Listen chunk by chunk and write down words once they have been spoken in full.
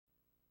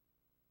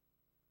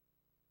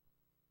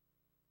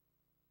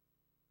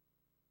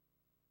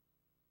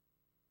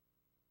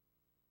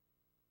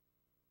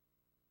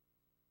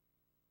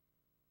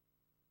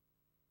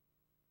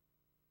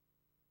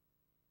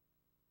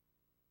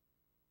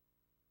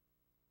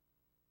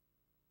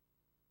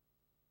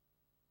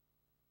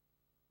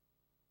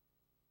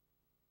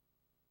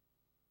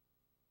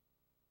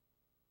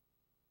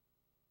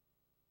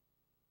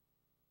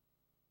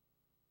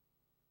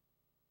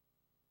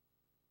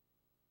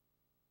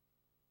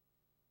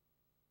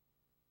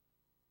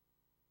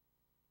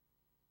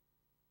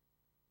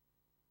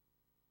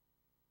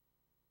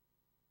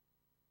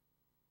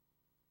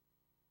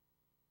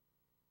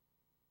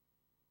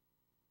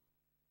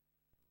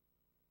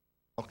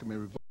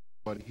welcome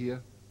everybody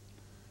here,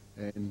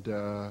 and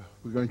we're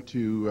going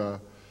to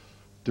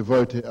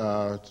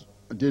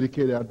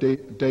dedicate our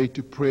day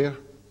to prayer,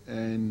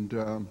 and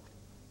so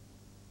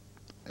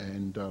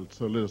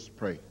let us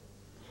pray.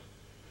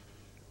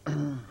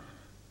 I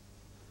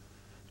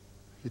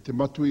te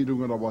matu I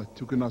runga rawa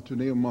tukuna atu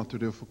nei o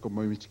mātou reo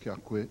whakamaumiti ki a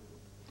koe,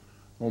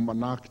 o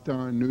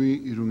manākitanga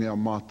nui I runga a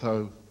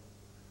mātou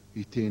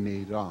I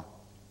tēnei rā.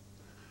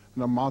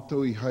 Nā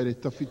mātou I haere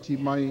tawhiti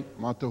mai,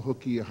 mātou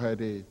hoki I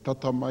haere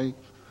tata mai,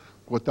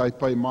 kua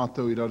taipai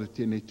mātou I rara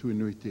tēnei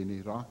tuinui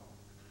tēnei rā.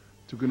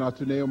 Tukuna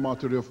atu nei o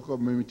mātou reo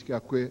whakamaumiti ki a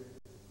koe,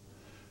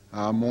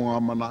 mō ngā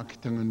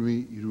manākitanga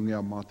nui I runga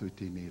a mātou I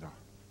tēnei rā.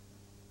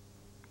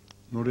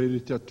 Nō reire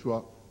te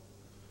atua,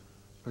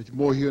 kai te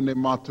mōhio nei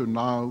mātou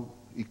nāu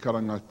I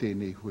karanga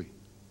tēnei hui.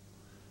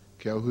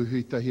 Kia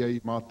uhuhitahia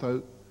I mātou,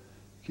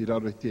 ki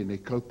raro I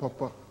tēnei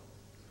kaupapa,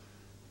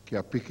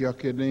 kia piki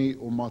ake nei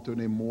o mātou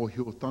nei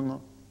mōhiotanga,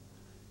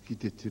 ki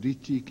te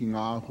tiriti, ki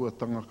ngā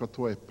āhuatanga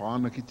katoa e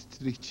pāna ki te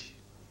tiriti.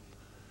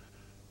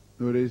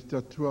 Nō reire te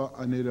atua,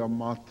 anere a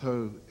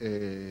mātou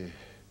e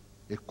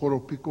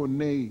koropiko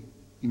nei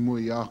I mua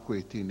I a koe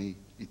I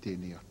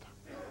tēnei ata.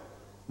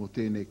 Mō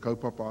tēnei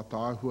kaupapa ata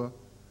āhua,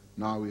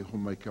 nāu I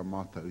homai ka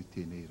mātou I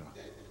tēnei rā.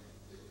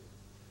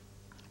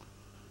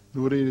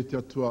 Nō reire te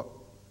atua,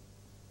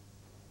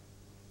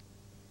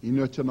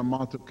 inu atana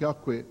mātou kia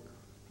koe,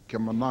 kia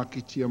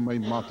manakitia mai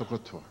mātou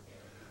katoa.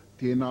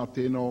 Tēnā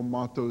o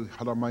mātou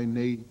haramai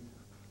nei,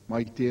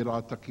 mai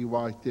tērā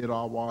takiwā, I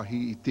tērā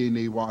wāhi, I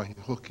tēnei wāhi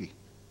hoki.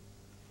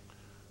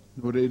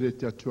 Nō reire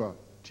te atua,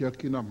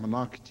 tiakina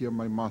manakitia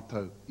mai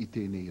mātou I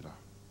tēnei rā.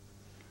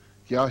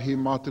 Ki ahi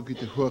mātou ki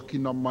te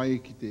huakina mai,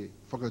 ki te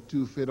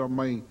whakatūwhera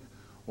mai,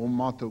 o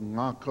mātou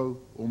ngākau,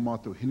 o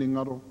mātou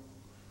hinengaro,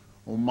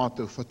 o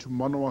mātou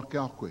whatumanoa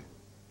kia koe,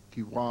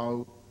 ki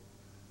wāu,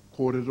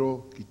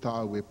 kōrero, ki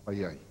tāu e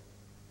pai ai.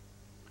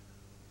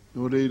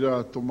 Nō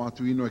reira, tō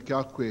mātou ino e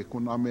kia koe, ko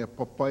ngā mea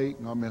papai,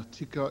 ngā mea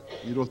tika,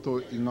 I roto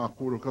I ngā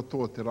kōrero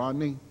katoa te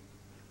rānei,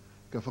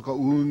 kia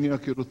whakauungia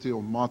ki roto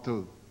o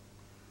mātou,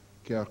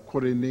 kia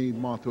kore nei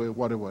mātou e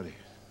wareware,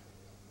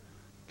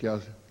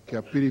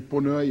 kia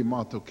piriponua I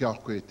mātou kia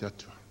koe te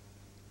atua.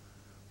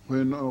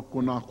 Hoena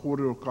ko ngā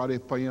kōrero kāre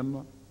pai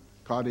ana,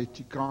 kāre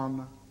tika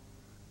ana,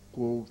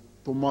 ko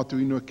tō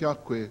mātou ino kia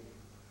koe,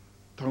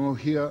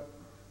 tangohia,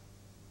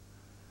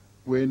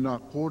 wēnā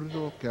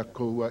kōrero kia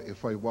kaua e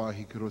whai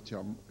wāhi ki roto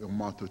o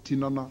mātou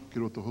tinana, ki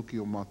roto hoki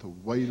o mātou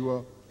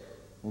wairua,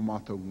 o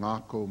mātou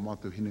ngāko, o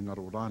mātou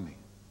hinengaro rānei.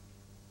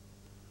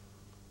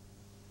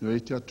 Nō e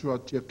te atua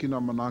tia kina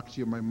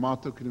manakitia mai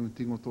mātou ki runga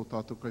tingo tō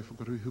tātou kai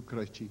whakaruhi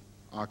hukareiti,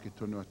 āke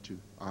tonu atu.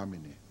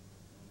 Āmene.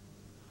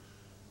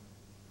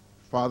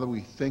 Father,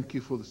 we thank you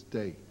for this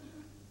day.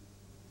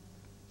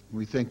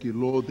 We thank you,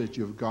 Lord, that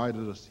you have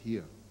guided us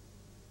here.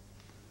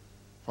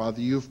 Father,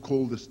 you have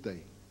called this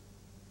day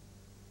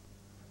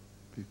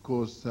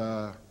because,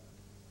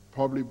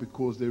 probably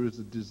because there is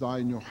a desire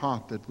in your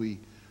heart that we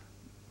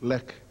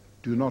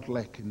do not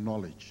lack in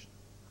knowledge,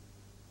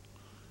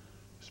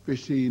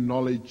 especially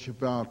knowledge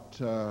about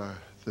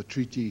the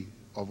Treaty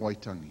of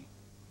Waitangi.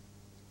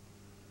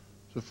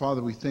 So,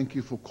 Father, we thank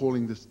you for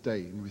calling this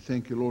day, and we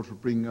thank you, Lord, for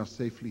bringing us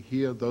safely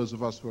here, those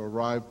of us who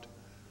arrived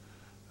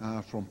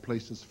from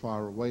places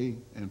far away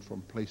and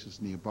from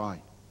places nearby.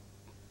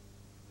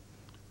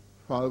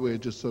 Father, we're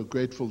just so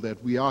grateful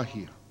that we are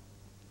here.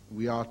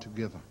 We are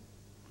together.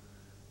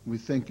 We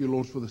thank you,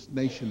 Lord, for this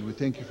nation. We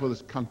thank you for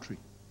this country.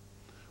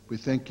 We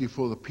thank you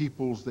for the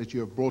peoples that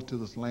you have brought to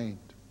this land.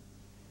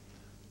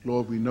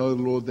 Lord, we know,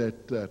 Lord,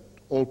 that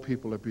all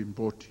people have been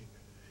brought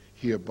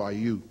here by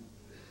you.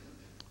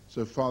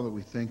 So, Father,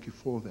 we thank you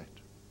for that.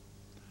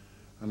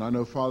 And I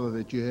know, Father,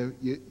 that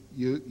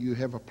you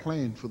have a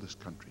plan for this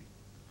country.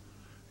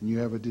 And you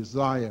have a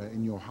desire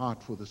in your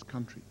heart for this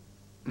country.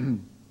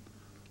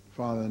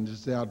 Father, and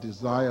it's our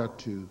desire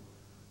to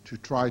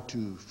try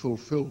to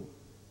fulfill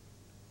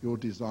your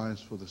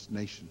desires for this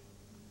nation.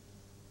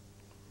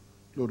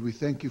 Lord, we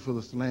thank you for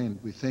this land.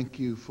 We thank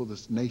you for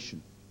this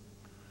nation.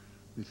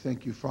 We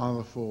thank you,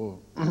 Father, for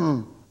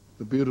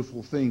the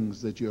beautiful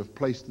things that you have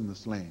placed in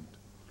this land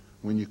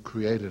when you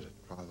created it,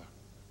 Father.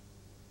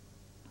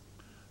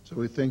 So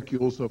we thank you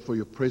also for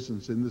your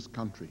presence in this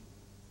country,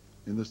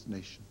 in this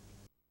nation.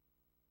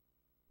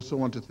 I also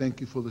want to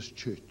thank you for this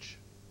church.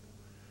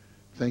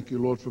 Thank you,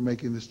 Lord, for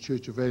making this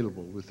church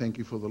available. We thank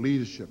you for the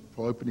leadership,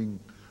 for opening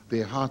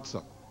their hearts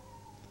up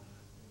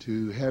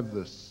to have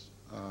this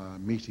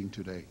meeting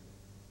today.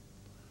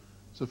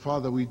 So,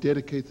 Father, we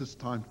dedicate this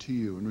time to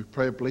you, and we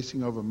pray a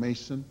blessing over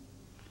Mason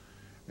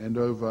and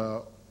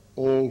over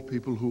all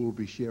people who will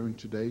be sharing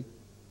today.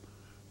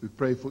 We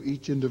pray for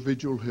each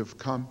individual who have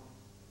come.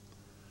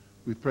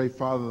 We pray,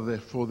 Father,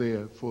 that for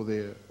their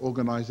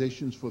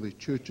organizations, for their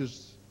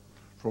churches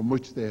from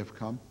which they have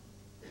come.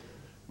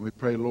 And we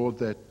pray, Lord,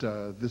 that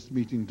this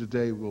meeting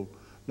today will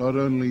not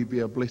only be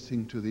a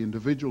blessing to the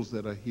individuals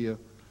that are here,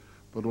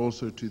 but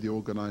also to the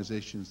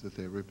organizations that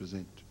they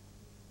represent.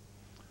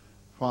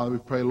 Father, we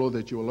pray, Lord,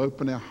 that you will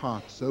open our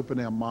hearts,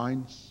 open our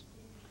minds,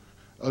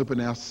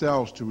 open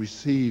ourselves to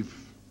receive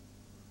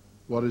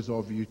what is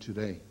of you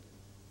today.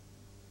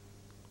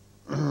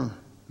 And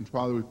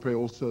Father, we pray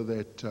also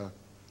that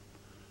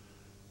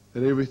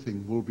that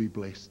everything will be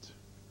blessed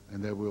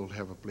and that we'll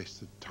have a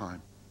blessed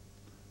time.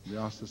 We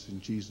ask this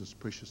in Jesus'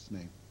 precious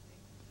name.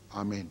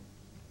 Amen.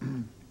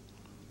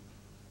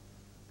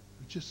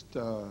 Just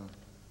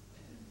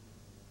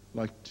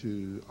like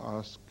to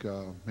ask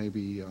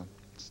maybe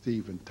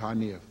Steve and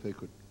Tanya if they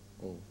could,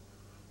 or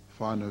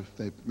Fano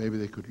if maybe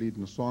they could lead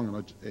in a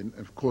song, and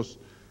of course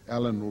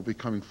Alan will be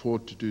coming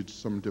forward to do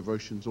some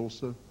devotions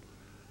also.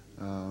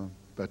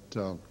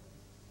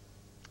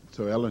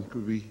 So Alan,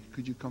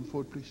 could you come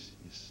forward, please?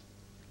 Yes.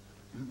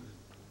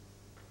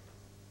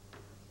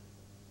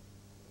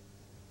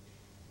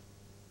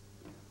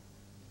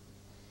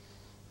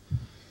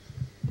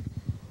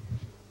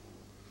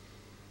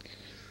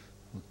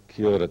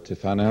 Kia ora te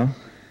whanau.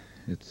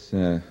 It's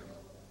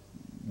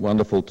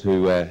wonderful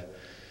to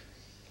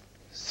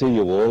see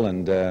you all,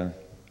 and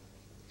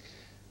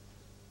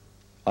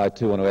I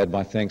too want to add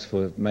my thanks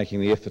for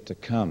making the effort to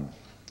come.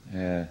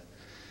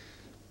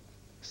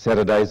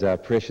 Saturdays are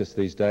precious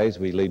these days.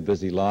 We lead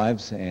busy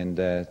lives, and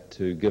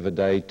to give a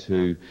day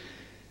to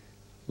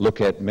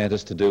look at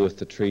matters to do with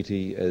the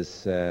treaty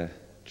is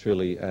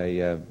truly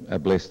a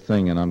blessed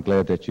thing, and I'm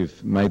glad that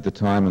you've made the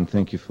time, and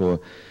thank you for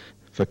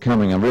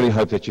coming. I really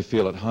hope that you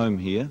feel at home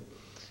here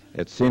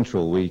at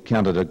Central. We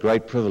count it a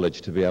great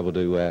privilege to be able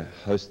to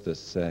host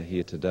this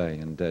here today,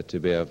 and to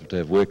be able to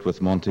have worked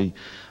with Monty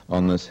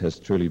on this has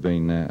truly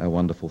been a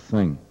wonderful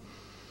thing.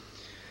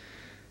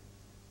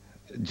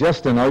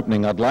 Just in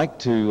opening, I'd like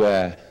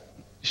to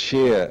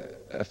share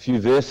a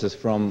few verses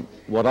from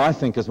what I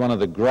think is one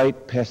of the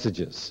great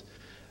passages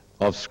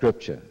of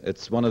Scripture.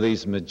 It's one of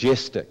these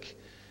majestic,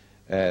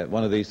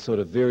 one of these sort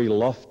of very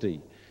lofty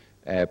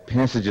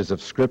passages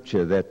of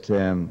Scripture that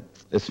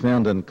is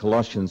found in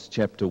Colossians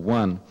chapter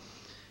 1,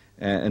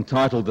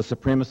 entitled The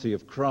Supremacy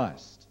of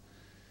Christ.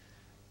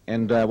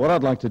 And what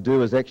I'd like to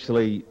do is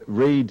actually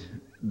read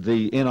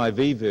the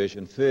NIV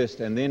version first,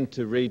 and then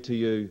to read to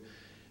you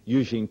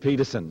Eugene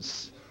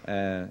Peterson's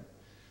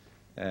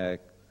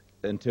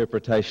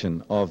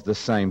interpretation of the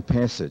same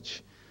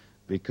passage,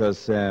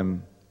 because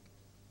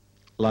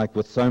like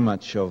with so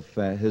much of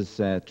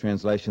his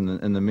translation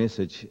in the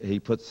Message, he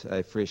puts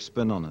a fresh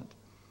spin on it.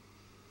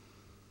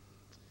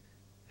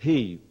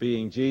 He,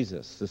 being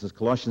Jesus, this is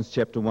Colossians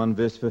chapter 1,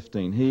 verse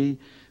 15, he,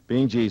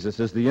 being Jesus,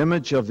 is the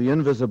image of the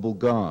invisible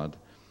God,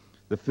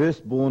 the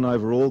firstborn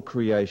over all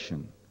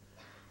creation.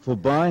 For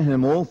by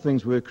him all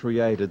things were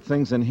created,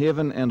 things in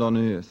heaven and on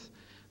earth,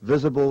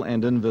 visible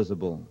and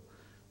invisible.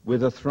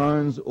 Whether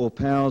thrones or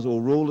powers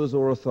or rulers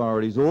or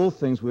authorities, all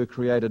things were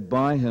created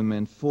by him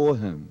and for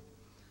him.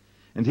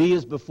 And he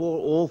is before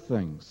all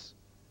things,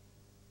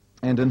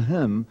 and in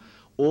him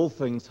all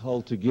things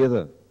hold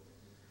together.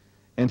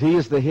 And he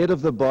is the head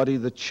of the body,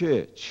 the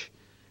church.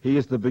 He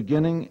is the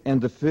beginning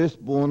and the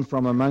firstborn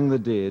from among the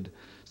dead,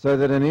 so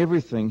that in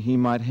everything he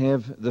might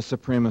have the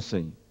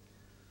supremacy.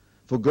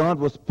 For God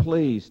was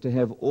pleased to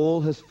have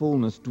all his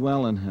fullness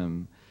dwell in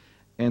him,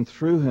 and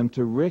through him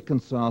to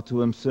reconcile to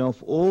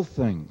himself all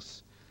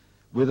things,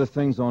 whether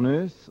things on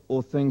earth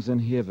or things in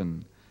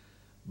heaven,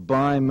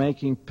 by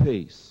making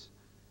peace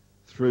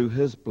through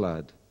his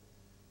blood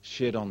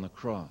shed on the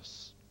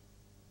cross.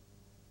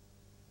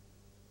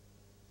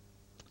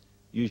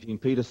 Eugene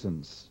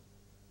Peterson's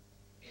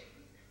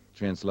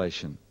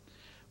translation.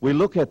 We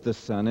look at the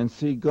Son and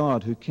see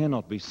God who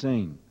cannot be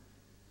seen.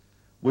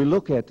 We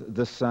look at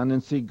the Son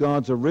and see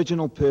God's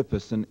original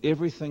purpose in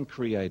everything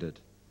created.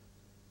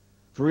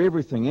 For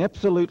everything,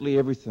 absolutely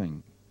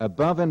everything,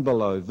 above and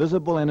below,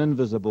 visible and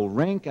invisible,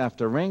 rank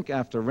after rank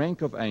after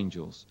rank of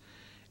angels,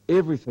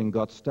 everything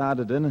got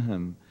started in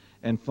him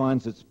and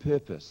finds its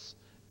purpose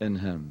in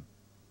him.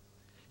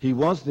 He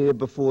was there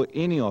before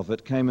any of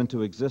it came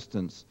into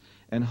existence,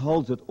 and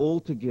holds it all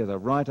together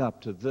right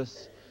up to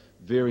this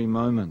very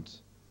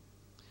moment.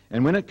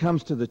 And when it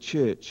comes to the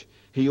church,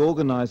 he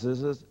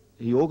organizes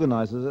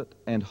it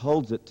and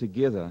holds it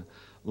together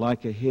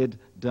like a head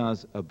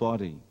does a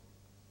body.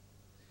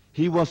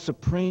 He was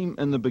supreme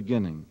in the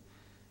beginning,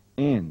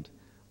 and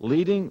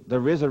leading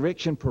the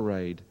resurrection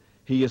parade,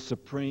 he is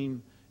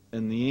supreme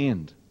in the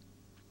end.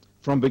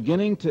 From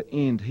beginning to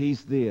end,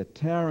 he's there,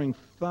 towering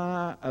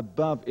far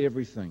above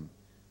everything,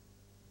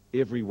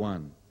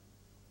 everyone.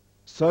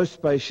 So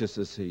spacious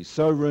is he,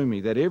 so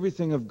roomy, that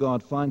everything of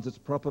God finds its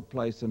proper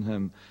place in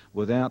him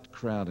without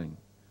crowding.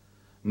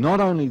 Not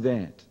only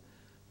that,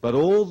 but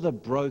all the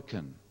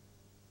broken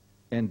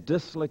and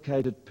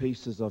dislocated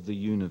pieces of the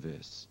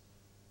universe,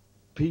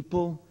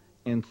 people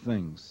and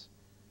things,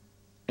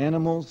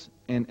 animals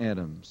and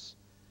atoms,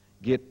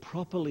 get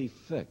properly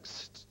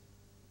fixed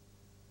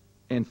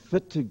and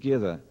fit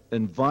together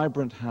in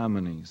vibrant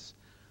harmonies,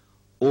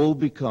 all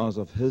because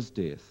of his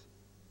death,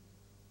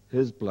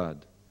 his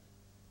blood,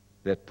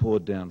 that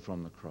poured down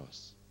from the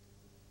cross.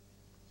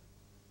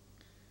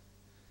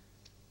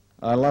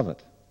 I love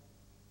it.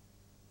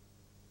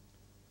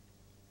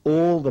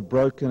 All the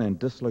broken and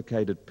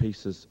dislocated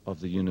pieces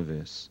of the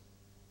universe,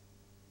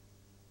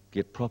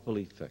 get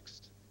properly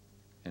fixed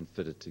and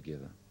fitted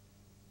together.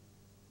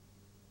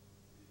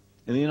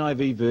 In the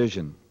NIV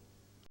version,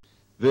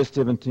 verse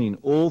 17,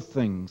 all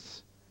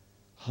things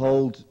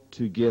hold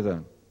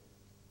together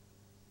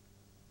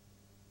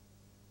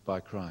by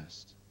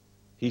Christ.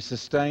 He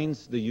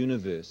sustains the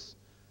universe,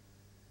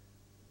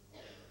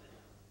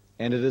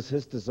 and it is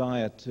his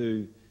desire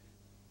to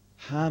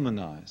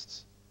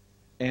harmonize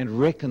and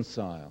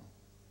reconcile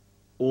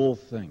all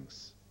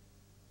things.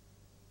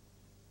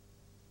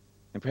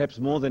 And perhaps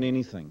more than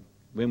anything,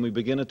 when we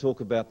begin to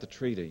talk about the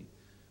treaty,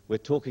 we're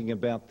talking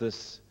about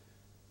this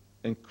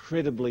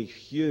incredibly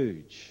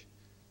huge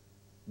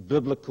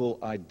biblical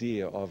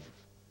idea of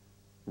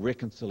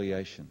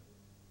reconciliation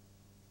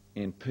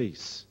and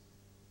peace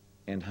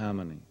and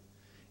harmony.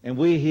 And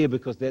we're here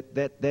because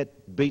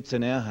that beats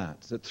in our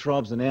hearts. It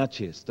throbs in our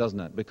chest, doesn't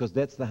it? Because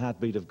that's the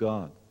heartbeat of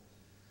God.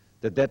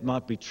 That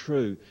might be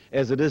true.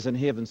 As it is in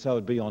heaven, so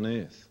it be on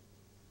earth.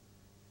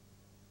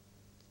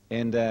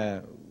 And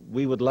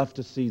we would love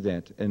to see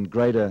that in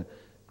greater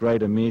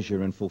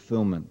measure and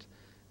fulfillment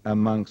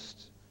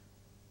amongst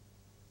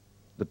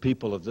the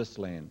people of this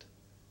land,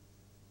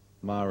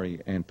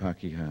 Maori and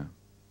Pākehā.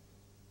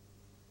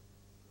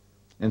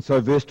 And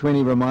so verse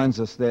 20 reminds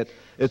us that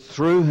it's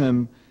through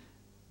him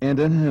and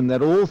in him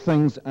that all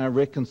things are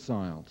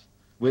reconciled,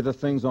 whether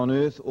things on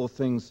earth or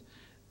things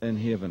in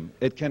heaven.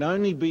 It can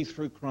only be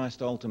through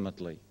Christ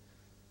ultimately.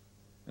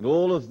 And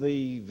all of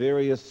the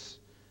various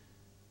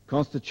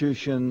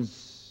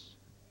constitutions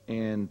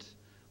and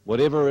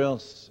whatever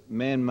else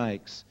man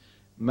makes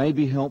may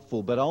be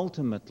helpful, but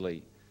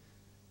ultimately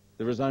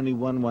there is only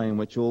one way in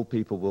which all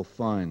people will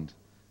find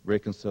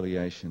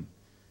reconciliation,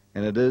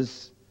 and it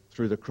is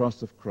through the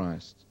cross of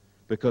Christ,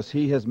 because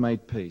he has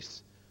made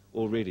peace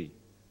already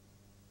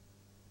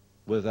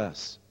with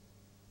us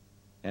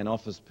and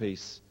offers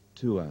peace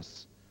to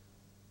us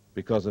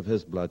because of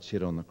his blood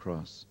shed on the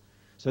cross.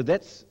 So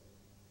that's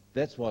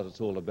what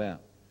it's all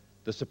about,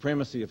 the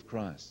supremacy of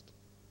Christ.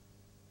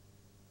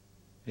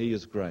 He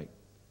is great,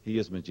 he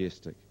is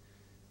majestic,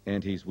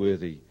 and he's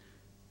worthy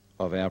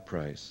of our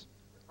praise.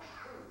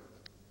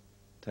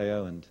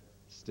 Teo and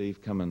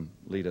Steve, come and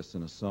lead us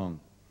in a song.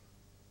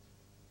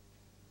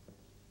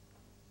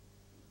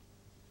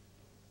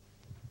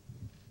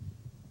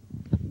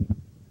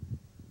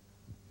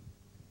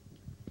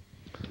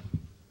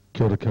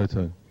 Kia ora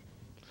koutou.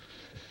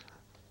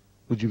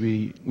 Would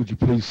you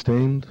please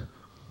stand?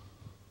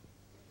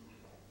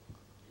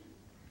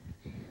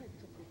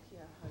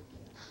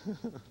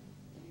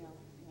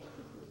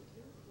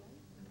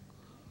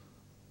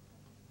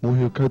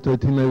 Mohi o koutou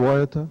tēnei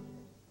waiata?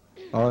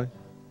 Ai.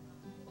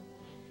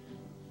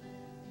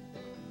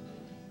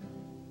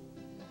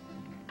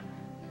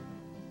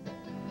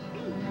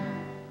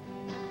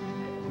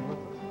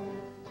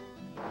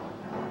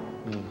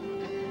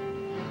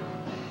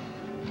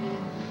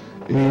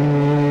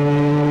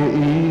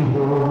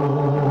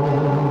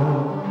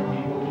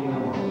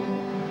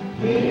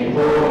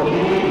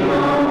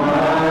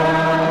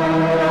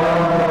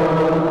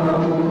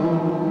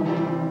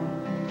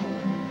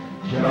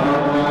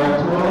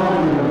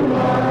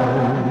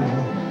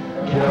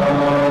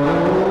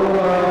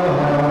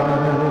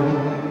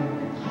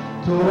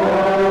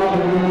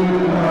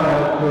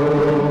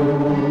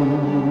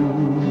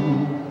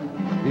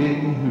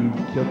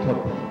 Kia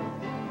tapa.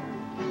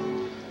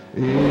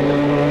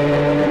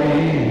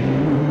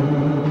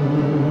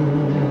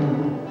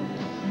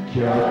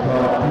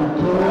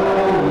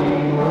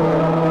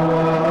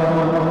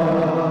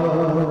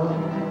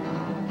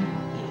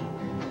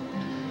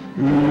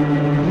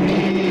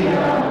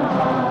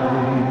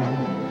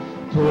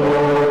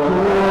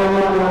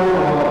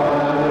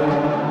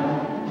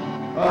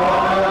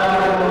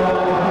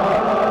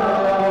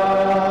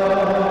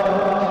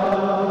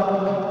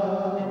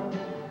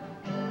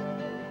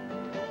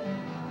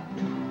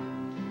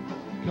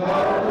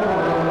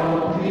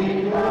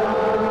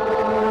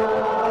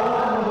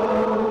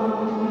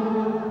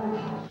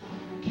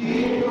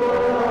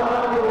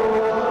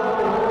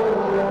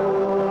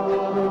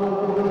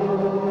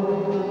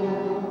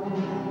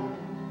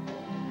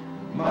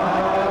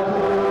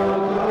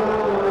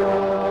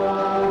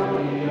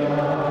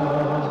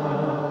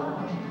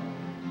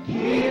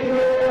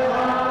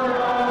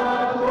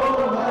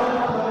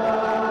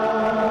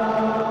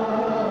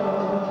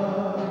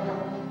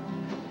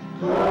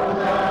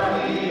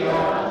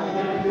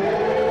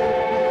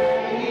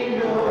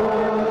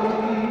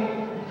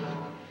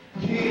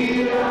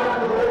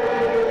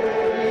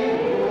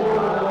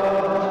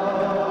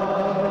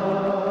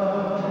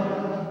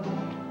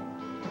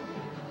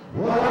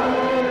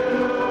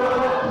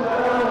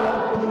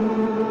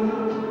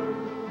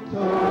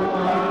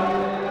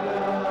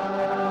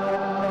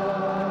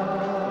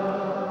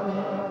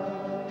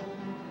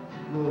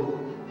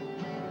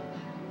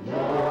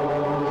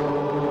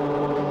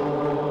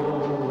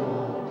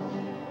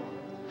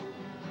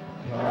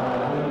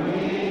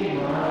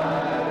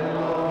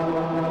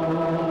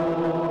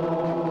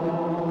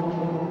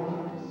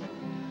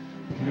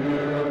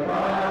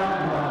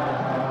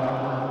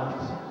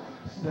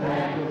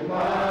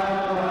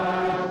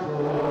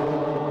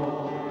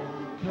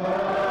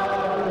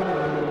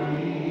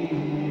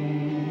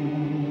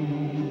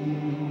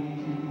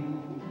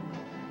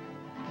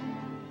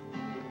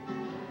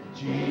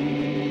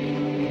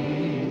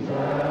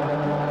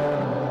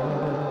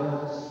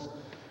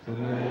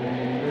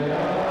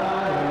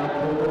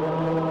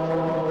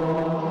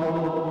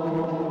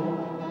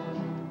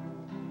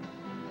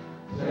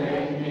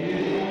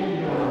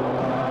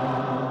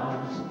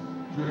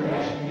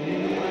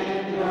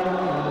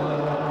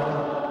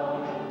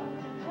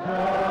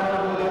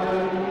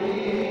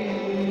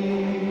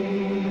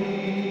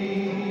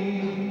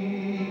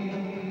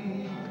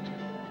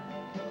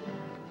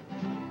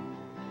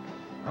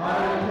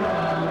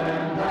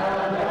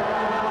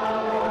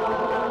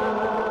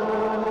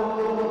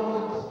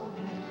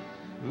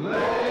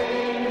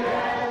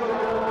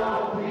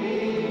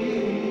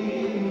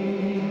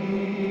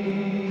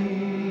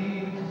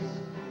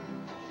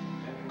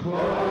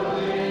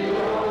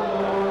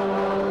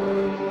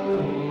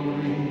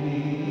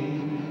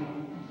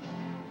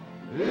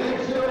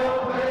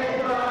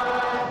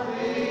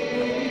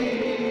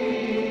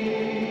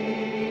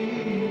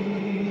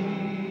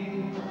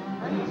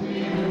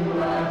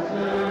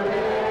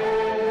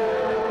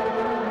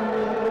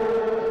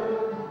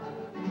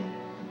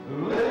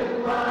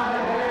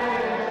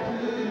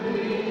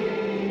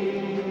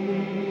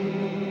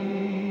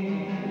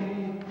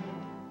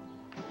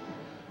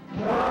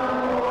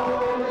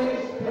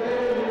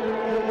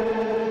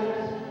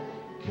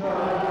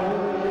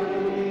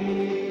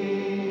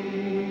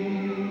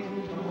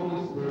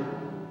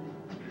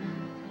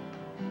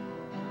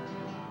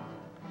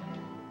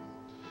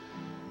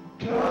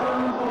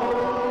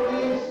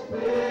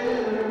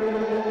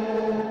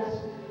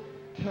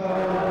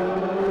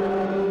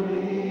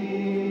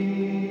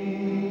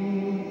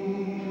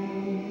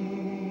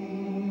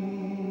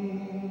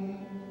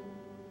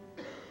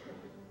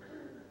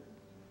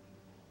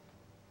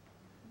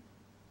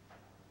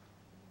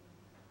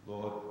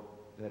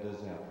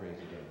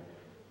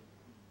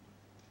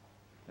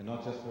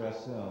 not just for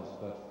ourselves,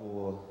 but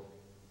for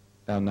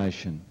our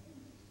nation,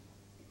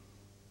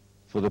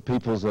 for the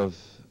peoples of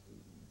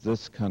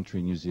this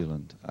country, New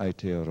Zealand,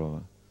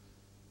 Aotearoa.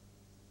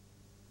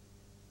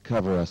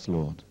 Cover us,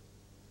 Lord.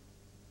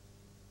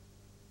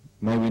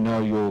 May we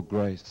know your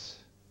grace,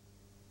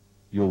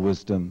 your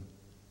wisdom,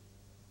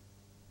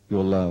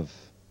 your love.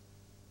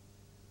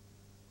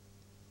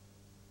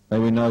 May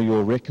we know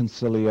your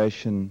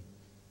reconciliation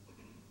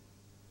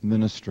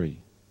ministry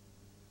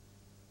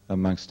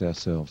amongst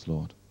ourselves,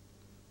 Lord.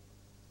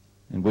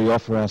 And we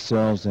offer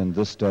ourselves in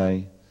this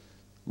day,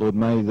 Lord,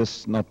 may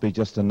this not be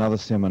just another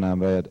seminar,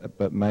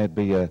 but may it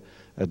be a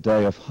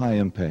day of high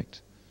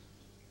impact,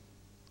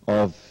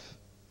 of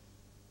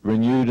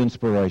renewed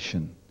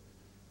inspiration,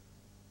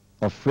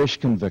 of fresh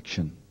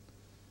conviction,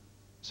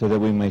 so that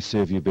we may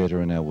serve you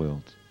better in our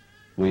world.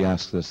 We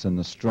ask this in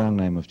the strong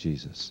name of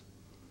Jesus.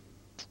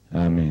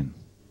 Amen.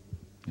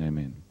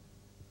 Amen.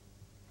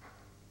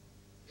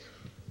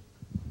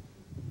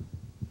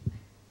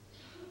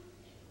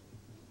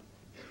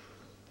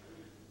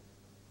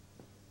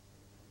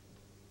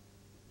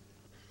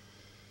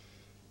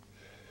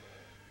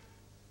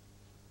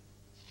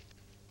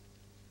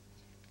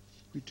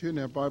 We turn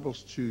our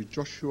Bibles to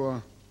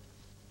Joshua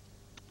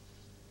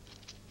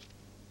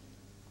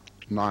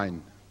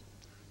 9.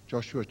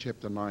 Joshua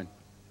chapter 9.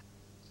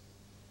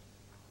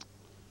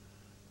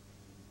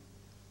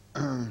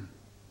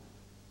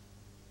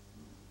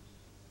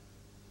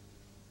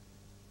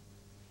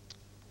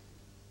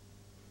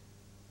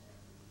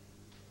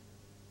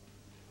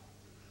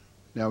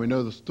 Now we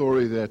know the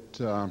story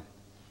that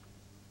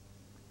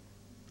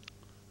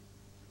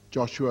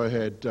Joshua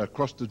had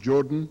crossed the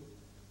Jordan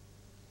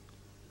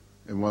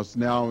and was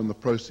now in the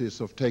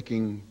process of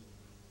taking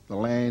the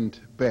land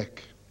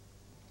back.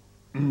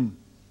 And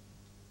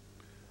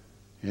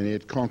he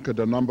had conquered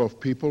a number of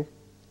people.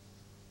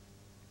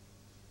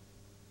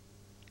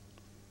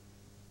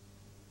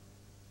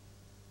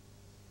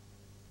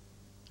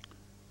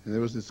 And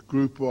there was this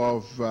group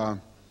of,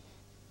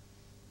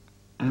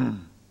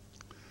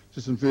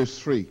 just in verse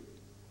 3,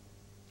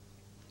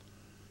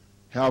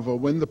 however,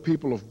 when the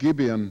people of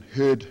Gibeon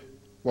heard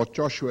what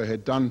Joshua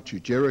had done to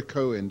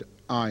Jericho and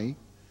Ai,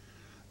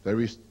 they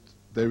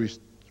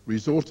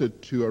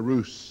resorted to a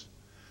ruse.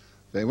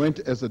 They went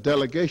as a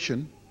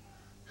delegation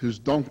whose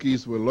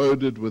donkeys were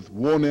loaded with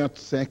worn-out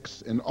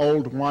sacks and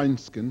old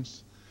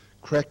wineskins,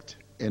 cracked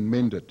and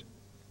mended.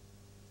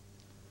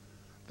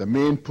 The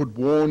men put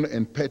worn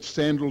and patched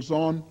sandals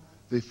on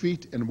their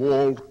feet and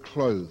wore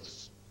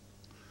clothes.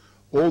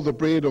 All the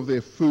bread of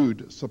their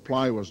food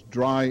supply was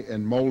dry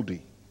and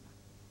moldy.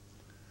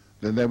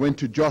 Then they went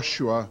to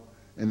Joshua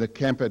in the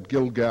camp at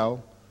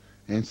Gilgal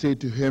and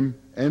said to him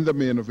and the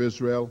men of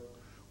Israel,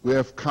 "We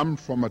have come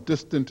from a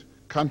distant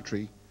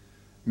country.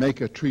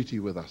 Make a treaty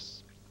with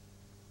us."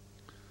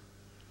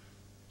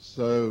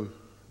 So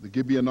the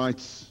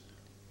Gibeonites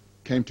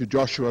came to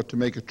Joshua to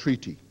make a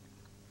treaty.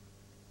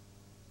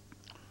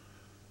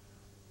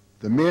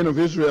 The men of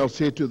Israel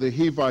said to the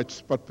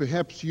Hivites, "But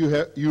perhaps you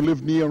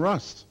live near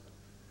us.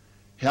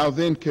 How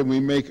then can we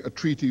make a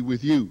treaty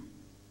with you?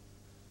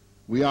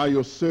 We are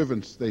your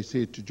servants," they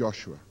said to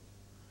Joshua.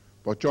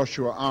 But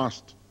Joshua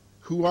asked,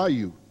 "Who are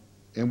you,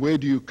 and where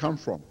do you come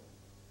from?"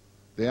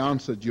 They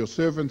answered, "Your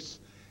servants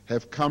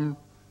have come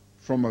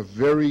from a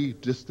very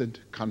distant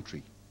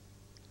country,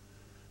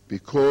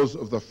 because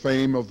of the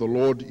fame of the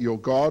Lord your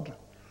God,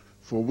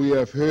 for we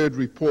have heard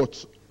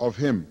reports of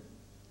him,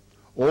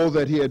 all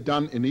that he had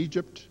done in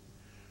Egypt,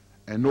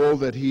 and all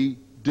that he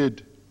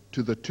did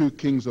to the 2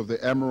 kings of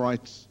the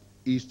Amorites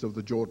east of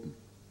the Jordan."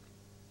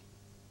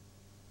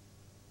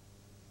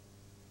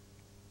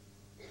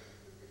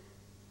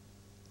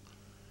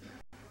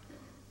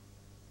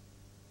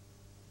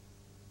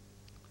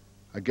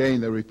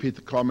 Again, they repeat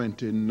the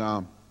comment in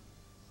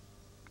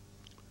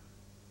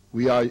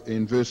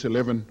verse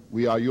 11,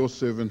 "We are your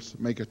servants,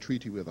 make a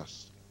treaty with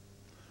us."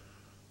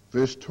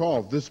 Verse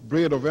 12, "This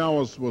bread of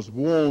ours was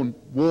warm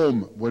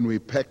when we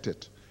packed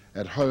it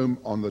at home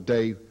on the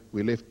day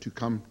we left to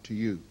come to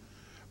you.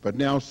 But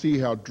now see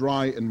how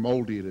dry and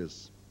moldy it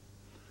is.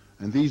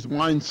 And these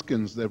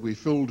wineskins that we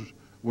filled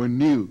were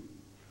new,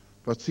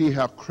 but see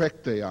how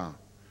cracked they are,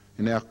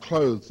 and our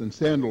clothes and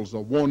sandals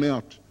are worn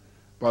out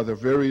by the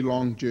very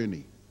long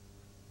journey."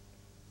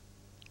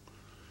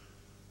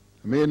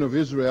 The men of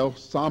Israel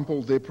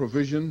sampled their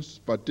provisions,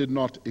 but did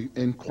not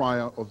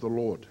inquire of the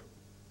Lord.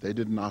 They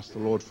didn't ask the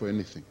Lord for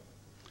anything.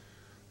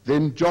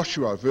 Then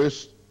Joshua,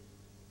 verse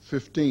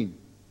 15,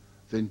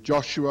 "Then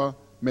Joshua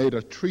made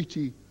a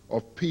treaty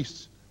of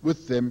peace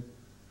with them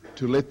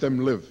to let them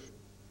live,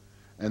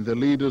 and the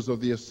leaders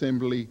of the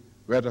assembly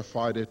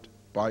ratified it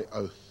by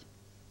oath."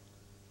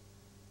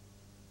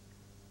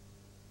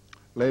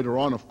 Later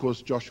on, of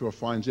course, Joshua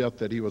finds out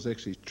that he was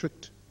actually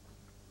tricked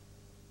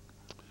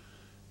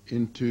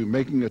into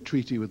making a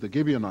treaty with the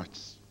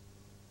Gibeonites.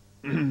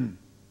 In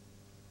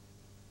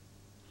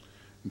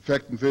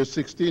fact, in verse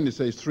 16, it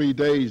says, 3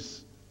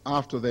 days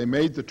after they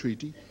made the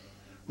treaty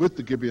with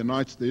the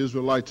Gibeonites, the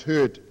Israelites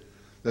heard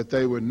that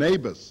they were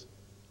neighbors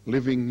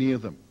living near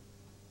them.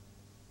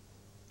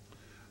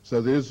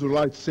 So the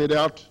Israelites set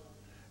out,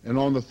 and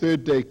on the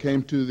third day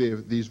came to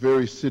these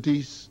various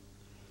cities.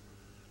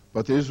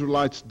 But the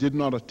Israelites did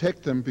not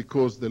attack them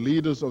because the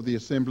leaders of the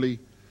assembly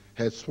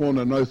had sworn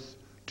an oath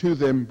to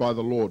them by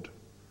the Lord,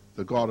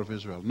 the God of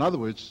Israel. In other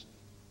words,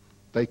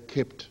 they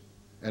kept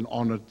and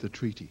honored the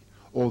treaty.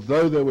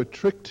 Although they were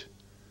tricked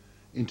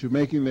into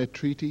making that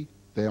treaty,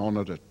 they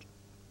honored it.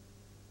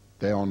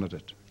 They honored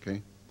it.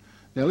 Okay.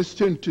 Now let's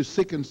turn to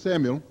 2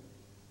 Samuel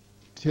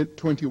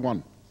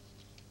 21.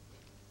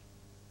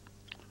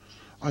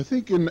 I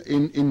think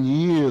in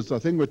years, I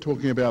think we're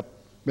talking about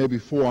maybe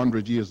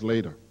 400 years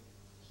later.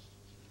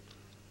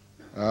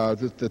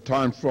 The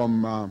time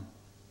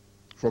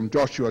from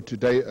Joshua to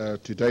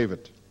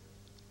David.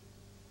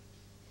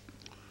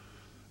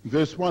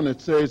 Verse 1,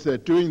 it says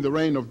that during the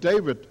reign of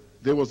David,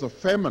 there was a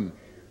famine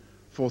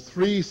for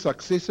 3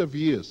 successive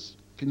years.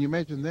 Can you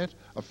imagine that?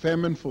 A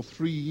famine for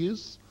 3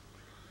 years?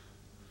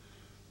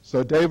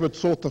 So David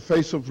sought the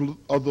face of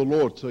the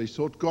Lord. So he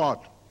sought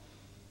God.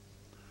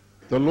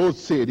 The Lord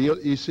said,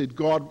 he said,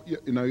 God,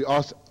 you know, he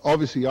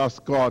obviously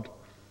asked God,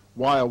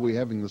 why are we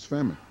having this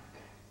famine?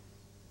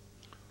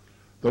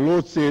 The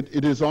Lord said,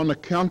 it is on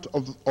account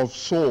of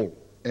Saul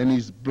and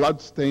his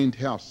blood-stained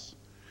house.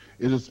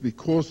 It is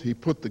because he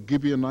put the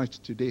Gibeonites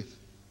to death.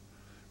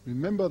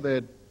 Remember, they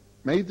had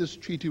made this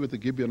treaty with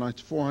the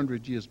Gibeonites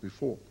 400 years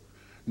before.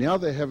 Now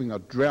they're having a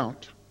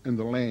drought in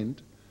the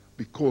land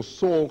because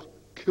Saul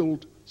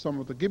killed some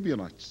of the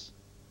Gibeonites.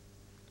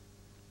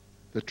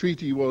 The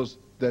treaty was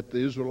that the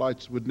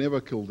Israelites would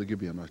never kill the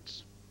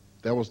Gibeonites.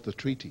 That was the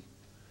treaty.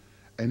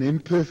 An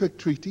imperfect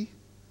treaty,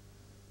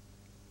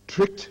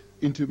 tricked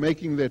into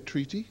making that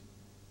treaty,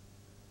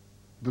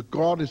 but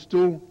God is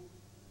still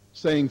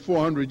saying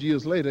 400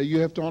 years later, you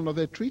have to honor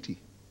that treaty.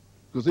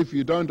 Because if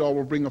you don't, I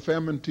will bring a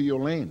famine to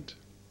your land.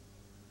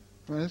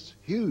 Well, that's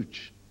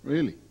huge,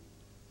 really.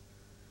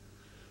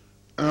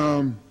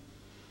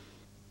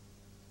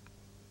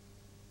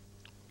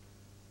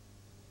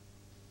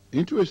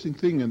 Interesting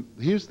thing, and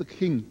here's the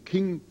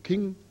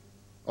king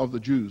of the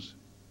Jews,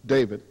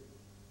 David.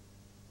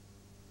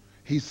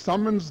 He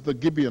summons the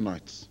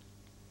Gibeonites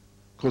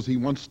because he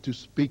wants to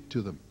speak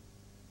to them.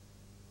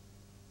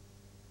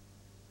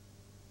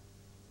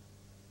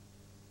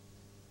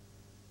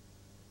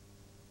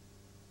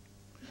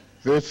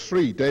 Verse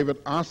 3, David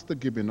asked the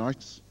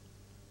Gibeonites,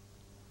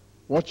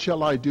 what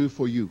shall I do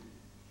for you?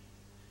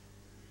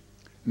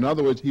 In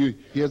other words, he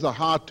has a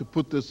heart to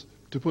put this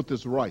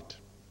right.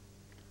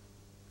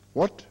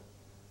 What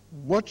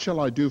shall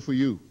I do for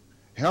you?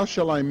 How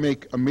shall I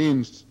make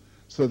amends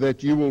so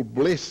that you will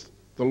bless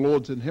the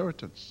Lord's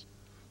inheritance?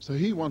 So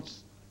he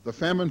wants the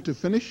famine to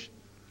finish,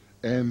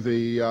 and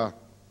he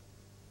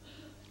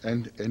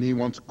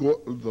wants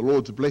the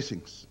Lord's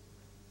blessings.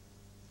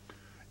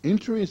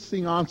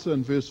 Interesting answer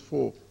in verse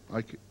 4.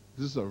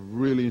 This is a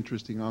really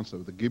interesting answer,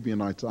 the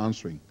Gibeonites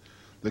answering.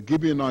 The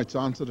Gibeonites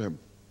answered him,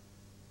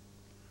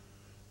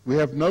 we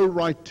have no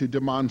right to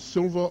demand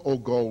silver or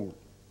gold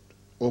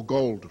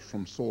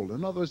from Saul.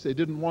 In other words, they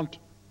didn't want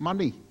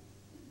money.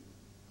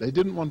 They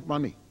didn't want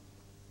money.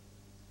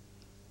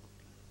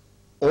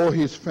 Or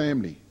his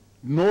family.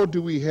 Nor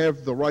do we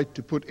have the right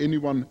to put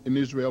anyone in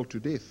Israel to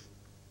death.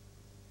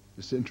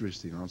 It's an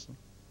interesting answer.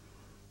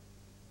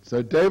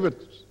 So David,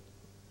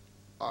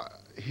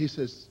 he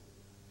says,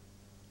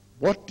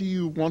 what do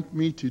you want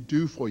me to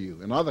do for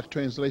you? In other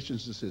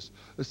translations it says,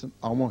 listen,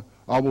 I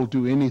will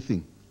do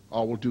anything. I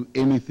will do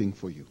anything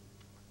for you.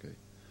 Okay.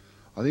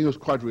 I think he was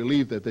quite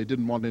relieved that they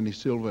didn't want any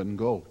silver and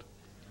gold.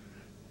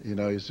 You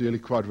know, he's really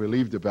quite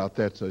relieved about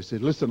that. So he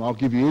said, listen, I'll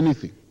give you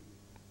anything.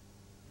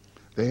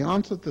 They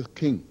answered the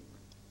king,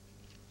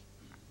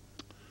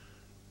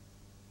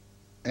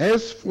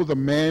 as for the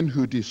man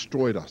who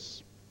destroyed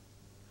us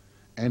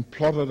and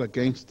plotted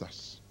against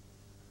us,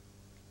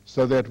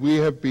 so that we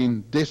have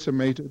been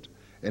decimated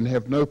and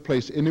have no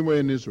place anywhere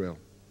in Israel,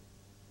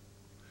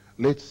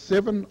 let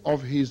 7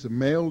 of his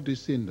male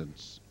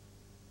descendants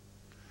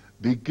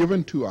be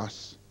given to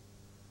us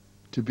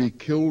to be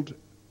killed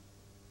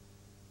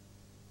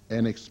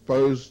and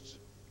exposed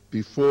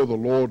before the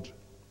Lord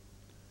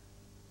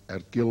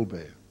at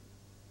Gilboa,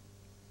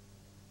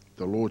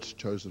 the Lord's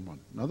chosen one.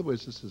 In other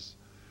words, this is,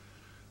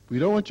 we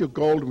don't want your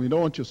gold and we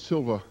don't want your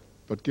silver,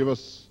 but give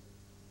us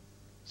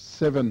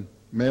 7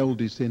 male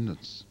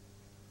descendants.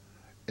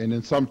 And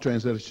in some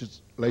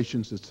translations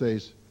it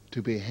says,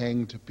 to be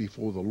hanged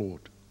before the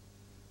Lord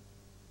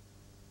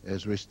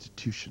as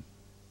restitution.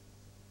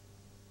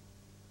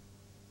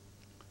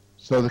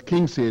 So the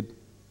king said,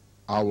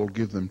 I will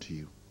give them to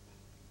you.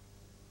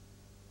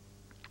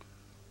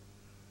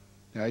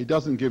 Now he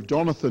doesn't give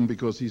Jonathan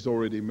because he's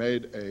already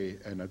made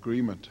an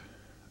agreement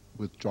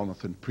with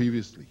Jonathan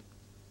previously.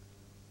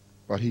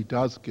 But he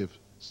does give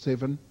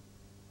 7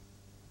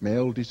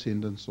 male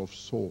descendants of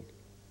Saul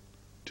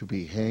to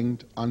be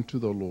hanged unto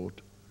the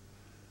Lord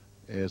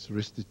as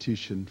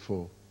restitution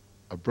for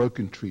a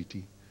broken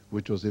treaty,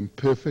 which was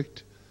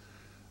imperfect.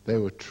 They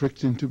were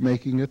tricked into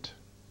making it.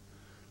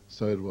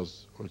 So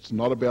it's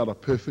not about a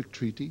perfect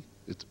treaty,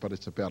 but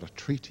it's about a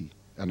treaty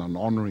and an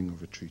honoring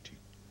of a treaty.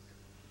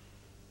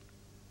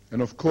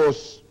 And of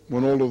course,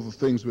 when all of the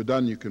things were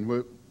done, you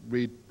can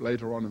read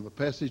later on in the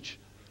passage,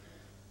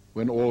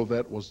 when all of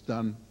that was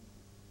done,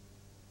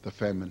 the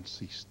famine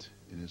ceased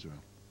in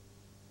Israel.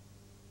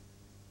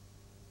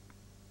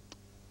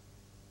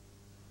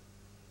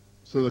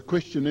 So the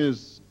question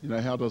is,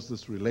 how does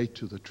this relate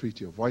to the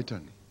Treaty of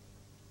Waitangi?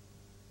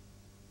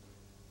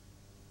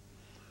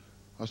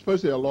 I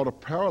suppose there are a lot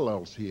of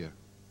parallels here.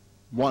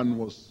 One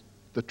was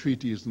the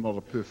treaty is not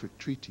a perfect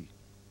treaty.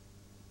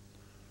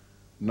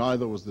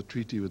 Neither was the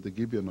treaty with the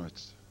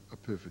Gibeonites a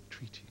perfect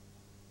treaty.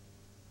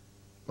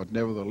 But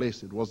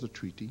nevertheless, it was a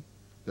treaty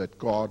that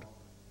God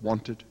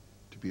wanted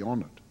to be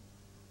honored.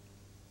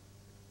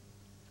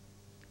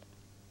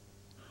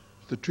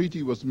 The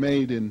treaty was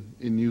made in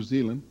New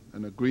Zealand,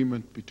 an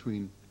agreement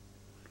between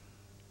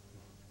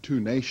two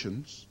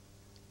nations,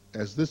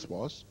 as this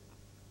was,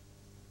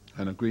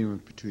 an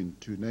agreement between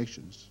two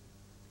nations.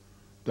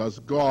 Does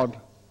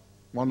God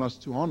want us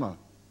to honor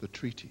the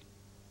treaty?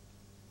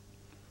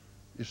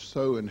 If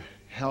so, and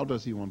how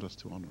does he want us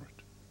to honor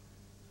it?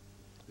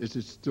 Is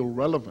it still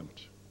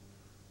relevant?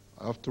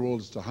 After all,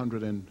 it's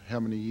 100 and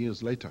how many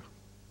years later?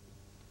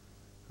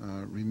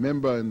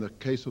 Remember, in the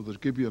case of the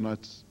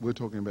Gibeonites, we're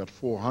talking about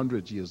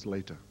 400 years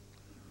later,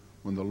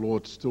 when the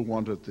Lord still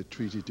wanted the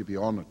treaty to be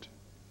honored.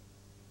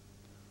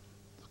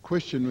 The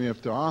question we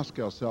have to ask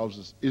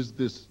ourselves is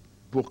this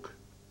book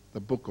the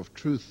book of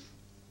truth?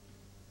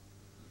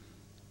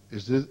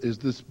 Is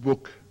this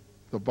book,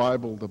 the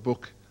Bible, the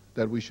book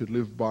that we should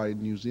live by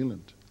in New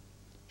Zealand?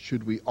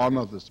 Should we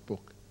honor this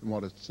book and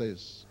what it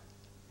says?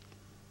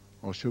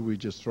 Or should we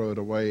just throw it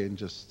away and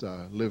just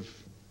live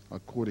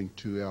according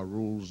to our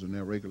rules and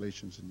our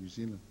regulations in New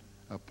Zealand,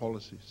 our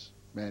policies,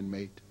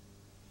 man-made?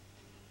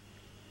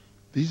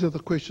 These are the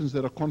questions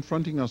that are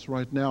confronting us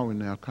right now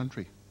in our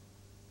country.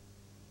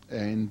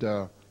 And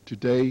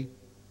today,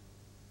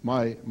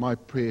 my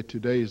prayer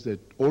today is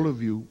that all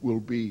of you will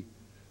be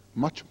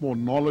much more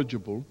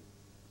knowledgeable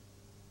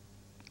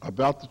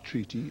about the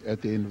treaty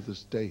at the end of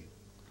this day.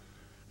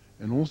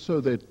 And also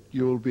that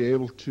you will be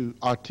able to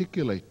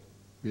articulate,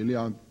 really,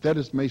 that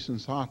is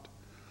Mason's heart,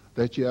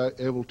 that you are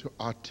able to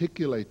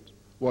articulate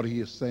what he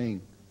is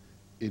saying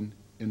in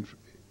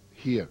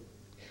here.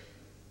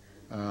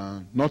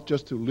 Not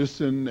just to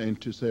listen and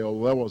to say,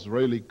 oh, that was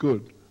really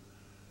good,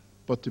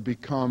 but to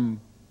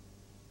become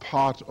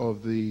part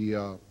of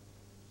the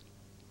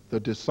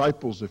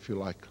disciples, if you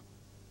like,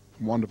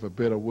 for want of a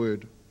better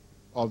word,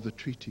 of the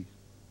treaty.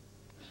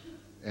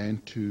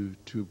 And to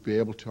be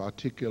able to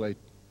articulate,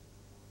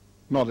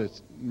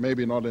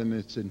 maybe not in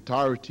its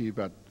entirety,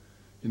 but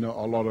a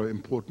lot of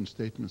important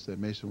statements that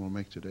Mason will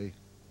make today.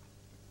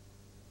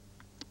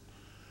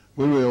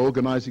 When we were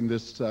organizing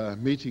this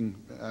meeting,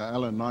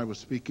 Alan and I were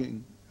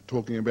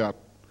talking about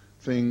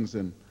things,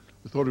 and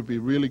we thought it would be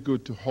really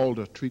good to hold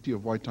a Treaty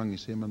of Waitangi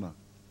seminar,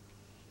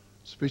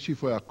 especially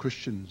for our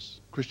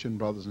Christian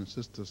brothers and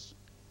sisters,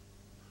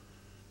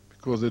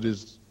 because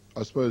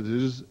I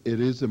suppose it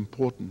is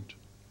important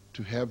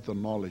to have the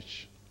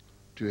knowledge,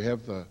 to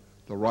have the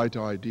right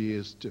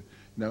ideas,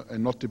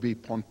 and not to be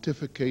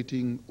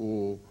pontificating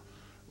or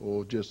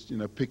just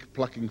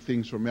plucking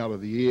things from out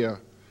of the air.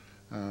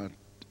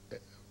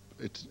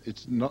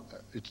 It's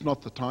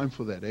not the time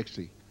for that.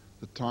 Actually,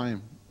 the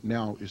time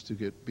now is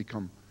to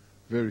become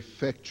very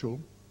factual,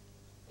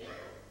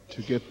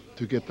 to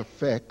get the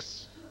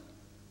facts,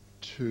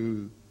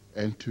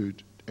 and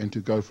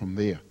to go from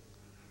there,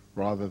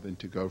 rather than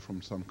to go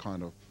from some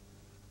kind of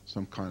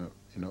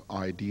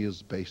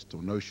ideas-based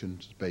or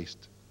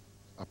notions-based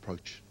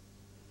approach.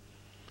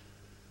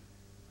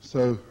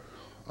 So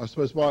I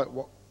suppose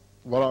what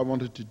I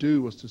wanted to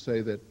do was to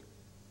say that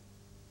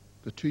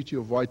the Treaty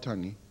of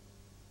Waitangi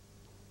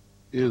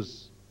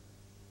is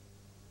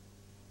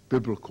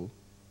biblical.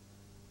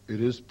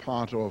 It is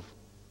part of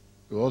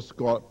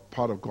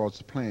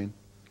God's plan,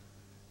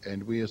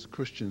 and we as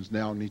Christians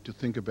now need to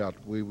think about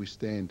where we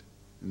stand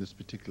in this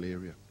particular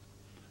area.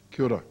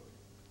 Kia ora.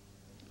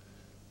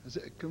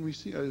 Can we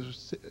see?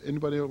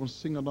 Anybody else want to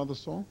sing another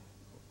song?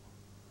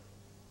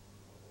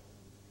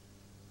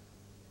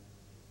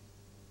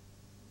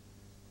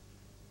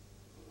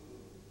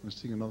 Want to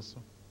sing another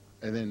song?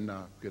 And then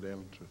get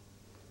Alan to.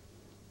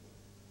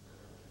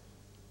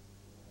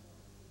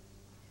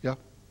 Yeah?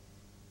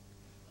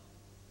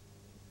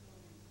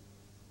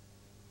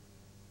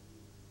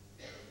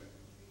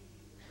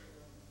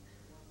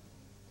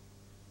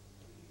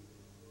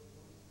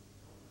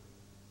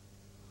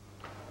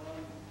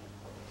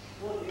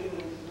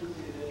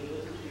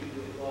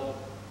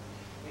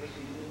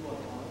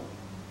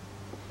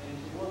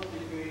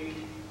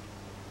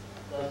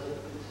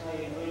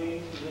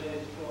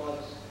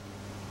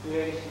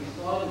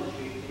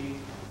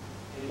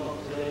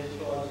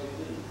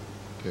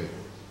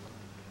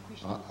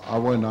 I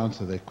won't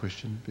answer that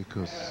question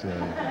because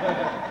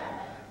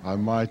I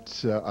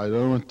might. I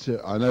don't want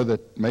to. I know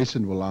that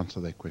Mason will answer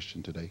that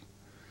question today,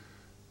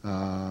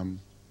 and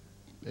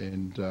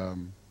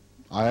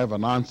I have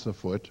an answer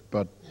for it.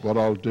 But what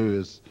I'll do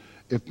is,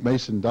 if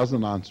Mason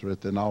doesn't answer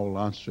it, then I will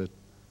answer it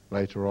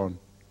later on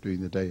during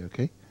the day.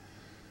 Okay?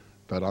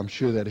 but I'm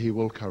sure that he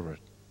will cover it.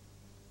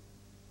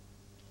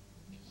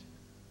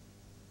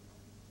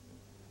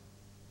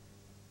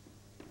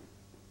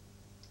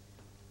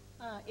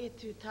 E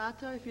tu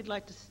tātou, if you'd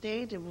like to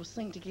stand and we'll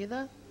sing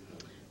together.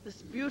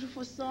 This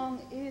beautiful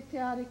song, E te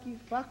ariki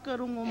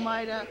whakarongo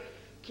maira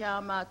kia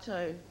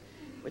mātou,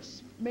 which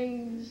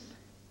means,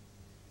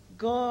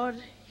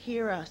 God,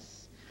 hear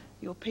us,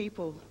 your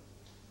people.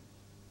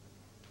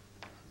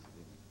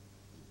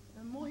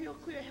 And mohi o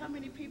koe, how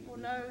many people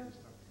know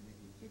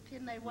e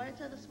tēnei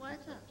waita, this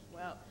waita?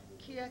 Well,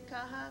 kia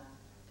kaha,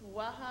 te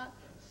waha,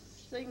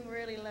 sing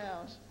really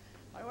loud.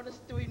 I want us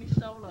to do any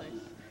solos.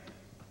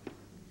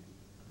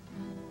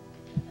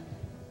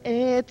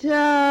 E te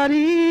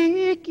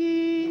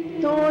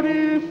ariki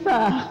toru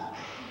wha,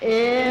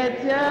 e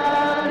te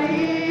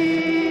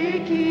ariki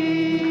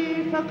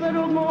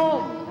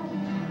whakarongo,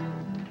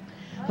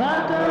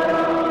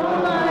 whakarongo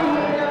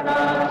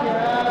maira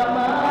kia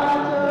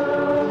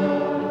mātou.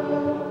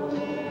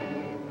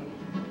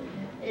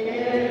 E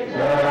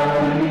te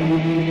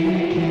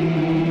ariki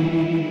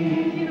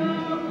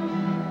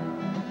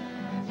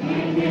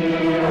tiki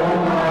o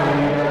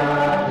maira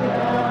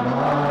kia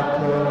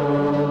mātou.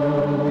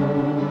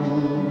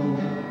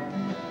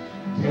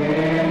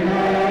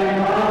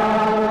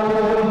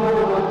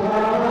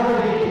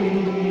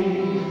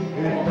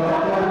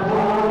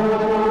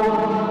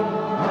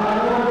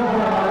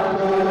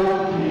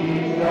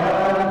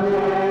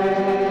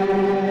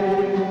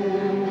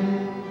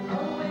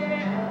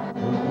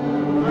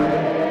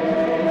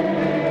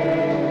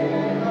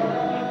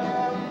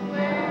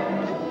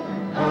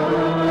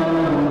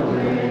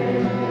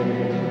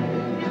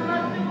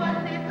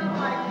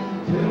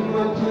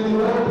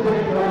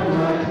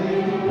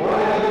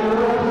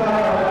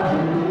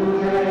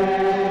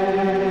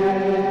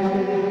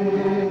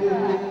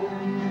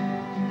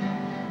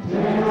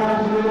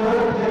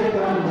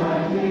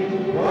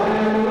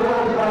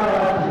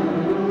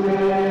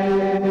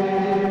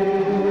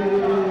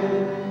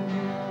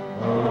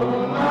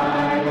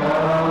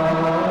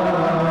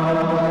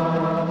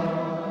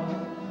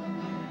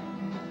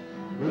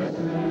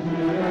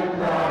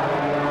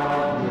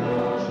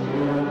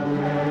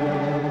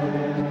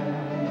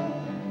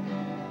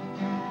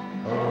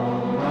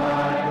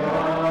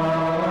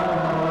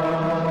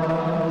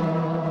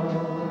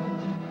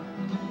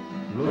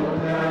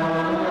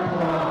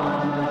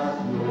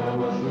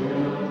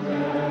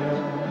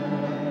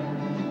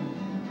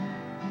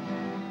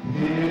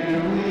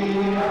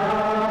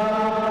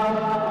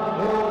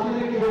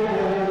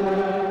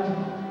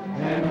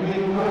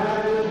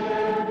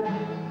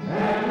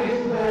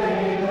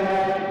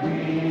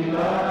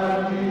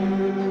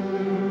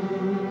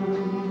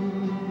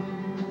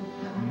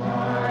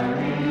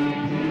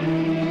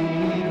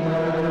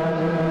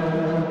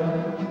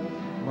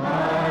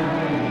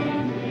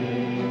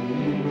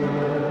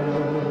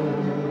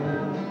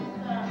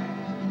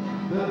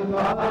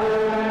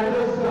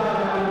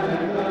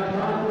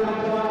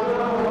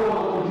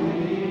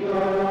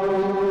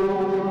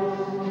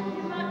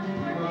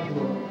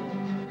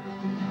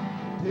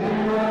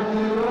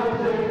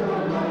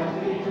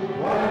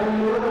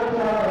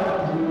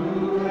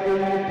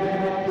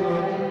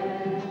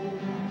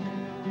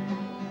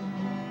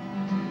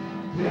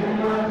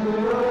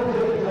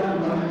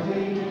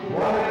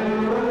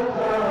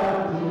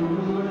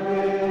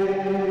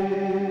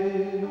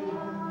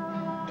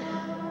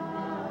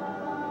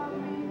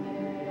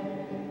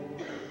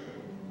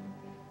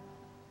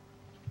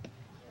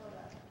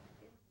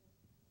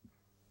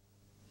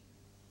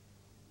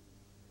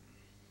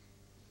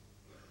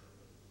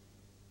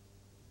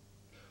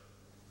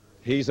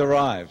 He's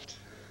arrived.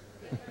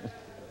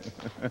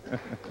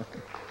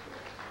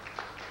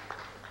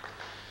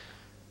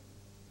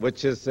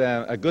 Which is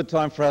a good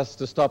time for us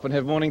to stop and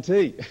have morning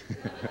tea.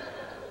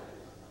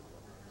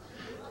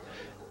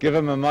 Give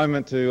him a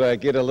moment to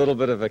get a little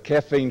bit of a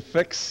caffeine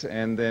fix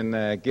and then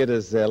get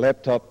his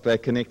laptop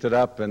connected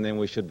up, and then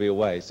we should be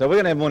away. So we're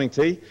going to have morning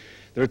tea.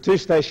 There are 2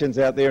 stations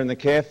out there in the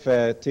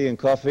cafe, tea and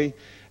coffee,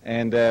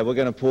 and we're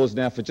going to pause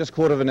now for just a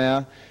quarter of an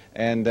hour,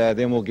 and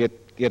then we'll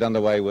get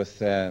underway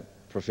with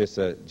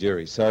Professor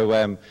Durie.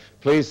 So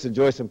please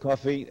enjoy some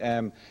coffee.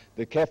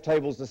 The cafe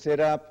tables are set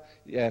up.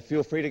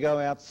 Feel free to go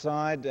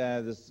outside.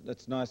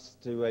 It's nice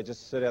to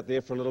just sit out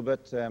there for a little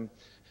bit. Kia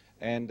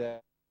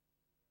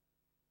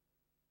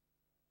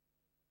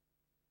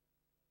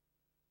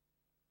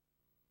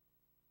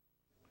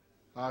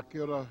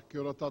ora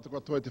tātou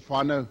katoa te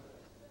whānau.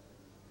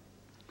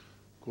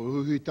 Ko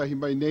huhui tahi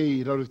mai nei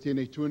I raru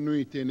tēnei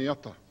tuanui tēnei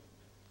ata.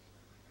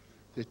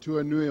 Te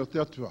tuanui o te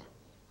atua.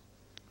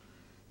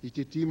 I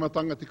te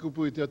tīmatanga te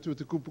kupu I te atua,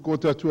 te kupu ko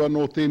te atua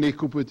no tēnei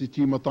kupu I te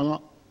tīmatanga.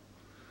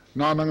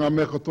 Nānanga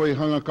mea katoa I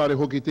hanga kare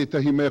hoki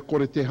tētahi mea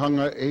kore te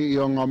hanga I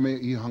anga me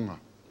I hanga.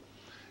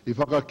 I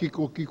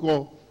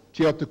whakakiko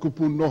tia te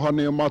kupu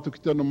nohane o mātu ki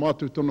tēnā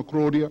mātu tono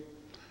kroria.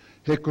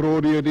 He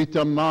kroria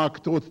rita nā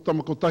ki tō te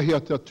tamako tahi a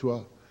te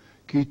atua.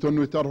 Ki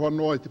tonu te aroha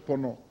noa I te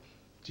pono.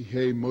 Ti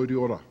hei mauri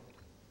ora.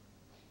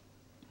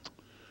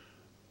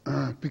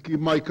 Piki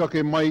mai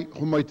kake mai,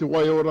 ho mai te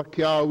wai ora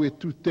ki au e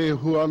tu te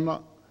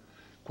huana.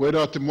 Koe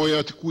rā te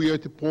moia te kuia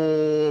te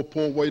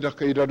pō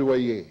wairaka I raru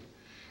ai e.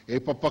 E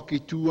papaki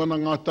tū ana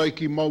ngā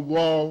taiki mau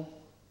wao,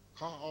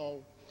 ka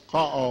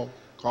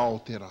ao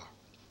te rā.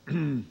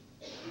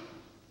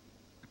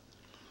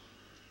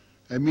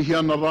 E mihi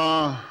ana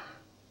rā,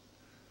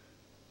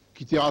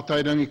 ki te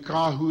ātairangi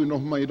kāhu no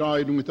mai rā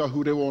I rungi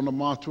tahu rewa o na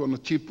mātua na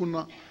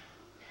tipuna,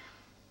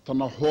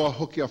 tana hoa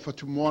hoki a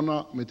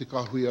whatumoana me te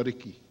kāhui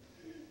ariki.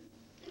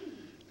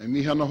 E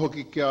mihi ana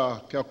hoki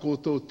kia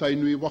koutou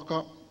tainui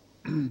waka,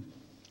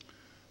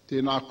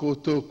 tēnā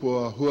koutou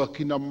kua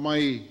huakina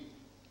mai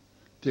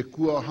te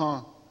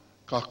kuaha,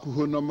 ka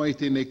kuhuna mai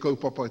tēnei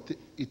kaupapa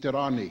I te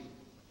rānei.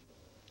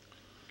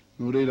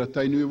 Nō reira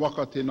tainui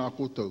waka tēnā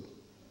koutou.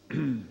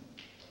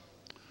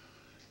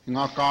 I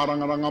ngā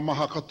kārangaranga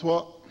maha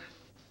katoa,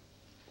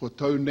 ko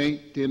tau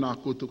nei tēnā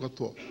koutou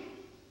katoa.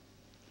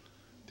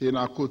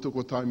 Tēnā koutou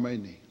ko tai mai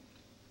nei.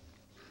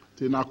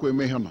 Tēnā koe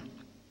mehana.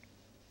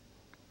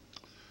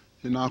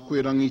 Tēnā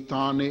koe rangi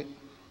tāne,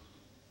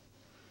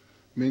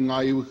 me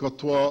ngā iwi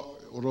katoa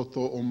o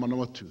roto o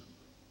Manawatu.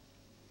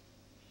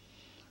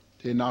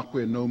 Tēnā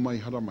koe nau mai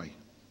hara mai.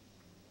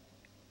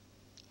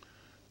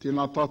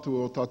 Tēnā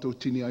tātou o tātou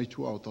tini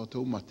aitua o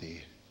tātou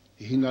mate.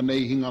 I hinga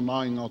nei, hinga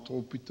nā I ngā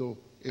tōpito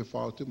e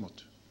whāo te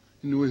motu.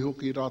 I nui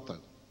hoki I rātau.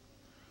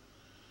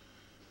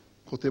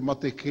 Ko te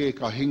mate ke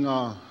ka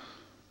hinga,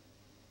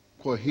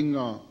 ko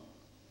hinga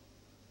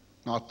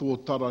ngā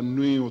tōtara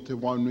nui o te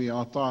waunui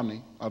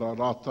ātāne, ara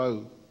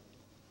rātau,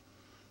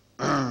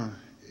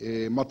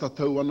 e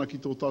matatau ana ki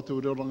tō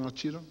tātou reoranga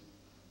tira.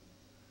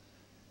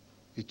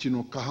 E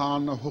tino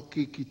kahana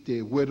hoki ki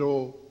te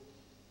wero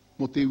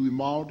mo te iwi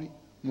Māori,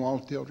 mo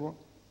Aotearoa.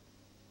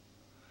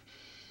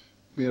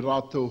 Me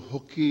rātou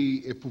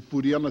hoki e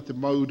pupuri ana te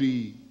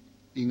mauri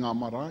I ngā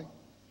marae.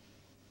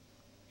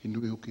 I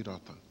nui hoki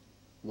rātou.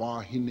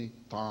 Wāhine,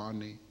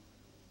 tāne,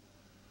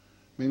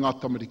 me ngā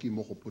tamariki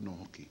moko puno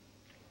hoki.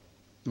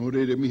 Nō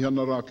reire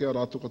mihana rā kia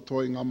rātou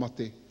katoa I ngā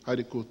mate,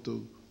 haere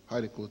koutou,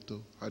 haere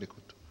koutou, haere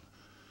koutou.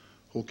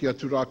 Hoki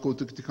atu rā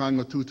koutou ki te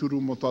kāinga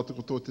tūturu mo tātou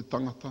katoa te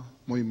tangata,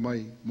 moi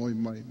mai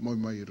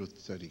I roto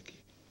te tariki.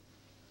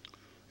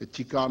 E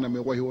tika ana me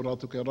waiho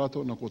rātou kia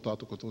rātou, na ko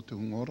tātou katoa te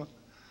hungora,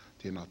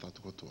 tēnā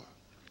tātou katoa.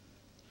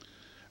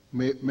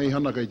 Mei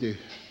hana kei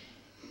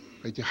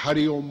te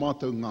hari o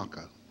mātou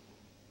ngākau.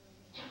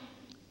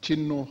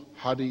 Tino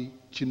hari,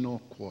 tino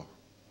koa.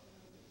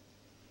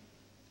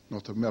 No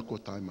te mea ko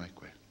tai mai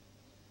koe.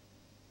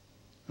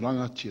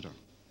 Rangatira.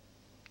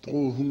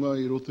 Tō hunga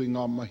I roto I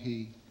ngā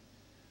mahi,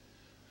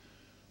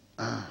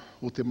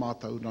 o te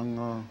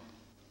mātauranga,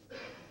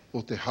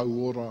 o te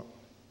hauora,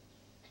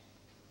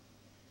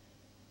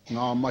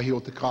 ngā mahi o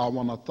te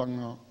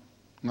kāwanatanga,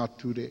 ngā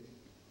ture,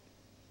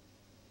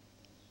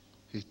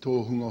 he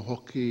tōhunga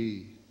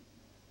hoki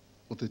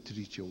o te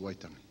tiriti o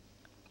Waitangi.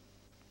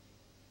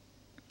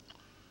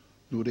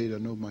 Nō reira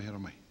nau mai hara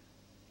mai.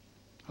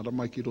 Hara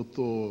mai ki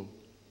roto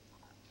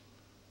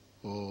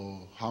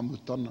o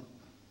Hāmutana,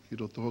 ki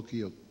roto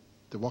hoki o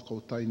te waka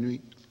o Tainui.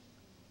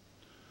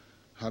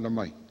 Hara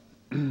mai.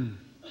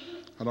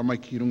 Hara mai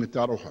ki runga te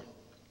aroha.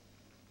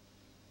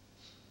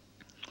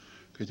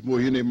 Kei te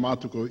mohine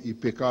mātuko I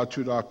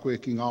pekātu rā koe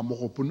ki ngā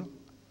mokopuna,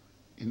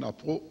 I nā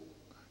pō,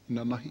 I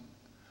nā nahi.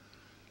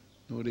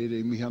 Nō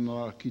reire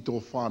mihana rā ki tō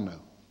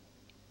whānau.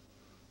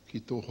 Ki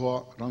tō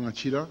hoa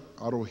rangatira,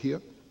 arohia,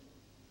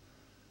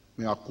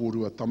 me a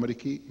kōrua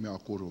tamariki, me a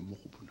kōrua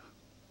mokopuna.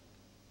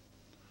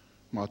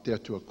 Mā te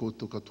atua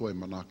koutou katoa I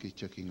manaki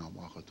tia ki ngā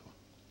wākatoa.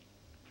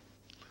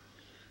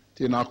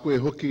 Tēnā koe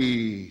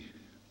hoki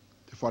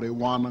te whare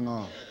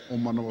wānanga o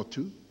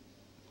Manawatu,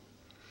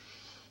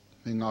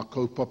 me ngā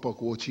kaupapa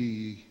ko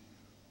oti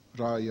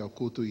rā I au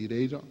koutou I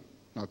reira,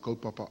 ngā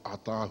kaupapa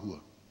ātāhua,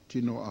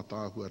 tino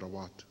ātāhua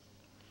rawātu.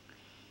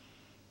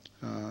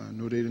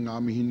 No reira ngā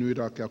mihi nui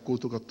rā kia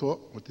koutou katoa,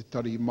 o te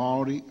tari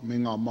Māori, me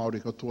ngā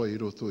Māori katoa I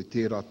roto I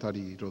tērā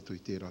tari, I roto I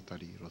tērā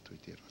tari, I roto I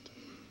tērā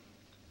tari.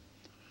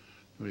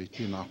 No reira,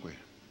 tēnā koe.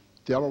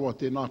 Te arawa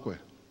tēnā koe,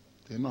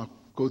 tēnā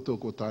koutou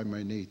ko tai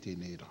mai nei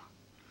tēnei rā.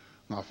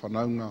 Ngā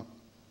whanaunga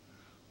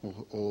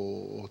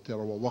o te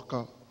arawa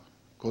waka,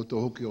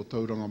 koutou hoki o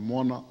tauranga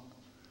moana,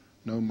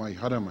 nau mai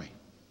hara mai.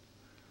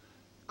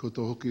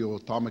 Koutou hoki o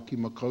tāmaki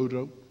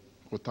makaurau,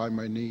 ko tai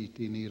mai nei I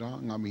tēnei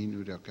rā, ngā mihi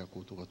nui rā kia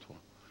koutou katoa.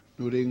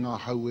 Nō rei ngā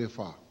hau e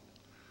whā.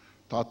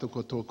 Tātou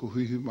katoa ko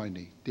huihu mai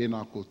nei.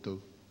 Tēnā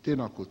koutou,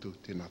 tēnā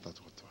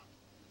tātou katoa.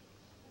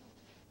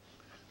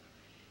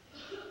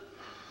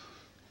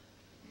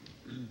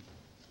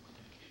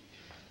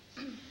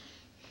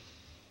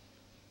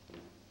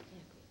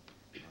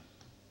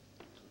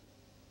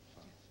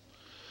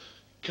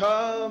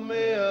 Ka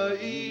mea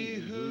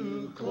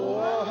ihu, ko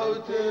ahau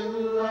te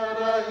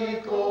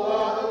huarahi, ko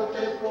ahau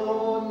te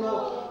pono,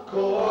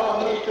 ko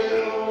ahau te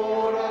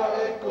ora,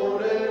 e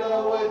korera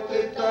o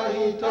te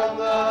tahi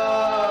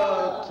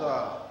tangata.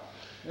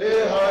 E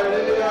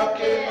haere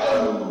ake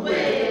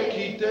aue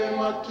ki te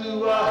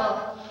matua,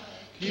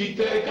 ki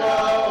te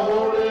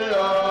kāhore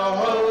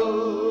ahau,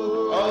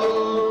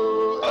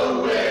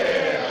 aue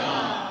ha.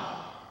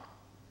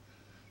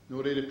 Nō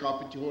reira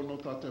kāpiti te hono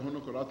tā te hono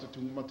ko rātou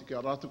tungumati ki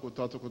a rātou ko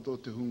tātou koto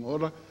te hunga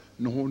ora.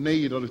 Noho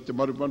nei raru te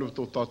marumaru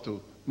tō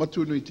tātou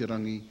matunui te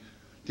rangi.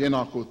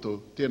 Tēnā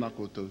koutou, tēnā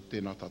koutou,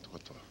 tēnā tātou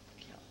katoa.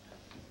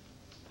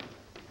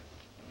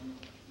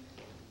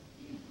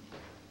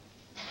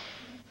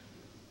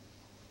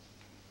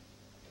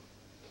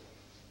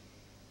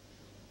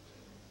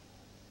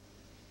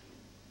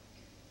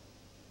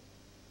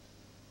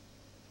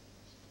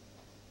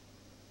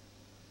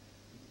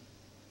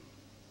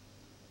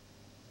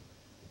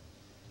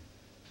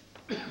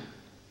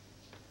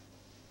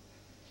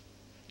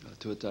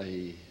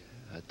 Tuatahi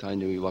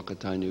tainui waka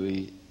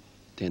tainui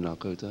tēnā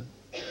koutou.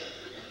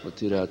 O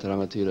tira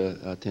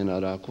tarangatira tēnā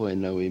rā koe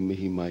nau e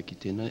mihi mai ki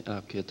tēnei,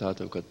 kia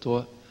tātou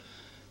katoa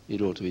i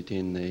roto i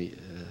tēnei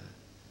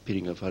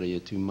piringa whare e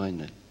tū mai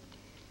nei.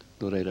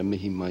 Nō reira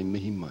mihi mai,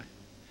 mihi mai.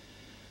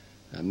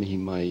 Mihi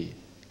mai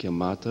kia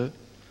mātou,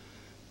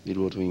 i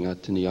roto i ngā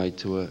tini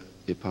aitua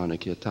e pāna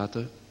kia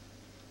tātou.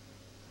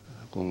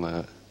 Ko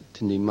ngā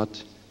tini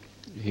mati,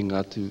 i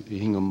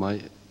hinga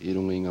mai, i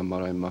runga i ngā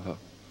marae maha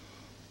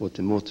o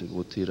te motu,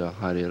 o tira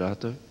haere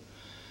rātou.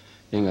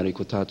 Engari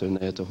ko tātou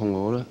nei e te honga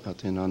ora, a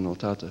tēnā no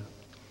tātou.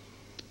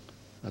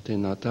 A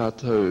tēnā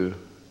tātou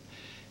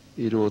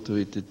i roto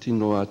i te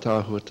tino a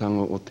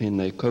tāhuatanga o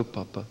tēnei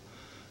kaupapa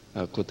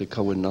ko te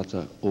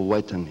kawinata o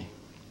Waitangi.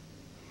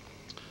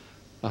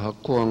 Aha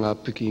koa ngā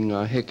piki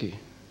ngā heke.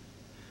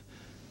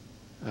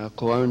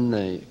 Ko au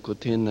nei, ko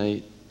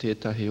tēnei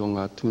tētahi o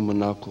ngā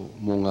tūmanako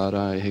mō ngā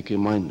rā e heke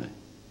mai nei.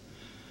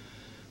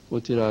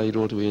 O tira i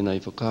roto i nei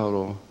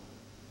whakaaro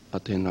a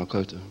tēnā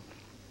koutou.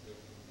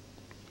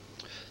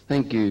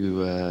 Thank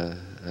you,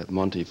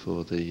 Monty,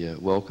 for the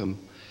welcome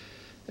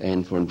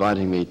and for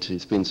inviting me to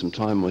spend some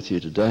time with you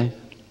today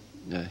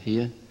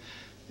here.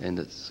 And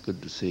it's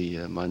good to see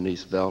my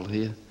niece Val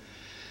here.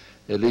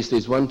 At least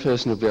there's one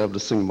person who'll be able to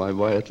sing my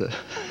waiata.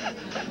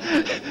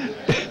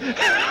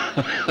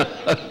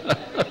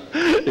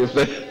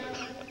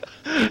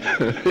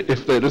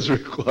 if that is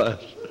required.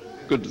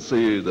 Good to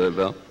see you though,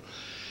 Val.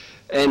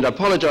 And I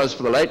apologise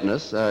for the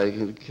lateness.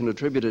 You can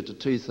attribute it to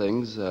two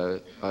things.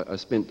 I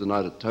spent the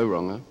night at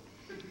Tauranga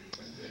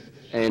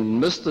and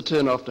missed the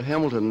turn off to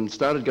Hamilton and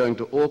started going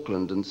to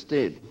Auckland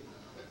instead,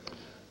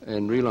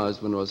 and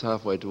realised when I was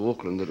halfway to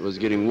Auckland that it was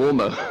getting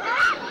warmer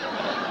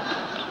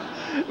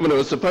when it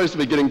was supposed to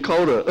be getting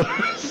colder.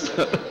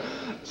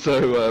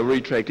 so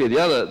retracted.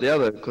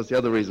 The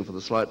other reason for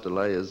the slight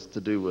delay is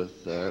to do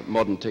with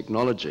modern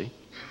technology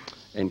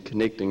and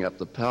connecting up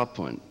the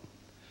PowerPoint.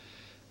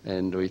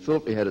 And we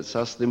thought we had it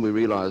sussed, then we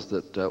realised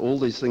that all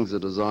these things are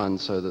designed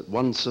so that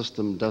one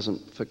system doesn't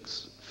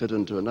fit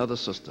into another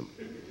system,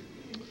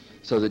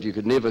 so that you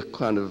could never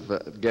kind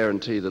of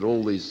guarantee that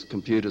all these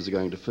computers are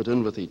going to fit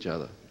in with each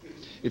other.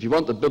 If you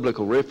want the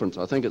biblical reference,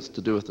 I think it's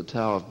to do with the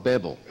Tower of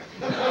Babel.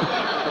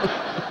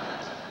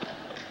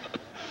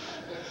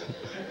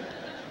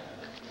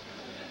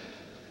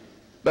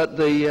 But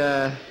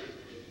the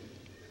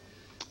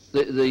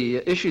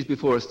issues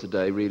before us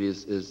today really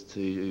is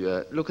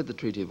to look at the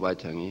Treaty of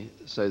Waitangi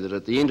so that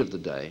at the end of the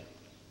day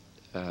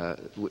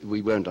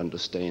we won't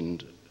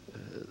understand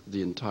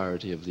the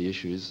entirety of the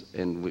issues,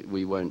 and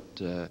we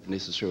won't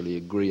necessarily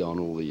agree on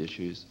all the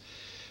issues.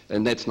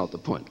 And that's not the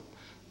point.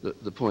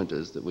 The point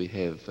is that we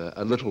have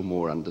a little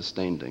more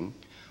understanding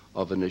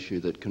of an issue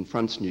that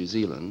confronts New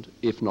Zealand,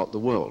 if not the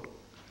world,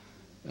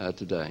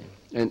 today.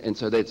 And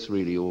so that's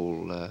really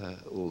all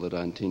that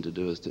I intend to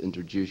do, is to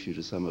introduce you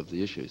to some of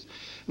the issues.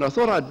 And I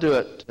thought I'd do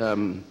it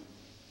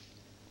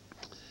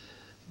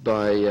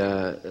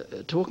by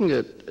talking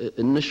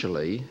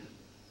initially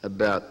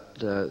about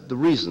the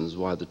reasons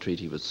why the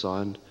treaty was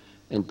signed,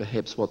 and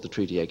perhaps what the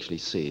treaty actually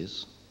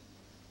says.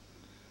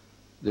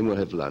 Then we'll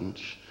have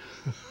lunch.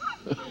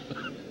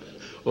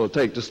 It'll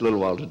take just a little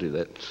while to do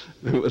that.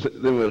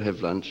 Then we'll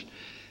have lunch.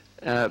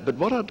 But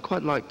what I'd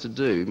quite like to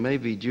do,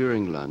 maybe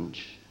during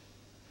lunch,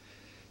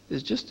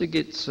 is just to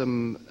get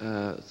some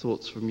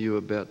thoughts from you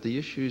about the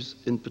issues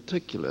in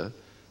particular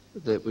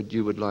that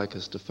you would like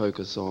us to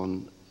focus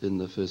on in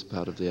the first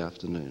part of the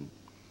afternoon.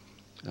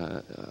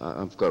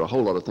 I've got a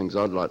whole lot of things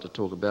I'd like to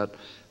talk about,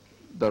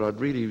 but I'd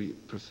really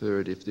prefer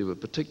it if there were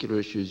particular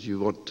issues you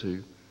want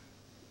to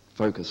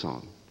focus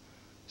on,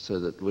 so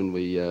that when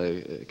we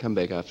come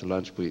back after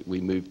lunch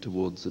we move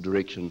towards the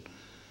direction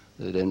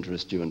that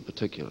interests you in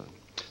particular.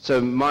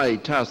 So my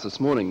task this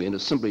morning then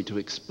is simply to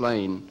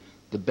explain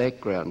the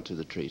background to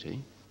the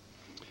treaty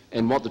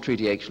and what the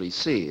treaty actually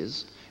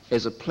says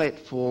as a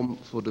platform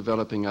for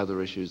developing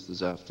other issues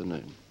this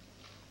afternoon.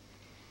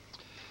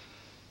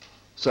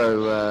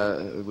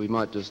 So we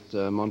might just,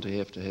 Monty,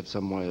 have to have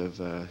some way of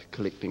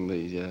collecting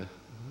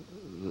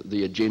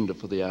the agenda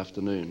for the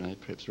afternoon,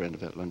 perhaps around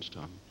about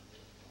lunchtime.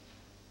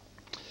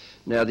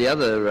 Now the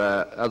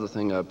other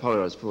thing I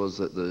apologise for is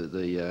that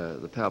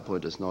the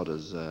PowerPoint is not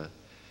as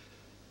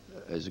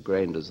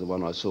grand as the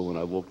one I saw when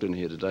I walked in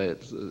here today.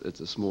 It's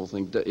a small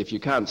thing. If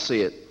you can't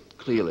see it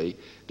clearly,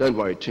 don't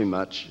worry too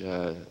much.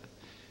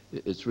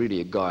 It's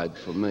really a guide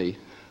for me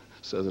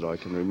so that I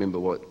can remember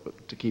what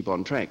to keep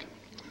on track.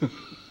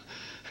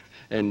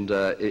 And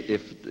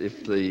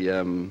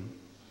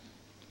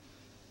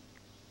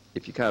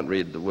if you can't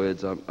read the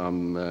words,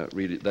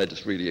 they're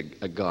just really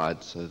a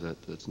guide, so that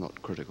it's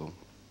not critical.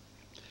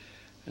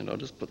 And I'll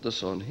just put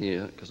this on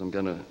here because I'm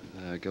going to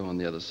go on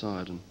the other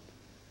side, and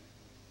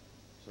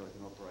so I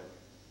can operate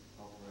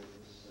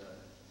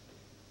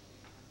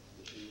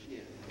this machine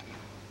here.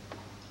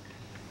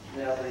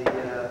 Now is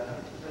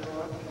that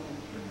all right?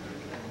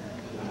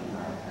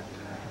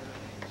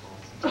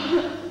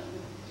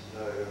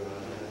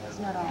 It's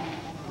not on.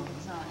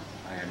 It's on.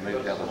 I can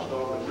move the other one.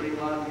 The green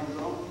line is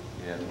on?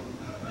 Yeah.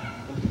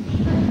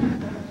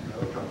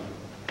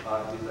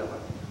 Use that one.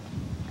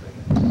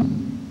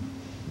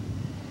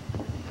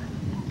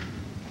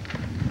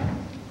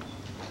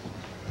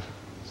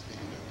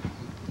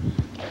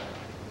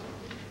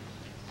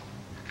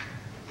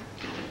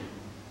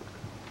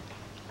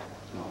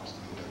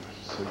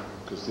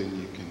 Because then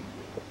you can,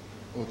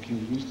 or can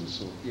you use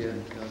this? Or Yeah, I'll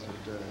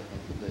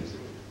put these.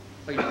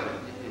 Oh, yeah.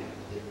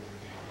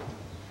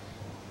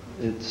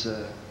 It's,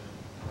 just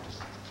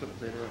flip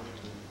that up.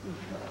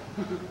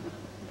 It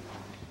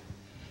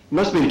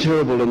must have been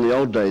terrible in the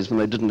old days when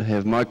they didn't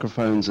have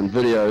microphones and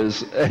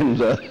videos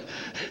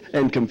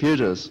and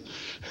computers.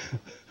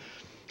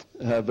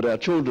 But our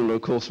children,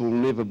 of course, will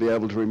never be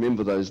able to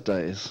remember those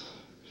days,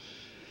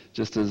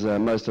 just as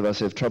most of us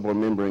have trouble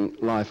remembering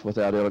life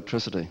without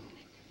electricity.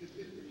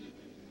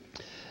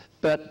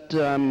 But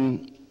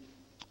the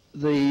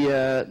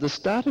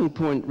starting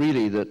point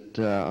really that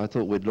I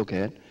thought we'd look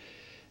at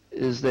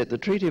is that the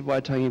Treaty of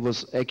Waitangi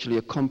was actually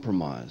a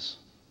compromise.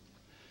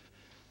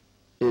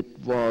 It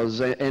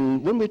was,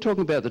 and when we're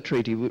talking about the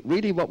treaty,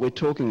 really what we're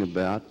talking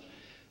about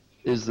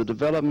is the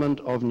development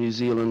of New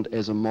Zealand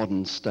as a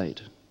modern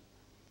state.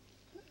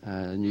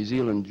 New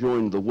Zealand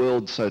joined the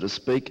world, so to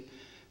speak,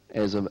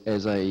 as a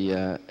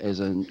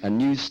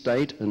new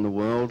state in the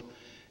world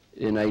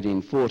in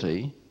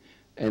 1840,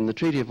 and the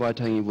Treaty of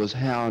Waitangi was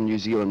how New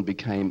Zealand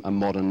became a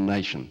modern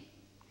nation.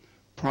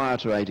 Prior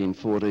to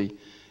 1840,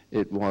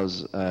 it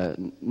was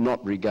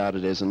not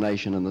regarded as a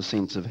nation in the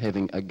sense of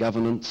having a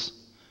governing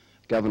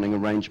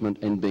arrangement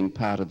and being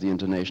part of the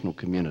international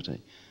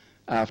community.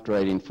 After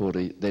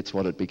 1840, that's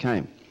what it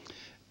became.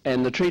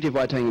 And the Treaty of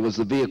Waitangi was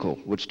the vehicle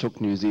which took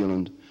New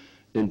Zealand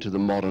into the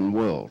modern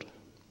world.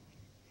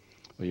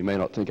 Well, you may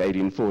not think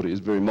 1840 is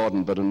very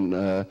modern, but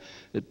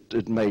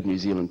it made New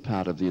Zealand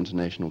part of the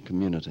international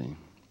community.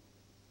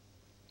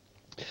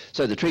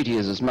 So the treaty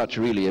is as much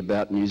really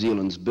about New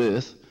Zealand's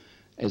birth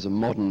as a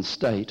modern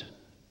state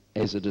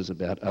as it is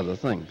about other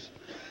things.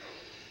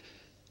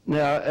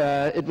 Now,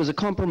 it was a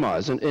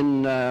compromise.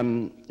 In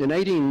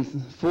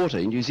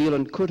 1840, New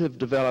Zealand could have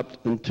developed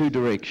in two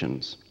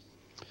directions.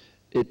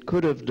 It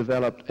could have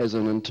developed as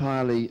an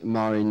entirely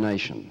Maori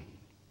nation.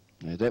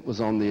 Now, that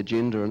was on the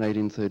agenda in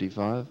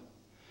 1835.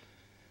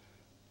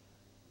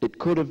 It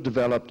could have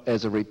developed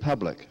as a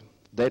republic.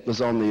 That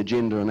was on the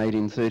agenda in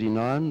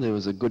 1839. There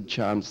was a good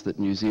chance that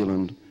New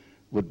Zealand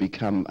would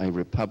become a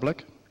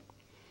republic,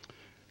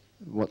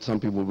 what some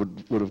people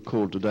would have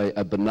called today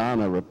a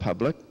banana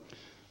republic,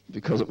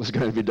 because it was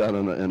going to be done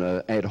in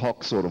an ad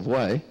hoc sort of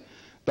way,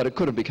 but it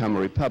could have become a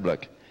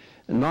republic.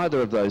 And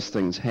neither of those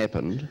things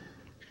happened,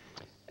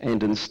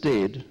 and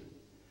instead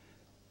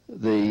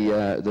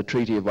the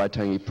Treaty of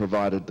Waitangi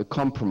provided the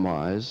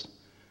compromise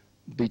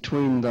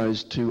between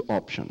those two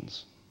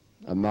options,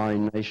 a Maori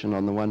nation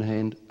on the one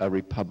hand, a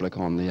republic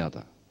on the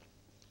other.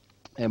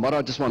 And what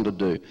I just wanted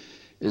to do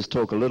is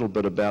talk a little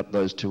bit about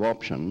those two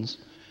options,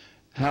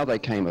 how they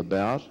came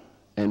about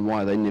and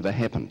why they never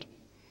happened,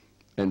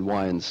 and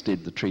why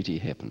instead the treaty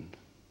happened.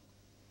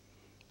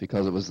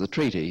 Because it was the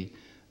treaty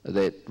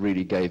that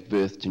really gave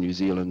birth to New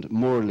Zealand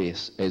more or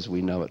less as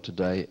we know it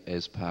today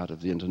as part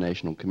of the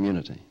international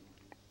community.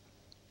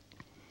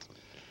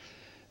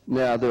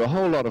 Now, there are a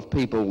whole lot of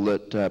people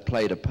that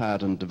played a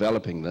part in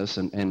developing this,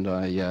 and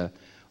I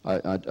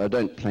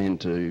don't plan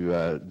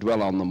to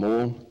dwell on them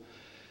all,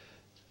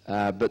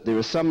 but there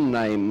are some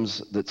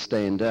names that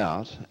stand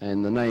out,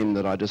 and the name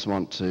that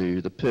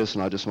the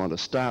person I just want to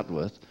start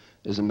with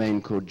is a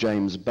man called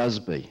James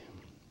Busby.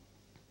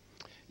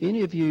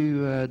 Any of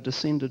you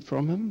descended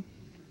from him?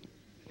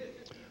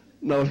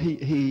 No,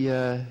 he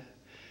has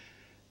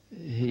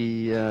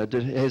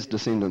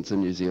descendants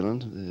in New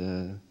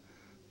Zealand.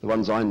 The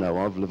ones I know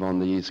of live on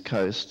the East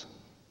Coast,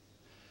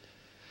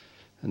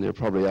 and there are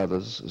probably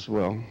others as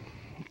well.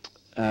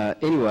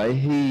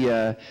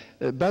 Anyway,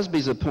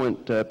 Busby's a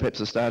point, perhaps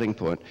a starting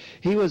point.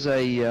 He was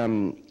a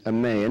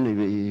man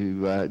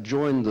who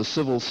joined the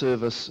civil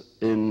service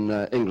in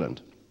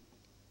England.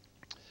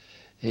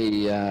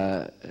 He,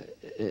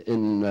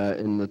 in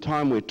the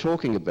time we're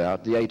talking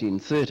about, the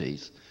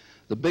 1830s,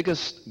 the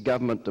biggest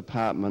government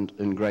department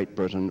in Great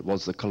Britain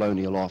was the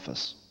Colonial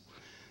Office.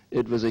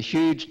 It was a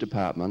huge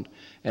department,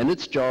 and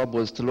its job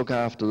was to look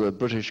after the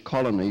British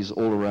colonies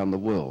all around the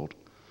world.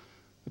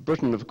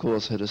 Britain, of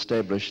course, had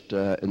established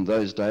in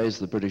those days,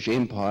 the British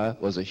Empire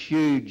was a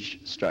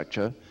huge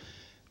structure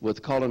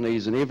with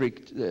colonies in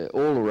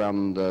all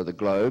around the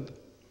globe,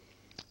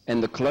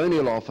 And the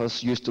Colonial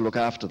Office used to look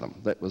after them.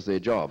 That was their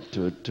job,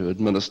 to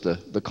administer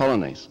the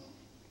colonies.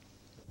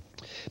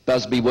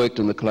 Busby worked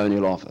in the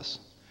Colonial Office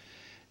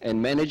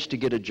and managed to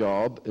get a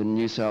job in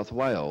New South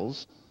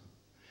Wales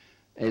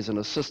as an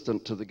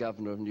assistant to the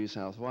Governor of New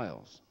South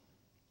Wales.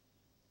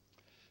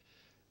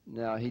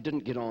 Now, he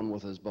didn't get on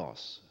with his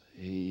boss.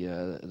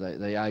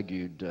 They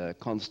argued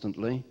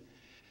constantly.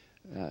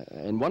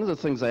 And one of the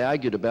things they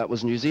argued about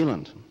was New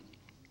Zealand.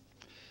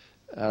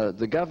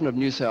 The Governor of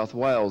New South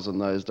Wales in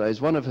those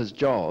days, one of his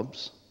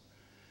jobs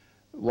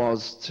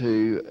was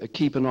to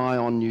keep an eye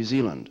on New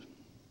Zealand,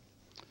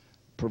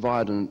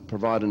 provide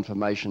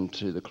information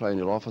to the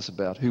Colonial Office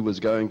about who was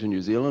going to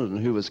New Zealand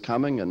and who was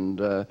coming, and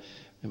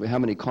how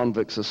many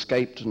convicts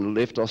escaped and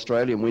left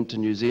Australia and went to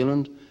New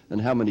Zealand, and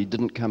how many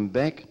didn't come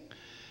back.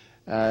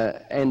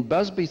 And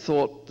Busby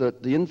thought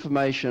that the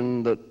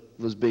information that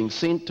was being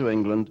sent to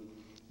England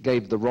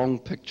gave the wrong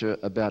picture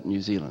about New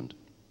Zealand.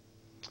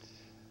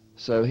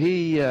 So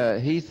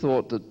he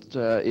thought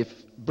that if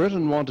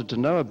Britain wanted to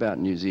know about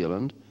New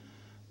Zealand,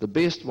 the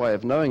best way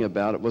of knowing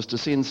about it was to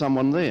send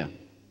someone there.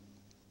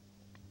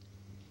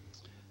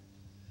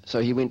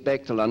 So he went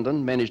back to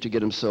London, managed to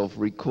get himself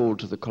recalled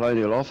to the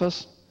Colonial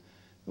Office.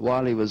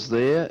 While he was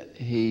there,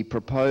 he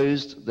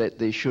proposed that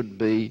there should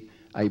be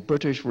a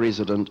British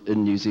resident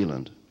in New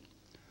Zealand,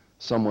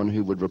 someone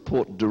who would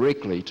report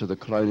directly to the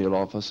Colonial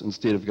Office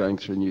instead of going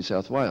through New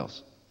South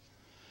Wales.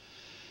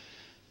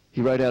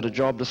 He wrote out a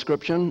job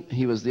description.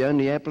 He was the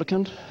only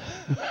applicant.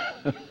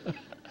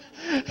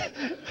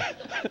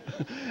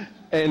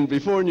 And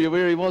before he knew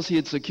where he was, he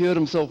had secured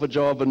himself a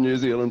job in New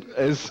Zealand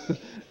as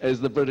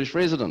the British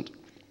resident.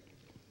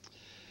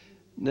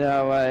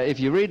 Now, if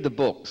you read the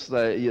books,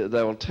 they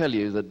will tell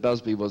you that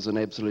Busby was an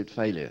absolute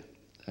failure.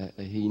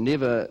 He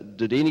never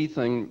did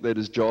anything that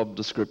his job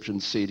description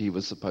said he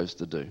was supposed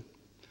to do.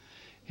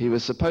 He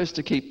was supposed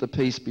to keep the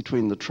peace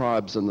between the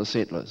tribes and the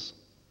settlers.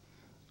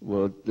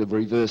 Well, the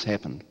reverse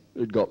happened.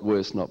 It got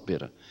worse, not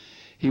better.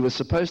 He was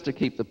supposed to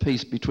keep the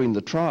peace between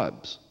the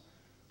tribes.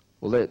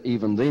 Well,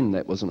 even then,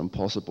 that was an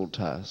impossible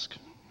task.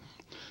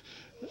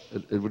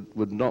 It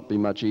would not be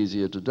much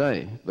easier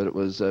today, but it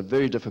was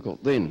very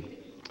difficult then.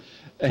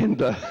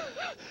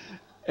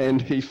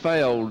 And he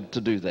failed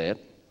to do that.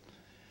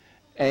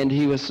 And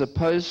he was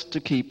supposed to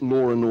keep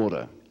law and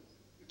order,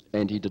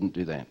 and he didn't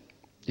do that.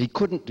 He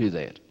couldn't do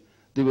that.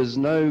 There was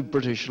no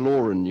British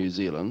law in New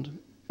Zealand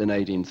in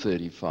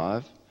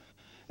 1835,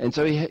 and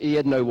so he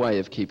had no way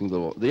of keeping the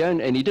law.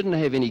 And he didn't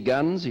have any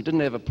guns, he didn't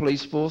have a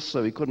police force,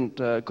 so he couldn't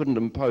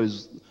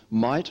impose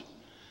might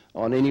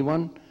on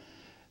anyone.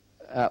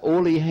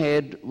 All he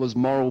had was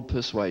moral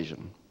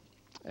persuasion,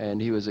 and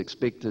he was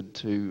expected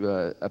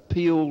to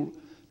appeal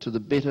to the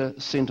better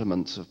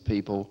sentiments of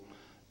people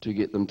to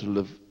get them to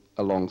live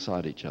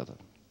alongside each other.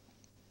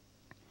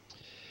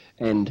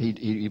 And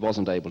he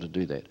wasn't able to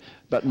do that.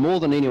 But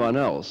more than anyone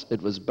else,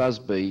 it was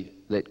Busby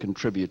that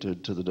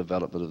contributed to the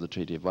development of the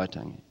Treaty of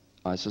Waitangi.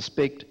 I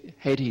suspect,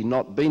 had he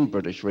not been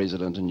British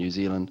resident in New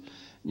Zealand,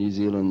 New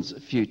Zealand's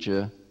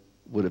future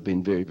would have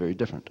been very, very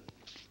different.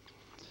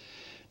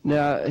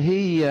 Now,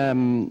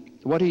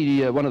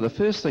 one of the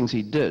first things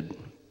he did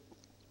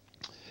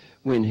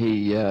when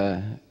he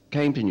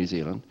came to New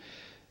Zealand,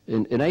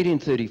 in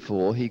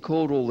 1834, he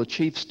called all the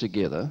chiefs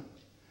together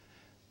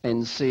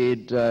and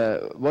said,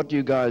 what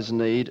you guys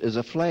need is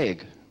a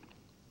flag.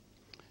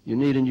 You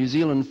need a New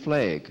Zealand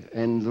flag.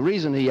 And the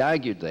reason he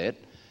argued that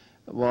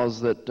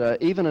was that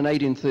even in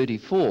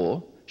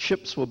 1834,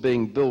 ships were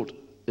being built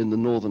in the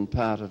northern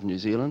part of New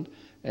Zealand,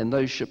 and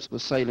those ships were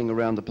sailing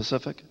around the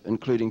Pacific,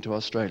 including to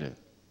Australia.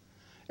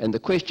 And the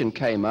question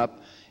came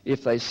up,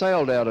 if they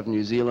sailed out of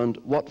New Zealand,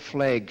 what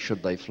flag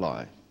should they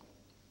fly?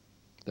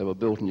 They were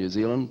built in New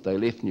Zealand, they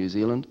left New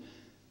Zealand,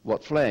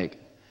 what flag?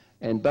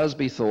 And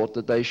Busby thought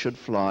that they should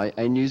fly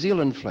a New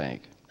Zealand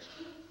flag.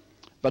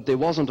 But there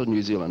wasn't a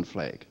New Zealand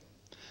flag.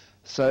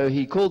 So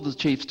he called the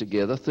chiefs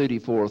together,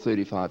 34 or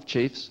 35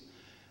 chiefs,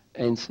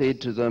 and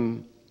said to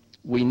them,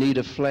 we need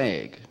a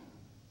flag.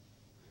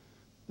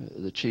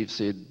 The chief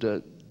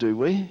said, do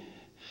we?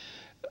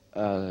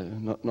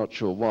 Not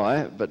sure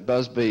why, but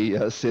Busby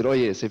said, oh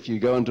yes, if you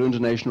go into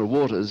international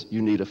waters,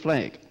 you need a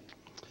flag.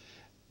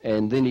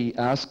 And then he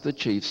asked the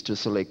chiefs to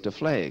select a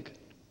flag.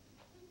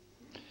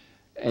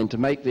 And to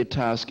make their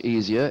task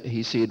easier,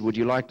 he said, would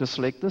you like to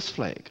select this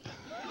flag?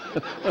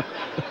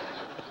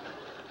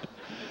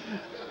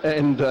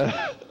 And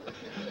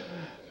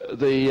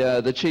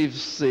the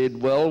chiefs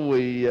said, well,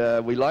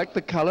 we like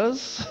the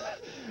colours,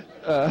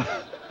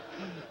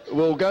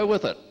 we'll go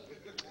with it.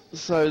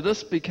 So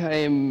this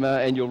became,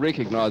 and you'll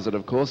recognise it,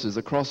 of course, is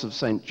the cross of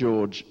St.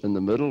 George in the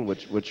middle,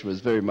 which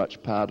was very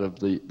much part of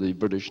the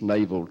British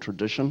naval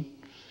tradition,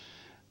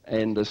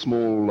 and a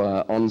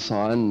small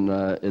ensign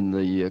in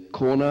the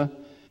corner.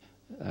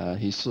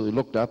 He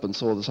looked up and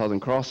saw the Southern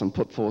Cross and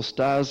put 4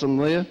 stars in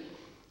there,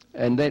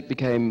 and that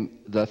became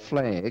the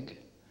flag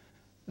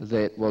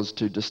that was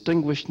to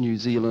distinguish New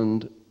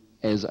Zealand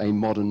as a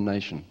modern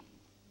nation.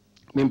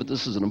 Remember,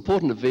 this is an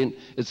important event.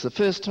 It's the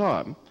first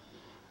time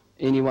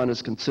anyone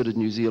has considered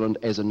New Zealand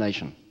as a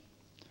nation.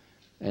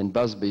 And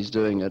Busby's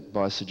doing it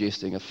by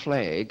suggesting a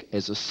flag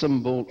as a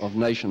symbol of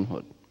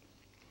nationhood.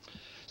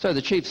 So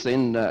the chiefs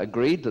then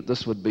agreed that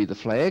this would be the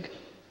flag,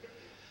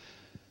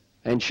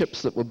 and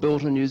ships that were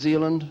built in New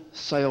Zealand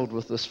sailed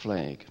with this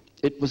flag.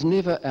 It was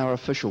never our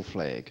official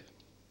flag.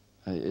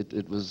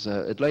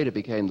 It later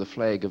became the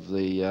flag of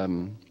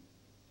the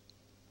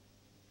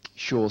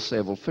Shore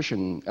Saville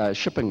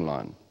shipping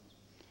line.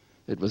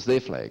 It was their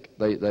flag.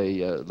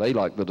 They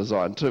liked the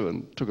design too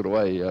and took it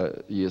away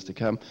years to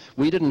come.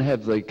 We didn't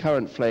have the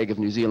current flag of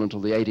New Zealand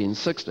until the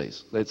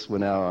 1860s. That's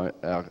when our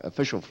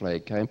official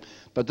flag came.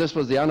 But this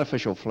was the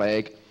unofficial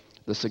flag.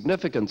 The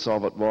significance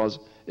of it was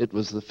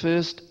the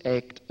first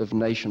act of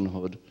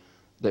nationhood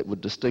that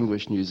would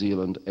distinguish New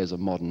Zealand as a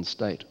modern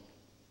state.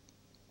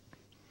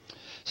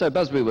 So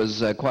Busby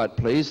was quite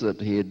pleased that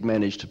he had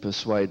managed to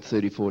persuade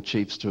 34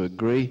 chiefs to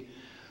agree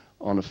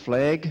on a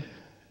flag.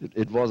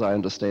 It was, I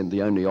understand,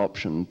 the only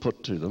option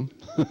put to them.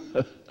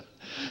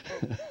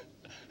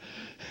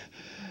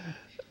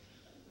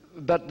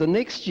 But the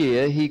next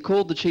year he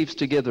called the chiefs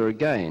together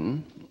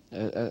again,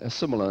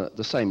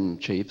 the same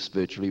chiefs,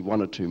 virtually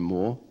one or two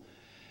more,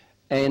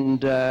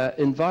 and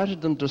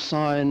invited them to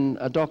sign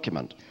a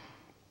document.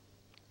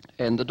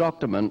 And the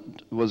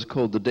document was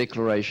called the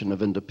Declaration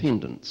of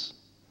Independence.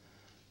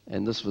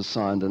 And this was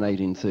signed in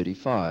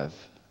 1835.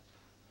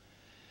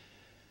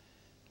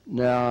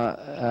 Now,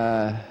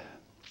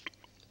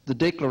 the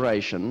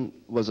Declaration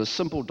was a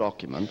simple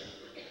document,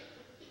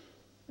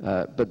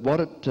 but what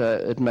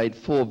it made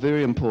four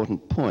very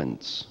important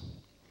points.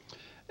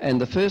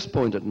 And the first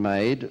point it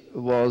made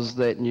was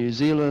that New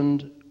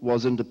Zealand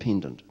was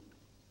independent.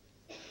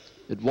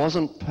 It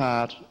wasn't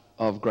part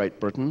of Great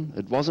Britain,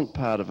 it wasn't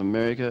part of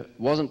America, it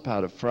wasn't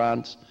part of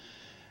France,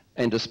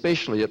 and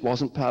especially it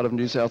wasn't part of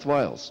New South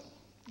Wales.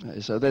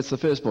 So that's the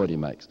first point he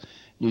makes.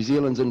 New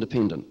Zealand's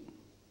independent.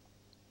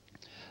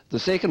 The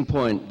second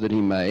point that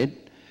he made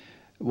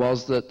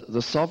was that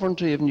the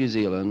sovereignty of New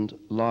Zealand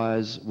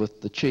lies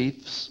with the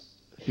chiefs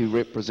who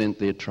represent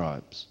their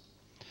tribes.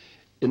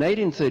 In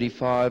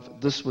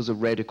 1835, this was a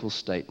radical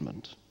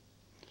statement,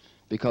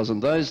 because in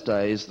those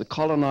days, the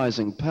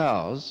colonizing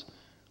powers,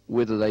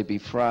 whether they be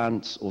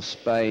France or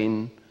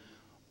Spain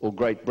or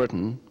Great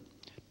Britain,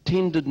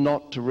 tended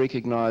not to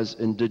recognize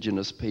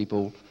indigenous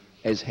people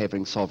as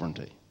having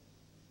sovereignty.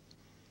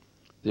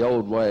 The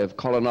old way of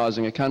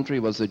colonizing a country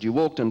was that you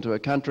walked into a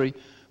country,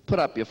 put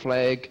up your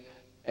flag,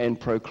 and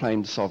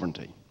proclaimed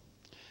sovereignty.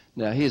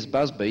 Now here's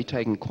Busby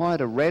taking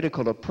quite a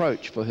radical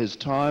approach for his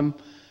time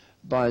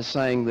by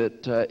saying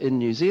that in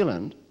New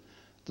Zealand,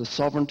 the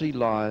sovereignty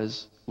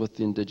lies with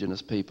the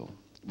indigenous people,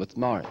 with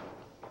Maori.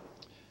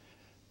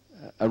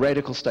 A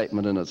radical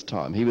statement in its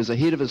time. He was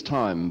ahead of his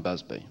time,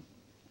 Busby.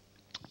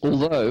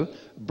 Although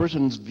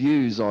Britain's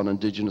views on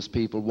indigenous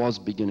people was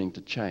beginning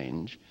to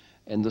change,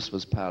 and this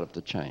was part of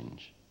the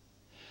change.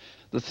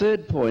 The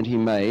third point he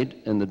made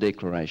in the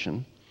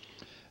Declaration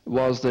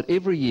was that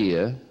every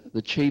year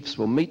the chiefs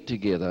will meet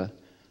together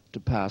to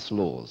pass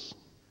laws.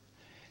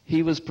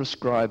 He was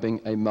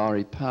prescribing a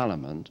Maori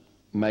parliament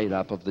made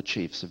up of the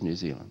chiefs of New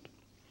Zealand.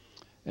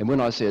 And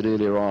when I said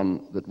earlier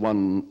on that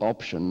one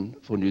option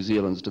for New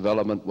Zealand's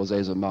development was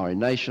as a Maori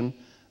nation,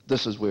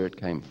 this is where it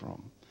came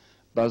from.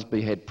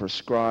 Busby had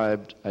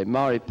prescribed a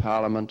Maori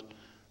parliament,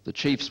 the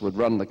chiefs would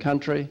run the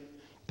country,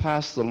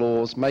 pass the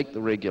laws, make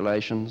the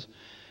regulations,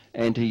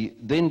 and he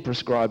then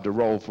prescribed a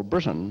role for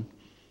Britain,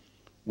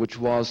 which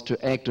was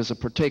to act as a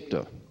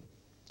protector,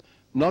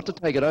 not to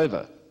take it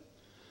over,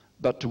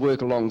 but to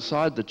work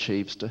alongside the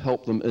chiefs to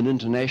help them in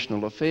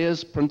international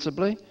affairs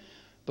principally,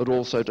 but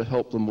also to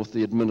help them with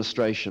the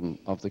administration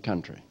of the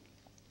country.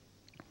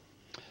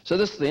 So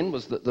this then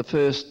was the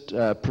first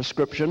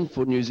prescription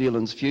for New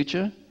Zealand's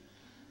future,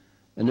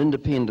 an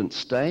independent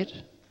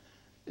state,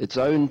 its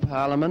own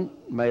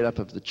parliament made up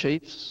of the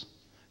chiefs,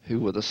 who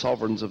were the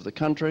sovereigns of the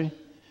country,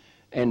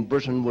 and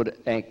Britain would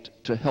act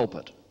to help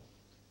it.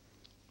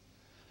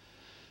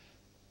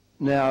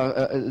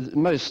 Now,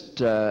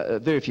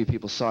 very few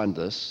people signed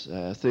this.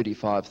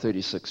 35,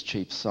 36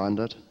 chiefs signed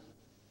it.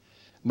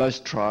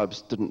 Most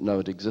tribes didn't know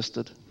it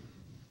existed,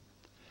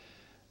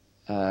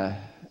 and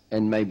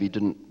maybe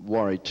didn't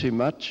worry too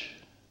much.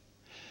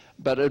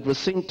 But it was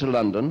sent to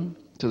London,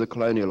 to the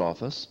Colonial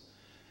Office.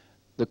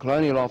 The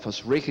Colonial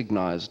Office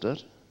recognised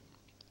it.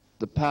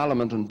 The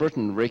Parliament in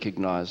Britain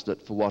recognised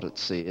it for what it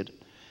said.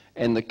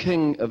 And the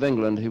King of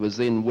England, who was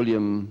then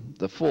William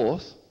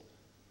IV,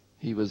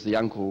 he was the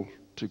uncle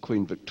to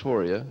Queen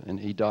Victoria, and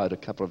he died a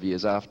couple of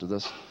years after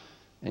this,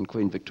 and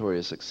Queen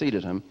Victoria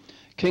succeeded him.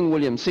 King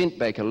William sent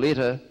back a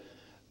letter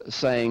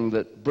saying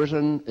that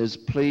Britain is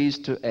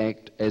pleased to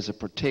act as a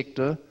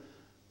protector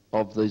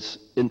of this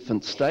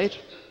infant state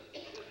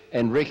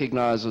and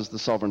recognises the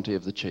sovereignty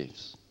of the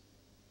chiefs.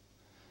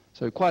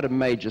 So quite a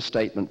major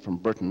statement from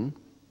Britain.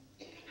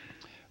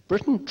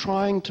 Britain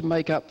trying to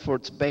make up for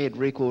its bad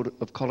record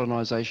of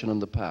colonisation in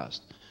the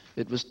past.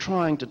 It was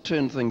trying to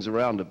turn things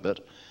around a bit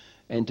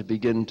and to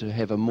begin to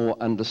have a more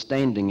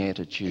understanding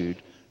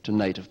attitude to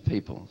native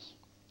peoples.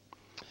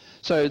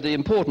 So the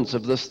importance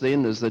of this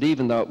then is that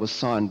even though it was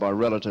signed by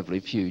relatively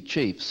few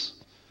chiefs,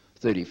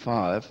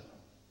 35,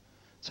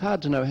 it's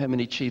hard to know how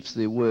many chiefs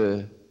there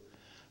were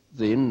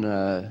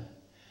then.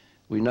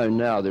 We know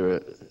now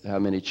how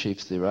many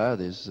chiefs there are.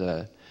 There's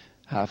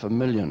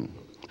 500,000.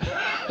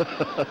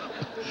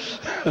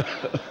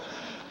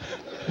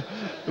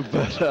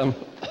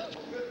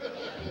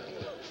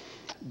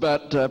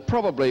 But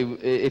probably,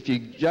 if you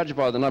judge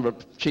by the number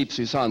of chiefs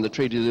who signed the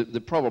treaty,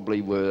 there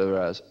probably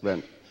were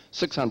around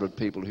 600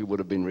 people who would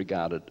have been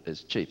regarded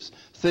as chiefs.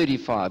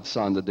 35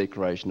 signed the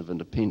Declaration of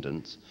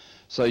Independence.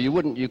 So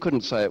you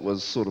couldn't say it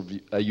was sort of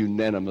a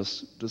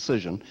unanimous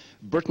decision.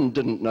 Britain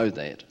didn't know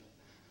that.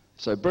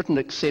 So Britain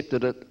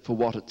accepted it for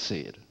what it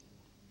said,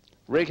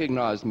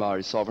 recognised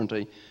Maori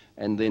sovereignty,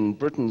 and then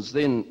Britain's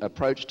then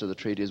approach to the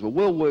treaty is, well,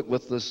 we'll work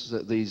with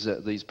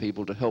these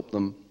people to help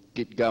them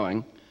get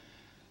going,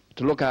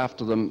 to look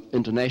after them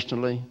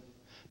internationally,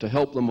 to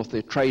help them with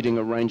their trading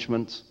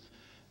arrangements,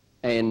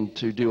 and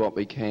to do what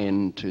we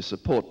can to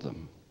support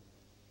them.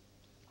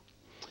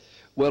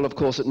 Well, of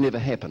course, it never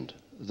happened.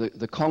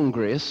 The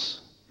Congress,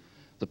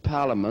 the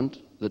Parliament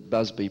that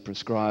Busby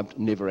prescribed,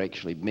 never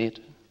actually met.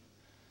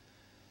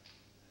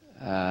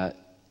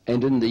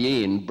 And in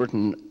the end,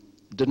 Britain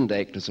didn't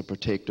act as a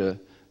protector,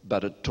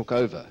 but it took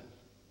over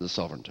the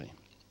sovereignty.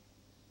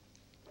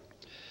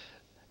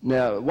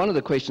 Now, one of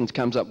the questions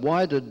comes up,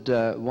 why did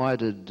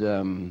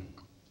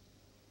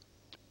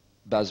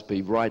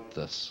Busby write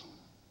this?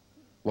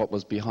 What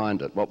was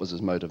behind it? What was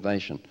his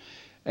motivation?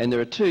 And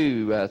there are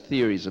two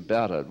theories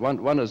about it.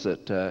 One is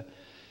that,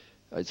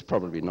 it's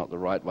probably not the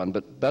right one,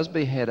 but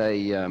Busby had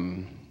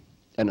an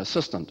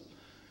assistant,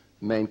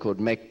 a man called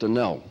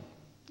Macdonnell.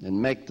 And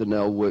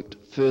Macdonnell worked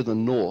further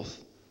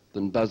north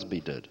than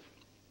Busby did.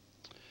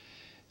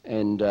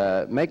 And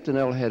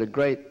Macdonnell had a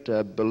great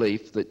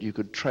belief that you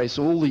could trace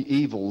all the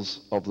evils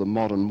of the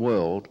modern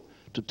world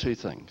to two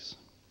things.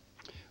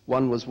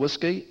 One was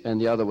whiskey and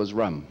the other was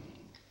rum.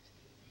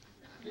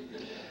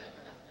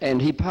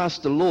 And he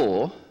passed a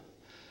law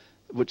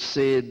which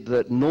said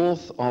that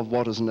north of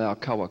what is now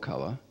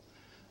Kawakawa,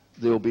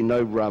 there will be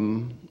no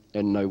rum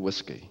and no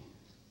whiskey.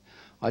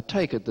 I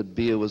take it that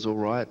beer was all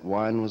right,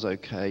 wine was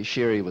okay,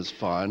 sherry was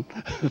fine,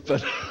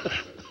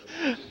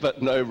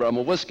 but no rum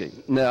or whiskey.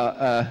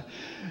 Now,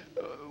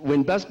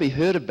 when Busby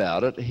heard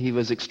about it, he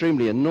was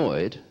extremely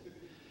annoyed,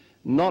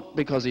 not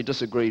because he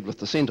disagreed with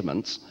the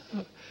sentiments,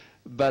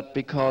 but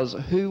because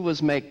who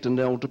was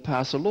Macdonnell to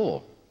pass a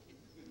law?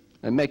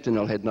 And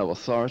Macdonnell had no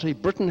authority.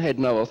 Britain had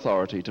no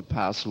authority to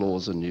pass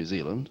laws in New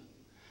Zealand,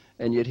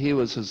 and yet here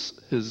was his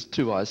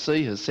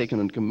 2IC, his second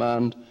in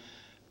command,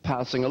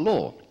 passing a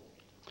law.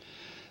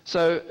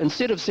 So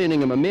instead of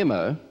sending him a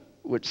memo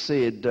which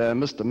said,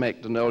 Mr.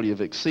 Macdonnell,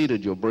 you've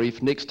exceeded your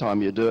brief, next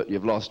time you do it,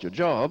 you've lost your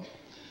job,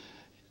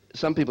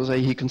 some people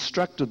say he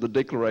constructed the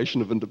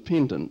Declaration of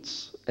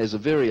Independence as a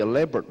very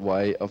elaborate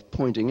way of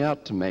pointing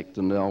out to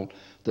Macdonnell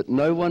that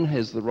no one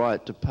has the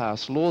right to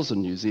pass laws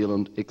in New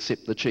Zealand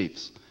except the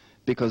chiefs,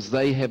 because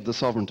they have the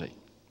sovereignty.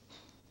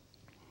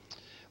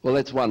 Well,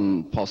 that's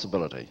one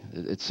possibility.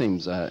 It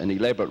seems an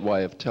elaborate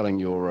way of telling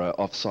your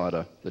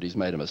offsider that he's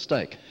made a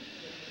mistake.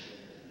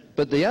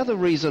 But the other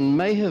reason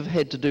may have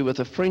had to do with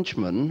a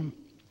Frenchman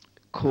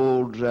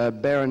called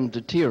Baron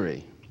de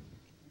Thierry.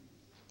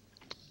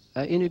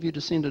 Any of you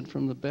descended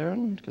from the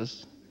Baron?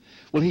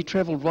 Well, he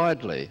travelled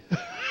widely.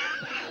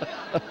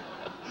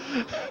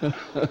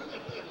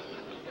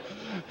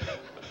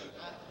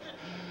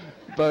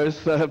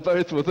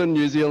 both within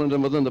New Zealand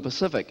and within the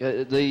Pacific.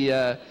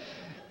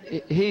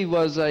 He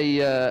was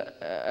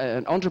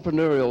an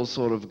entrepreneurial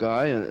sort of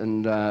guy,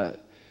 and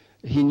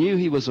he knew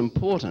he was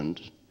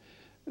important,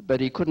 but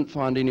he couldn't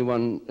find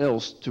anyone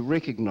else to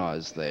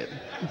recognise that.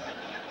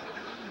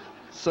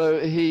 So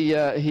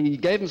he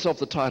gave himself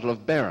the title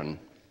of Baron,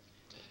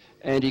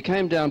 and he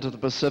came down to the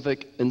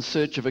Pacific in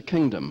search of a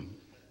kingdom.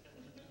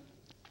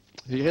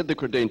 He had the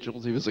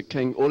credentials, he was a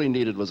king, all he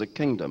needed was a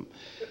kingdom.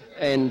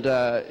 And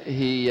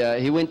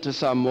he went to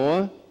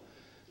Samoa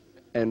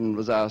and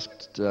was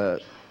asked to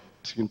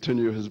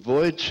continue his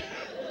voyage.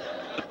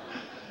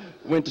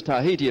 Went to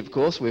Tahiti, of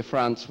course, where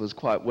France was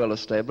quite well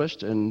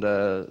established, and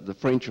the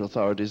French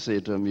authorities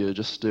said to him, you're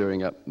just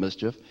stirring up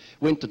mischief.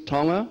 Went to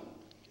Tonga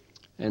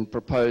and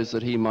proposed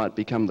that he might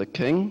become the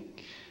king,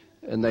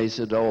 and they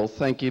said, oh,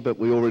 thank you, but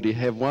we already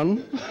have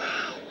one,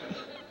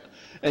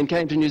 and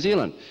came to New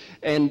Zealand.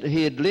 And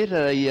he had let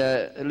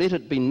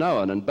it be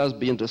known, and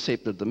Busby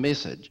intercepted the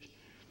message,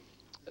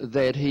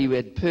 that he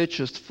had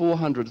purchased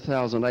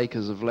 400,000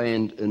 acres of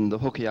land in the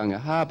Hokianga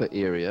Harbour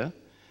area,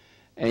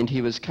 and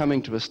he was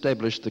coming to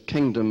establish the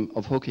kingdom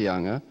of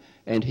Hokianga,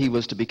 and he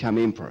was to become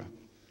emperor.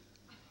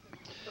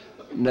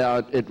 Now,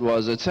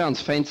 it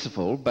sounds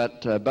fanciful,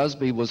 but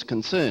Busby was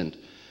concerned.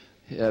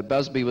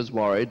 Busby was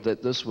worried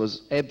that this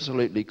was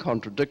absolutely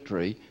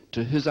contradictory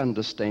to his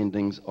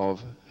understandings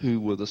of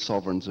who were the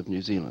sovereigns of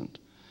New Zealand.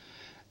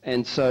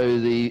 And so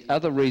the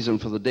other reason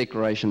for the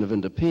Declaration of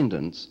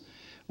Independence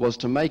was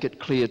to make it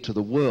clear to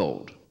the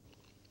world,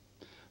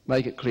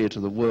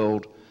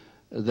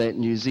 that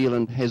New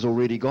Zealand has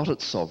already got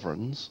its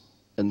sovereigns,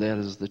 and that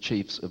is the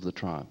chiefs of the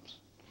tribes.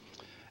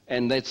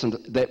 And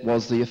that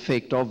was the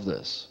effect of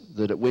this,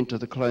 that it went to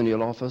the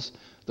Colonial Office.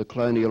 The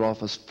Colonial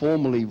Office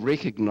formally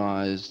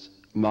recognised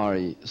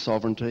Maori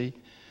sovereignty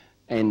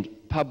and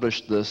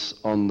published this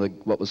on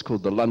what was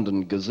called the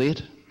London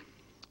Gazette,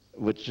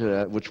 which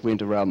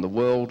went around the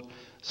world,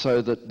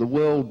 so that the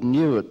world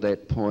knew at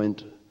that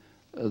point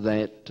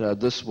that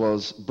this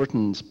was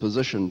Britain's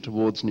position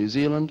towards New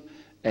Zealand,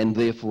 and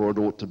therefore it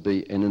ought to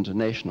be an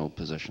international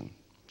position.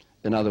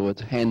 In other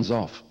words, hands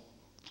off.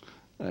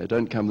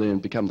 Don't come there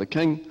and become the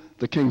king.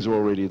 The kings are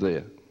already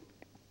there.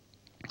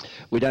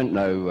 We don't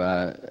know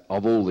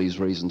of all these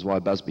reasons why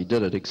Busby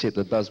did it, except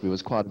that Busby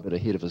was quite a bit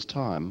ahead of his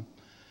time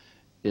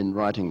in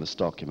writing this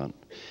document.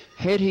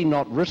 Had he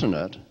not written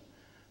it,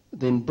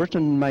 then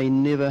Britain may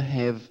never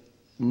have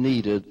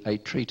needed a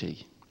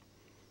treaty,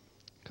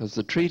 because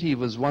the treaty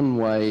was one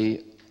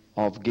way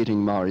of getting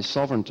Maori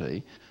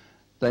sovereignty.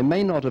 They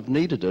may not have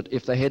needed it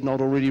if they had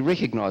not already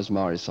recognised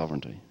Maori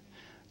sovereignty.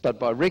 But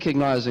by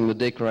recognising the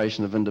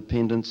Declaration of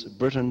Independence,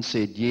 Britain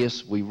said,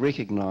 yes, we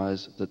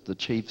recognise that the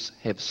chiefs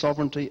have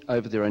sovereignty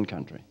over their own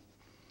country.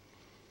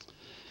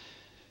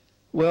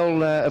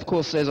 Well, of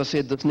course, as I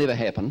said, that's never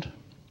happened.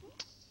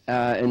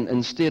 And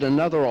instead,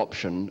 another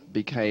option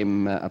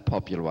became a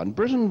popular one.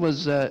 Britain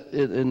was,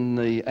 in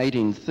the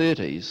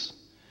 1830s,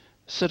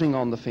 sitting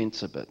on the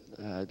fence a bit.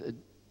 It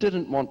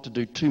didn't want to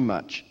do too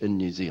much in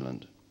New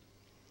Zealand.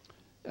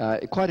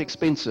 Quite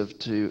expensive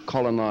to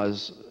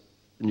colonise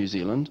New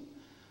Zealand.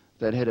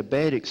 They'd had a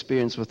bad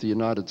experience with the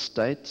United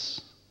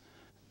States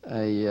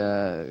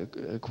a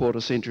quarter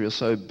century or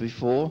so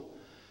before,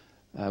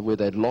 where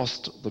they'd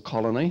lost the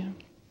colony,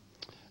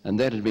 and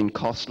that had been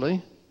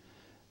costly.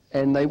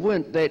 And they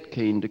weren't that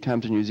keen to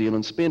come to New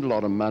Zealand, spend a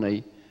lot of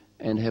money,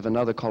 and have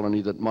another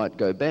colony that might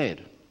go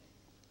bad.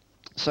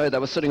 So they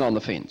were sitting on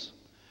the fence.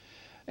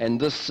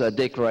 And this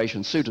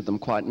declaration suited them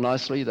quite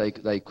nicely.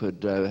 They could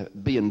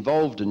be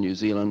involved in New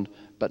Zealand,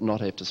 but not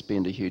have to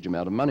spend a huge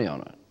amount of money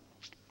on it.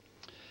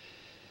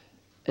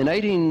 In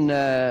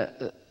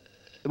it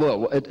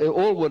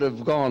all would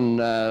have gone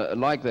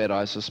like that,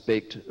 I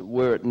suspect,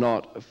 were it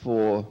not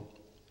for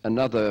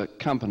another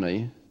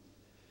company.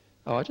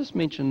 Oh, I just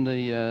mentioned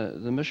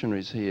the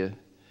missionaries here,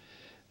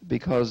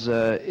 because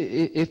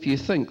if you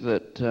think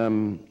that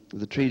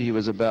the treaty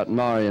was about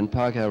Maori and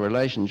Pākehā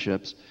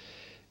relationships,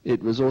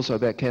 it was also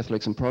about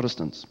Catholics and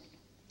Protestants.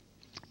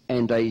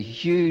 And a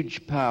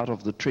huge part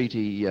of the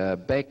treaty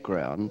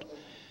background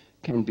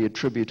can be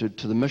attributed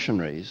to the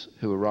missionaries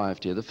who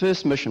arrived here. The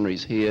first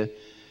missionaries here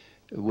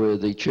were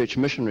the Church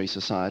Missionary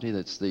Society,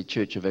 that's the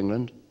Church of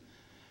England,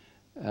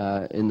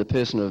 in the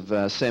person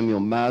of Samuel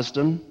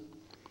Marsden,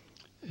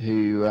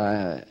 who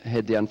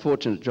had the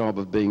unfortunate job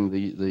of being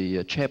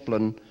the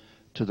chaplain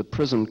to the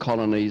prison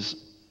colonies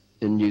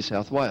in New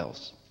South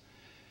Wales.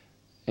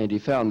 And he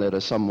found that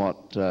a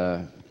somewhat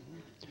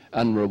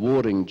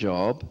unrewarding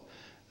job,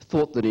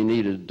 thought that he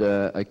needed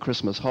a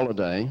Christmas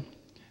holiday,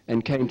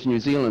 and came to New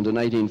Zealand in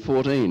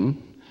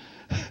 1814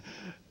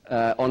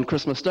 on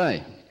Christmas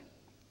Day.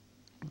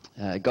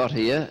 Got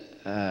here,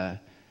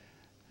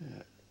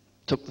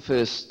 took the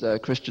first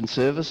Christian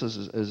service,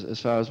 as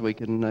far as we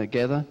can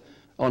gather,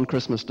 on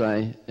Christmas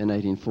Day in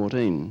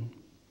 1814.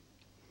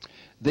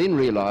 Then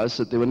realised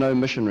that there were no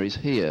missionaries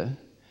here,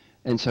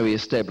 and so he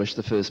established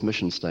the first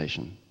mission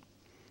station.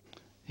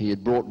 He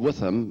had brought with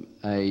him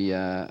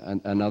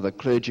another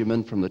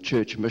clergyman from the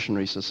Church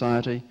Missionary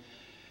Society.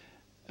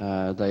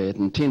 They had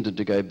intended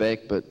to go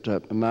back,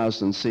 but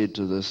Marsden said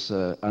to this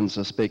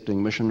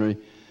unsuspecting missionary,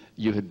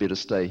 "You had better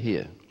stay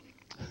here."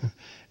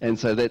 And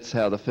so that's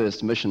how the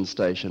first mission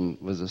station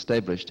was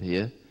established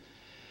here.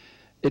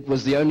 It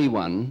was the only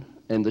one,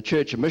 and the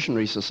Church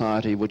Missionary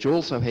Society, which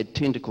also had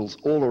tentacles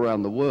all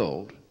around the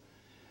world,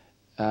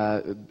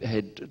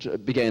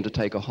 began to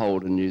take a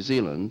hold in New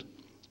Zealand,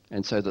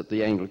 and so that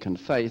the Anglican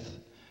faith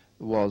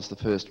was the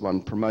first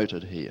one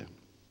promoted here.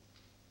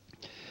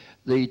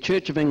 The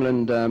Church of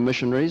England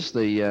missionaries,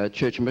 the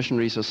Church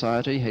Missionary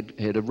Society,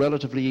 had a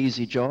relatively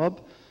easy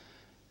job.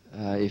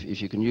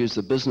 If you can use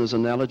the business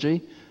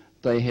analogy,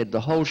 they had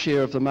the whole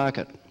share of the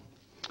market.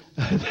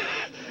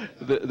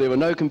 There were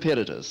no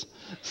competitors,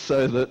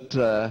 so that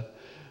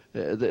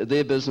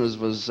their business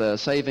was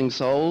saving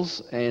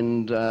souls,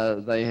 and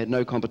they had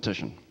no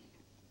competition.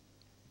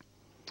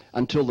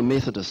 Until the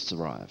Methodists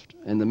arrived,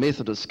 and the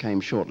Methodists came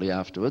shortly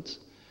afterwards.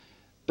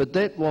 But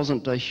that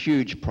wasn't a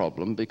huge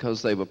problem,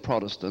 because they were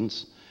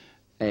Protestants,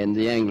 and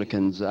the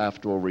Anglicans,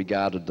 after all,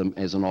 regarded them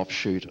as an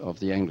offshoot of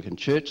the Anglican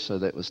Church, so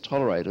that was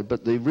tolerated.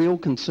 But the real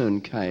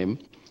concern came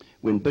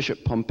when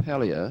Bishop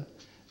Pompallier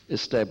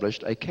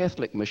established a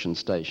Catholic mission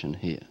station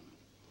here.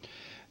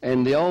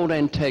 And the old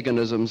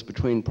antagonisms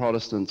between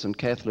Protestants and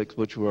Catholics,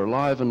 which were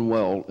alive and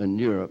well in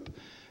Europe,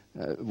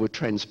 were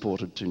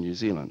transported to New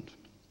Zealand.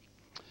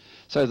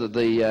 So that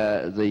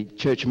the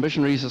Church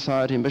Missionary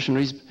Society and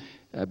missionaries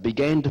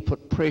began to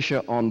put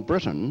pressure on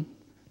Britain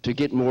to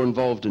get more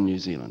involved in New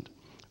Zealand,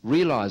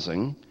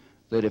 realising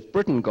that if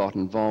Britain got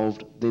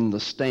involved, then the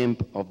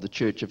stamp of the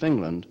Church of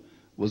England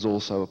was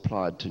also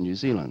applied to New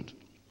Zealand.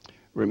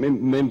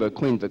 Remember,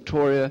 Queen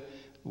Victoria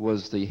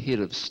was the head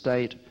of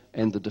state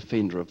and the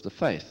defender of the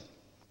faith.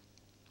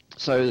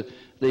 So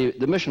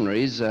the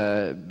missionaries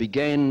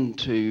began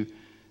to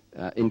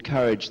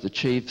encourage the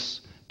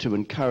chiefs to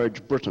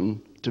encourage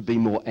Britain to be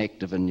more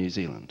active in New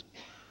Zealand.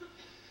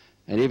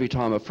 And every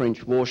time a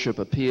French warship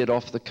appeared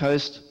off the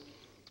coast,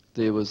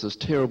 there was this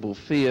terrible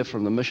fear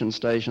from the mission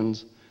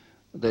stations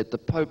that the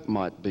Pope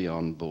might be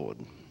on board.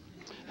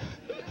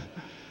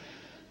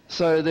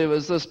 So there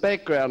was this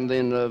background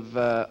then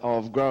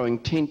of growing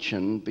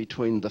tension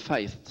between the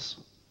faiths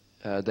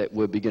that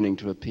were beginning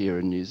to appear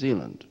in New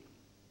Zealand.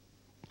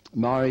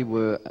 Maori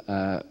were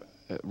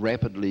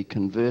rapidly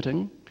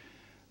converting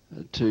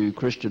to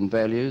Christian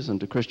values and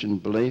to Christian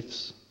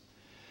beliefs,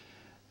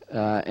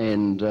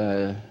 and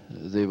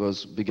there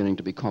was beginning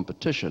to be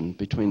competition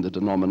between the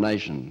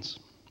denominations.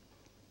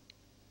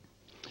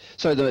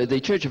 So the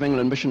Church of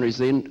England missionaries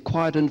then,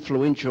 quite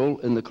influential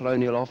in the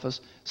Colonial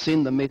Office,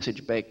 send the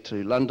message back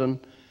to London,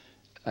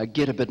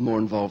 get a bit more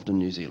involved in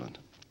New Zealand.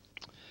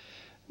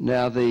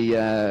 Now,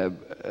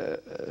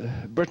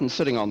 Britain's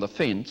sitting on the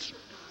fence,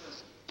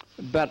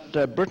 but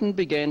Britain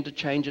began to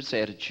change its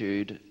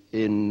attitude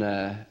in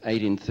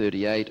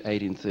 1838,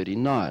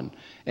 1839,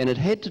 and it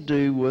had to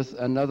do with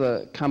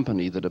another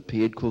company that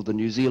appeared called the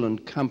New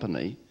Zealand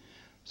Company.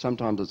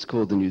 Sometimes it's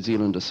called the New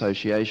Zealand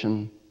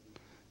Association,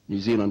 New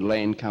Zealand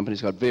Land Company.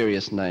 It's got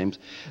various names.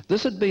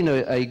 This had been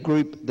a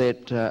group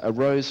that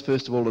arose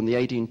first of all in the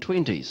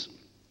 1820s.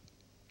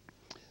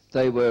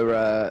 They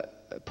were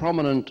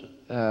prominent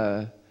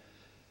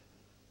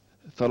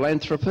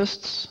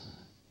philanthropists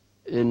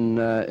in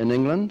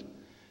England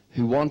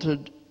who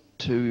wanted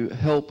to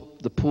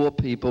help the poor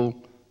people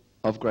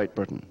of Great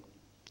Britain,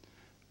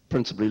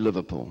 principally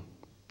Liverpool.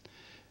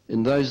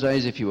 In those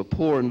days, if you were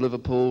poor in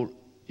Liverpool,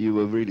 you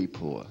were really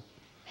poor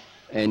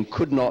and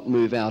could not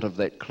move out of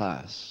that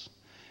class.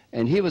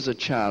 And here was a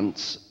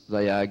chance,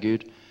 they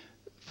argued,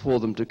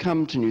 for them to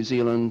come to New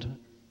Zealand,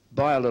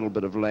 buy a little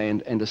bit of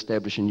land and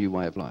establish a new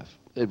way of life.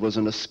 It was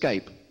an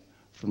escape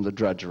from the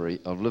drudgery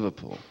of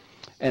Liverpool.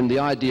 And the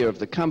idea of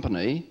the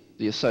company,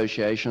 the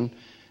association,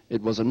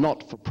 it was a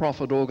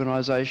not-for-profit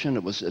organisation,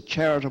 it was a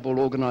charitable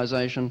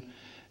organisation,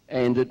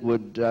 and it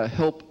would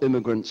help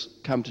immigrants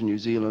come to New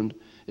Zealand,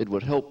 it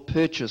would help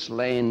purchase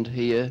land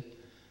here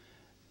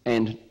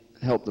and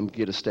help them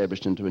get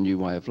established into a new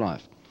way of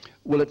life.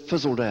 Well, it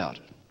fizzled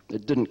out.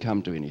 It didn't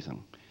come to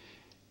anything.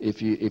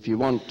 If you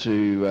want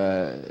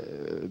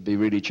to be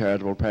really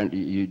charitable, apparently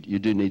you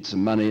do need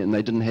some money, and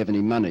they didn't have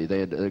any money. They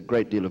had a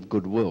great deal of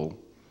goodwill,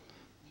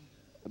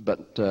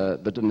 but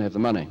didn't have the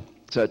money.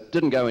 So it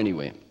didn't go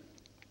anywhere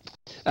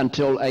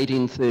until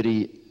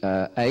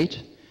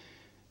 1838,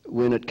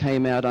 when it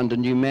came out under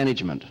new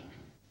management.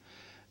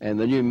 And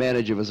the new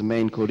manager was a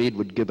man called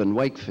Edward Gibbon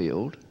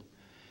Wakefield,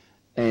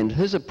 and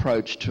his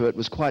approach to it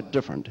was quite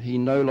different. He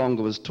no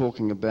longer was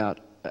talking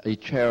about a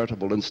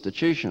charitable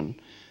institution,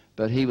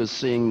 but he was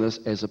seeing this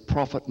as a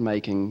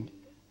profit-making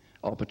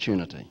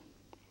opportunity.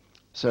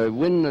 So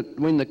when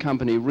the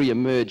company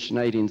re-emerged in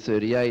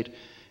 1838,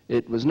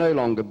 it was no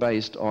longer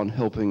based on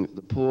helping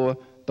the poor,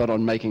 but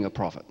on making a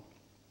profit.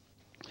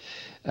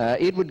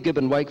 Edward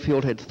Gibbon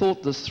Wakefield had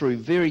thought this through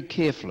very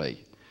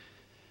carefully,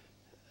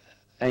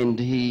 and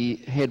he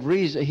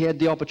had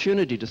the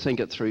opportunity to think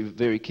it through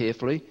very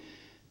carefully,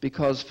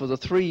 because for the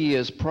 3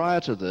 years prior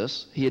to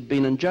this, he had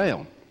been in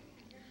jail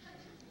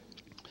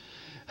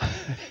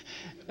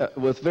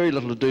with very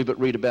little to do but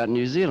read about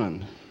New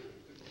Zealand.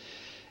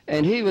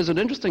 And he was an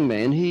interesting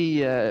man.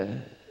 He,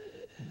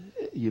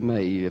 you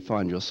may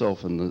find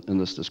yourself in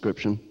this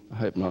description, I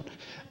hope not,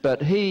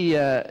 but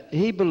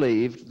he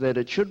believed that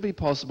it should be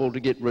possible to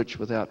get rich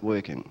without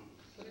working.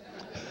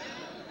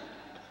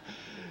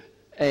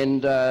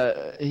 And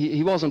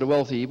he wasn't a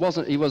wealthy,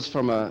 he was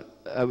from a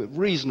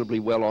reasonably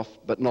well-off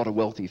but not a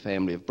wealthy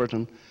family of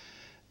Britain,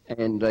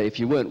 and if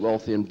you weren't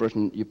wealthy in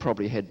Britain, you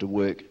probably had to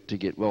work to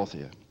get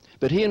wealthier.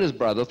 But he and his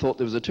brother thought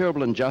there was a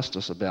terrible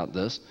injustice about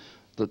this,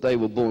 that they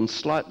were born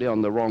slightly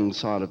on the wrong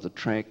side of the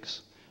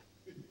tracks,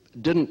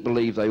 didn't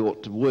believe they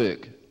ought to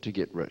work to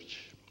get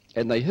rich.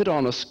 And they hit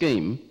on a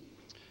scheme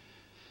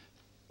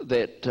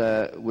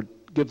that would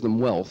give them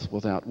wealth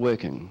without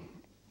working.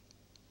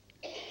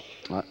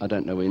 I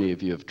don't know any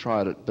of you have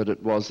tried it, but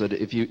it was that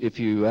if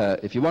you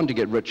want to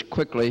get rich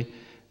quickly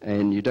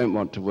and you don't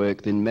want to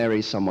work, then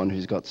marry someone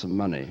who's got some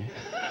money.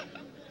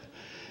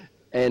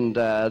 And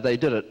they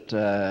did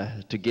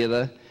it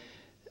together.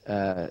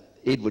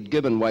 Edward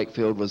Gibbon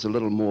Wakefield was a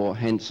little more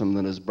handsome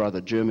than his brother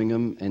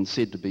Jermingham and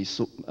said to be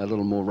a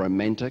little more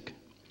romantic.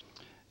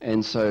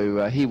 And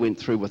so he went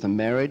through with a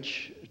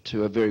marriage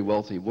to a very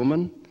wealthy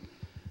woman.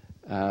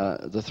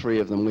 The three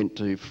of them went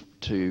to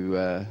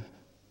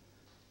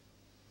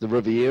the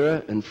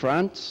Riviera in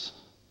France.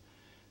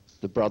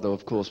 The brother,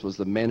 of course, was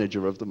the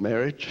manager of the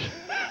marriage.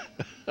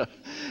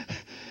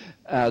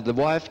 The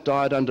wife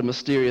died under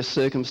mysterious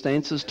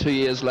circumstances 2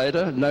 years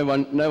later. No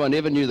one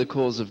ever knew the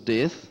cause of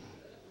death.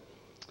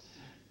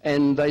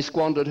 And they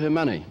squandered her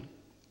money.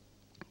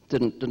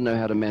 didn't know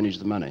how to manage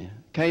the money.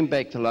 Came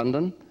back to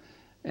London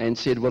and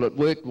said, well, it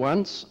worked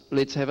once,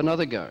 let's have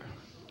another go.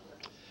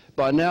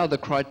 By now the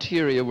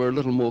criteria were a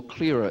little more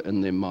clearer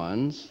in their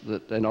minds,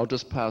 and I'll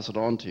just pass it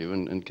on to you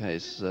in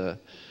case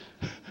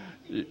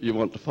you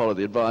want to follow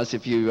the advice.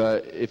 If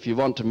you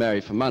want to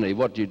marry for money,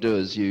 what you do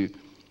is you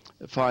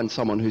find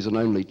someone who's an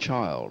only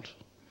child.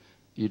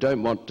 You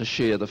don't want to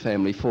share the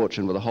family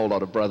fortune with a whole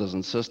lot of brothers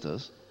and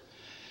sisters.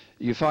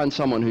 You find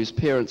someone whose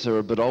parents are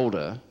a bit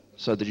older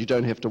so that you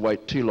don't have to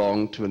wait too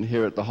long to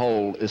inherit the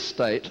whole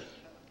estate.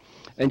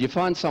 And you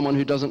find someone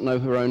who doesn't know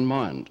her own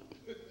mind.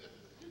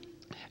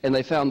 And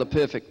they found the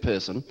perfect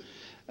person,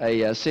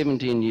 a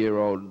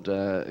 17-year-old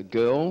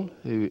girl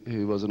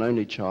who was an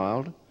only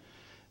child.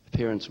 Her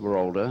parents were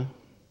older,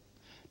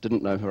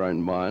 didn't know her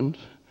own mind,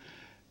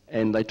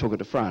 and they took her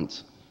to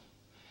France.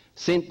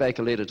 Sent back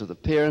a letter to the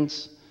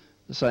parents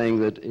saying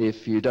that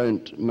if you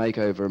don't make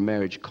over a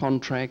marriage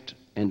contract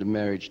and a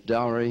marriage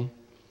dowry,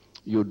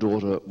 your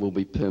daughter will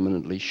be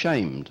permanently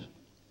shamed.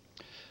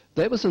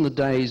 That was in the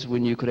days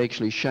when you could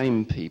actually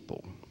shame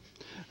people.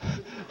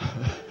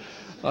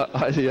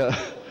 I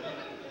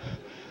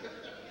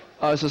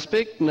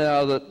suspect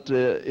now that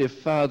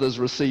if fathers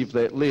receive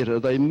that letter,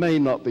 they may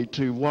not be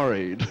too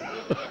worried.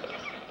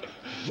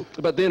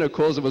 But then, of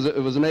course, it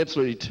was an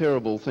absolutely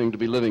terrible thing to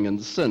be living in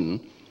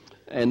sin.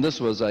 And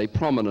this was a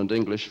prominent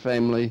English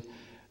family,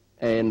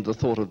 and the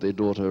thought of their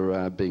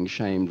daughter being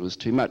shamed was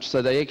too much.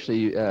 So they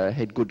actually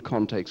had good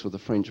contacts with the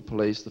French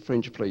police. The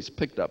French police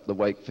picked up the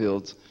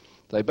Wakefields.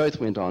 They both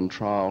went on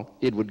trial.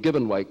 Edward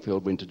Gibbon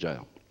Wakefield went to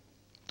jail.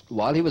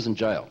 While he was in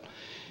jail,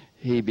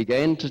 he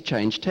began to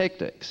change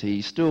tactics.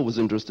 He still was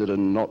interested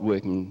in not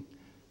working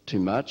too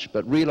much,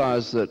 but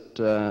realised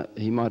that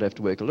he might have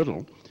to work a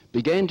little.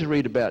 Began to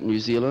read about New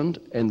Zealand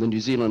and the New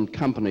Zealand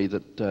company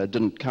that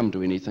didn't come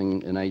to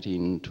anything in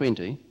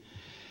 1820,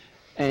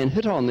 and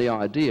hit on the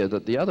idea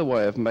that the other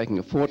way of making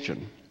a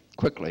fortune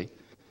quickly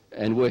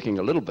and working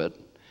a little bit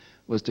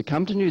was to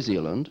come to New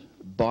Zealand,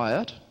 buy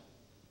it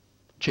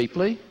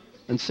cheaply,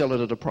 and sell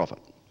it at a profit.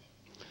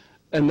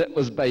 And that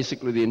was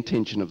basically the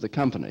intention of the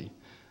company.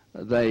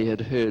 They had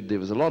heard there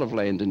was a lot of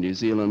land in New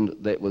Zealand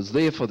that was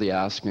there for the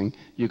asking.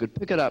 You could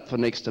pick it up for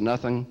next to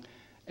nothing,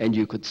 and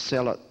you could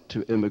sell it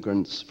to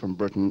immigrants from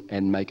Britain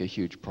and make a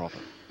huge profit.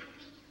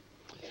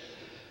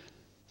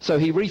 So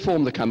he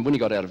reformed the company. When he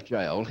got out of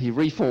jail, he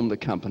reformed the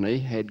company,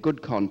 had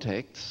good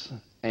contacts,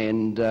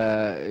 and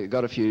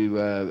got a few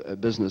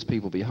business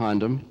people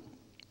behind him.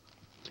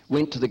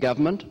 Went to the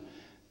government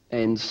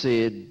and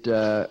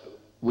said,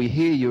 we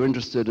hear you're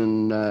interested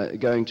in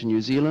going to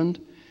New Zealand.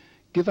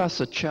 Give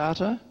us a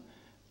charter.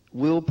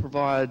 We'll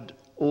provide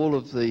all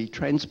of the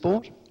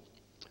transport.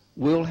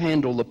 We'll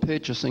handle the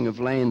purchasing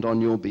of land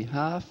on your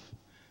behalf,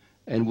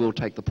 and we'll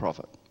take the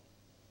profit.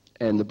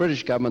 And the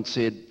British government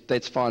said,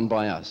 that's fine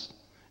by us.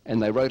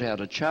 And they wrote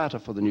out a charter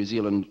for the New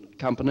Zealand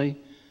company,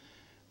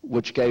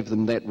 which gave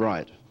them that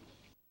right.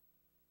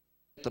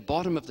 At the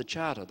bottom of the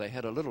charter, they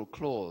had a little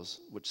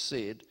clause which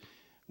said,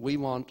 we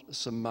want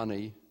some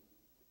money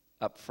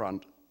up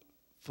front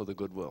for the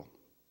goodwill.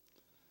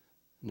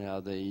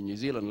 Now, the New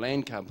Zealand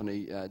Land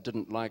Company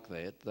didn't like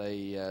that.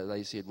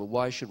 They said, well,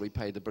 why should we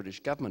pay the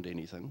British government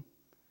anything?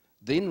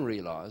 Then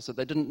realised that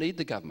they didn't need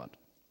the government,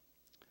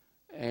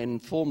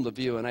 and formed the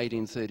view in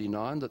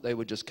 1839 that they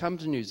would just come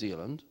to New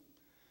Zealand,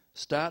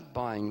 start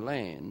buying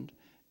land,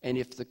 and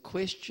if the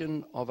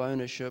question of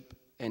ownership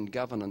and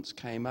governance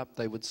came up,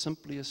 they would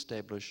simply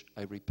establish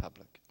a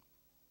republic.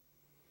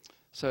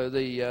 So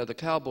the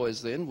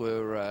cowboys then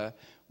were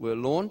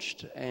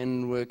launched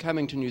and were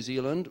coming to New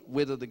Zealand,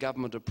 whether the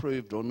government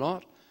approved or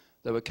not.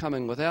 They were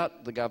coming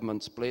without the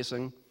government's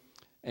blessing,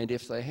 and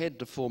if they had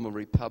to form a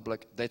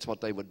republic, that's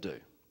what they would do.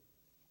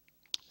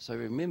 So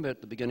remember at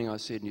the beginning I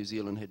said New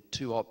Zealand had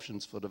two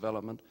options for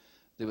development.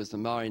 There was the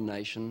Maori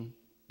Nation,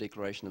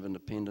 Declaration of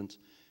Independence,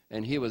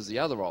 and here was the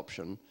other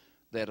option,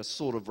 that a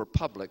sort of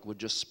republic would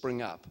just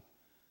spring up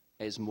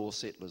as more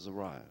settlers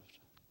arrived.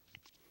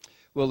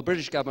 Well, the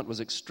British government was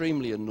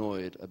extremely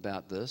annoyed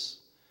about this.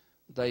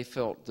 They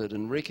felt that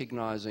in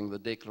recognising the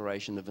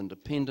Declaration of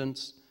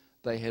Independence,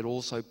 they had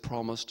also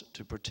promised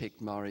to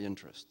protect Maori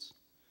interests.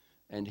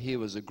 And here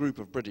was a group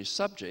of British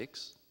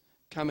subjects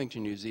coming to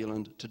New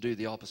Zealand to do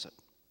the opposite,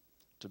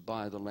 to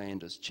buy the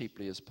land as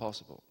cheaply as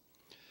possible.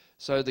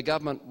 So the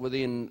government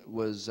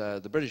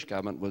the British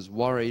government was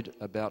worried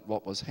about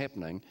what was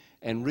happening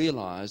and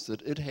realised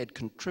that it had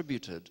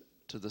contributed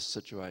to this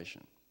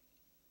situation.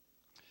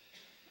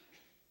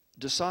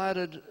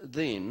 Decided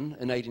then,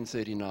 in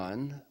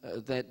 1839,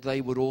 that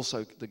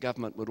the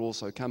government would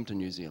also come to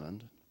New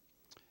Zealand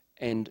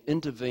and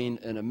intervene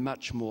in a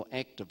much more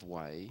active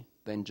way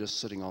than just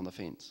sitting on the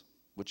fence,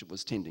 which it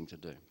was tending to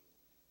do.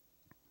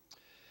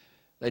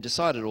 They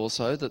decided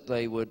also that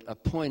they would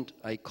appoint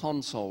a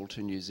consul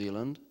to New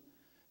Zealand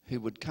who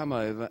would come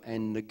over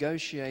and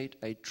negotiate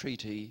a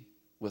treaty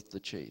with the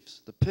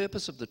chiefs. The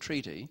purpose of the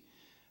treaty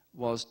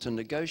was to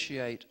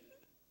negotiate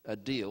a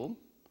deal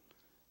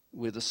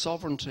where the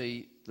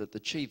sovereignty that the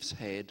chiefs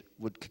had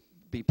would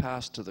be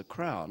passed to the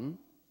Crown,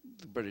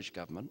 the British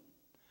government,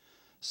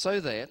 so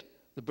that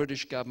the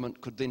British government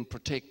could then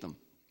protect them.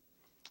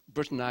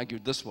 Britain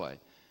argued this way: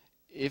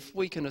 if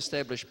we can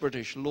establish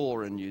British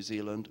law in New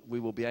Zealand, we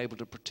will be able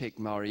to protect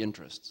Maori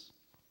interests.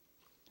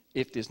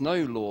 If there's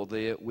no law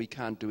there, we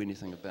can't do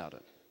anything about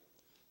it.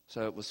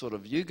 So it was sort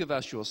of, you give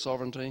us your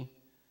sovereignty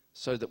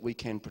so that we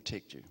can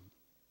protect you.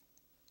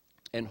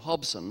 And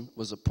Hobson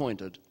was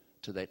appointed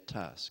to that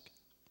task.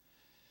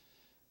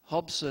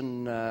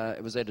 Hobson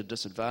was at a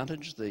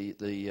disadvantage.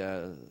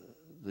 The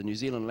New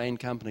Zealand Land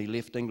Company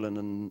left England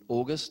in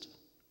August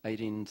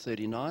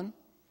 1839.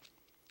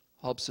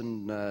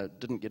 Hobson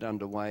didn't get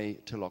underway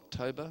till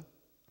October.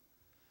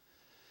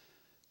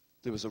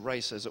 There was a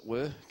race, as it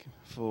were,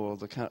 for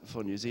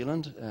New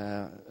Zealand.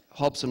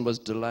 Hobson was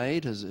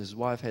delayed. His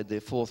wife had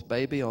their fourth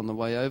baby on the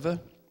way over.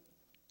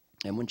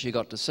 And when she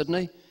got to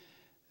Sydney,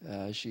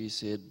 she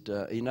said,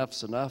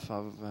 enough's enough. I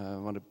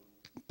want to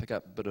pick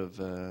up a bit of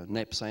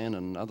napsan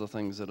and other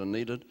things that are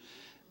needed.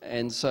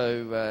 And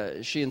so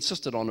she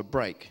insisted on a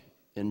break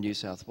in New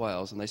South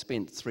Wales, and they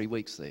spent 3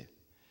 weeks there.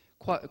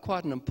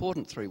 Quite an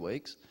important 3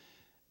 weeks,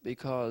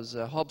 because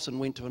Hobson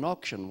went to an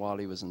auction while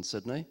he was in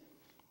Sydney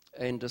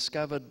and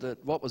discovered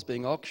that what was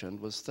being auctioned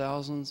was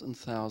thousands and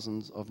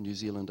thousands of New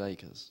Zealand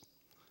acres.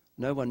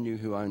 No one knew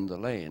who owned the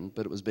land,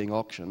 but it was being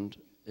auctioned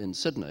in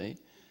Sydney,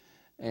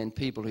 and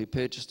people who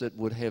purchased it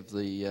would have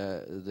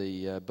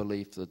the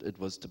belief that it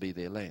was to be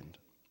their land.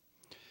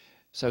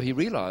 So he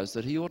realised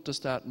that he ought to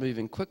start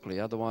moving quickly,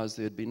 otherwise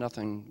there'd be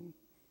nothing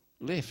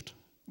left.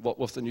 What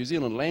with the New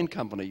Zealand Land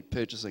Company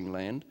purchasing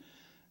land,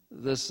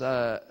 these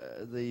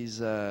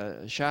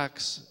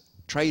sharks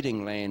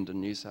trading land in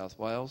New South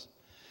Wales.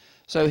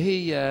 So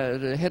he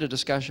had a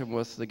discussion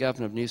with the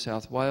Governor of New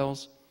South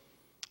Wales.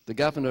 The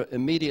Governor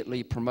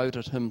immediately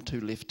promoted him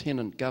to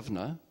Lieutenant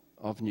Governor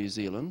of New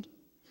Zealand.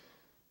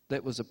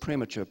 That was a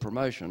premature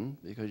promotion,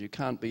 because you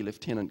can't be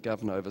Lieutenant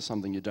Governor over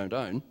something you don't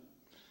own.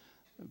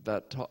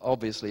 But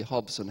obviously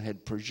Hobson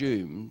had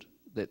presumed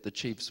that the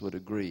chiefs would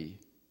agree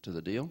to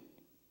the deal.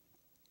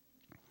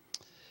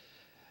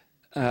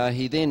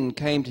 He then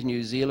came to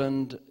New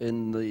Zealand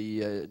in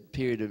the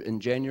period in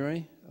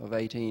January of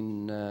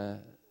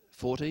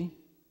 1840,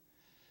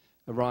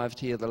 arrived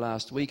here the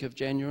last week of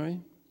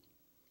January,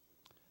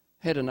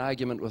 had an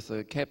argument with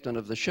the captain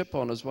of the ship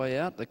on his way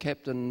out. The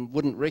captain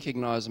wouldn't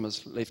recognise him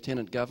as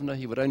Lieutenant Governor,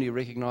 he would only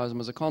recognise him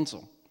as a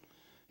consul.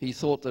 He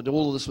thought that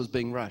all of this was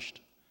being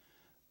rushed,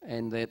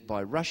 and that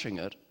by rushing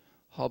it,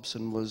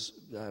 Hobson was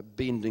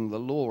bending the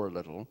law a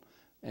little.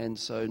 And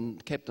so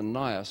Captain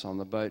Nias on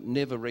the boat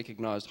never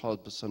recognised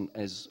Hobson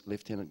as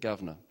Lieutenant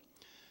Governor.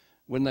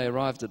 When they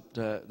arrived at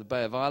the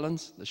Bay of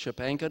Islands, the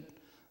ship anchored.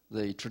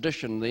 The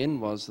tradition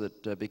then was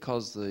that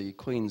because the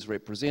Queen's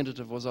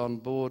representative was on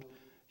board,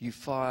 you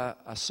fire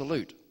a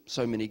salute,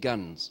 so many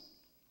guns.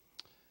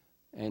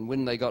 And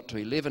when they got to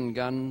 11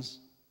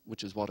 guns,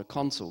 which is what a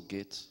consul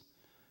gets,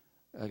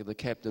 the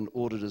captain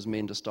ordered his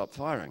men to stop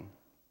firing.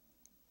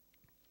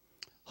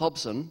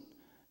 Hobson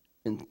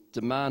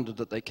demanded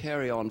that they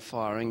carry on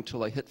firing till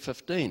they hit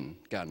 15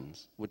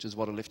 guns, which is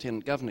what a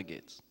Lieutenant Governor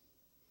gets.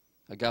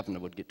 A governor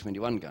would get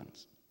 21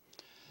 guns.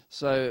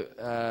 So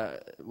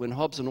when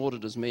Hobson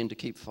ordered his men to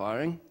keep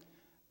firing,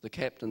 the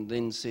captain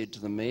then said to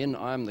the men,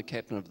 I'm the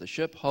captain of the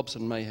ship.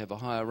 Hobson may have a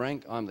higher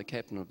rank. I'm the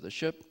captain of the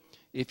ship.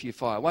 If you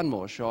fire one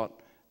more shot,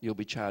 you'll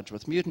be charged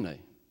with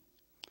mutiny.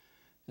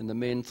 And the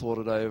men thought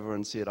it over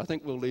and said, I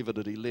think we'll leave it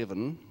at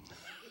 11.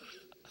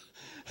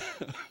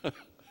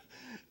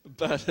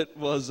 But it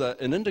was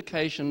an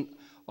indication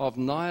of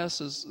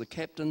Nias's, the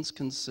captain's,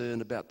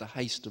 concern about the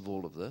haste of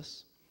all of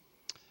this,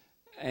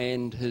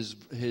 and his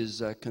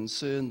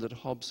concern that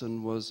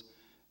Hobson was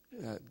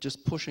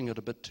just pushing it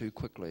a bit too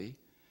quickly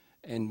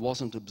and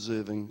wasn't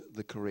observing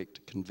the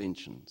correct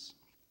conventions.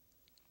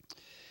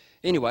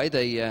 Anyway,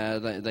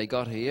 they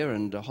got here,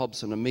 and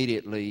Hobson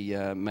immediately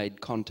made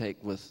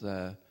contact with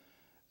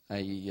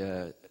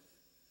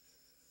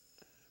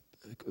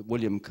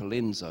William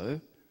Colenso,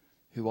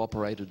 who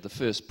operated the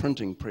first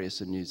printing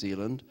press in New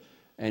Zealand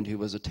and who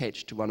was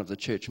attached to one of the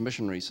Church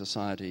Missionary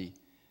Society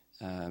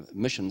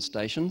mission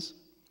stations.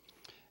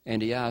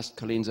 And he asked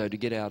Colenso to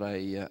get out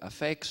a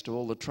fax to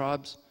all the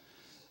tribes,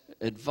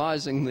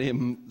 advising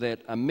them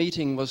that a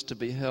meeting was to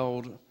be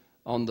held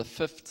on the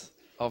 5th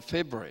of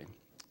February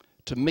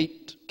to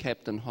meet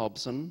Captain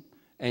Hobson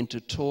and to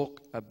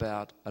talk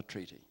about a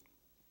treaty.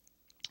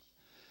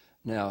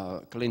 Now,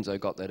 Colenso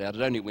got that out.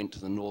 It only went to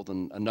the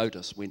northern, a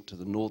notice went to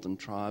the northern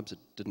tribes. It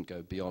didn't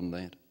go beyond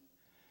that.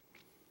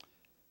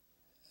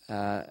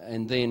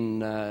 And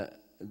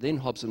then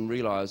Hobson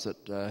realised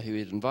that he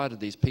had invited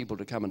these people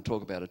to come and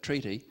talk about a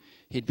treaty.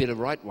 He'd better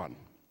write one.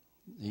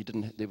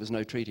 There was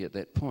no treaty at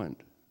that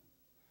point.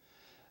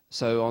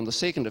 So on the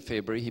 2nd of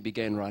February, he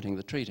began writing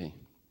the treaty.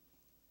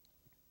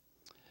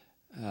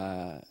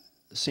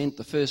 Sent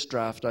the first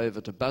draft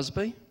over to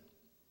Busby.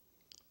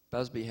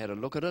 Busby had a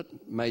look at it,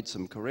 made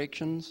some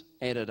corrections,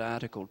 added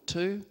Article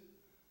 2,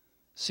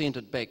 sent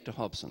it back to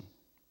Hobson.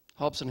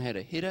 Hobson had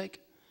a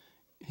headache.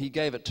 He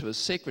gave it to his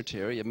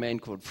secretary, a man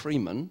called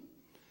Freeman,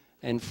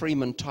 and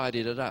Freeman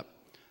tidied it up.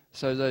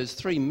 So those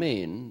three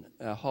men,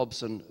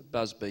 Hobson,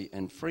 Busby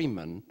and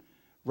Freeman,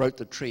 wrote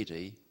the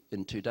treaty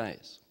in 2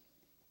 days.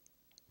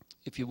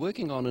 If you're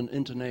working on an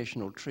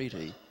international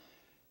treaty,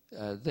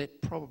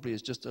 that probably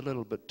is just a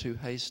little bit too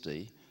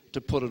hasty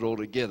to put it all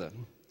together.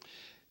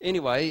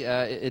 Anyway,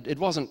 it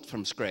wasn't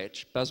from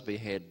scratch. Busby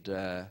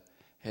had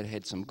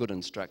some good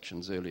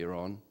instructions earlier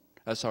on.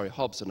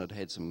 Hobson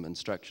had some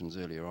instructions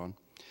earlier on.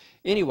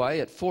 Anyway,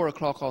 at 4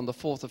 o'clock on the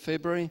 4th of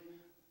February,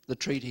 the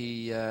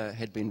treaty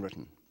had been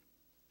written.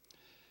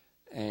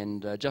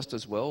 And just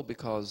as well,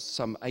 because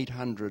some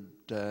 800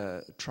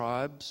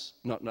 tribes,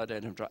 not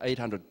 800,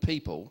 800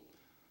 people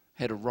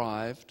had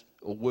arrived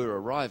or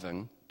were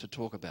arriving to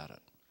talk about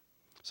it.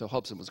 So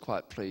Hobson was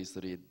quite pleased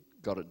that he had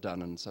got it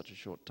done in such a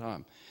short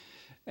time.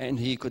 And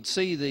he could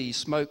see the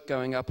smoke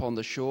going up on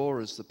the shore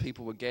as the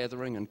people were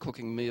gathering and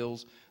cooking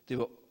meals. There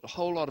were a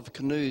whole lot of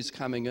canoes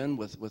coming in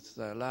with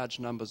large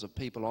numbers of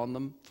people on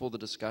them for the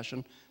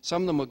discussion.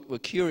 Some of them were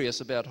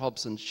curious about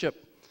Hobson's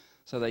ship,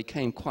 so they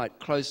came quite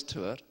close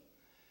to it.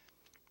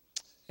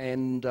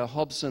 And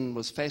Hobson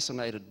was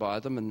fascinated by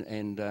them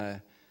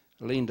and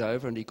leaned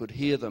over, and he could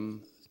hear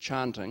them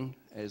chanting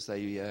as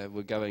they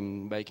were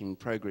making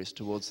progress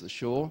towards the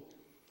shore.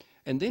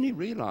 And then he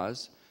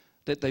realized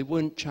that they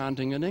weren't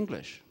chanting in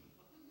English.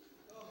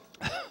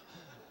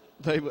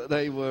 they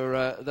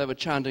were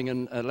chanting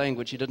in a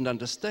language he didn't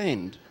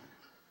understand.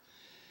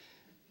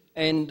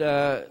 And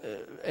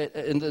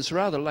in this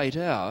rather late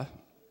hour,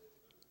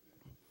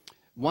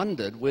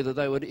 wondered whether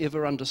they would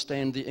ever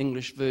understand the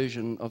English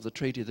version of the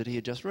treaty that he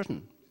had just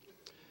written,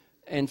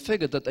 and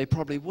figured that they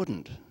probably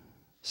wouldn't.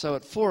 So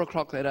at 4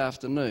 o'clock that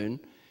afternoon,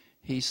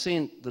 he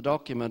sent the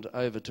document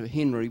over to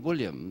Henry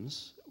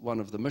Williams, one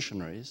of the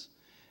missionaries,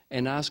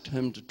 and asked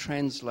him to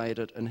translate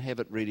it and have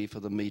it ready for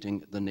the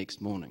meeting the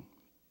next morning.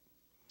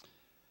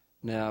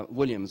 Now,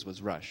 Williams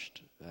was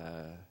rushed.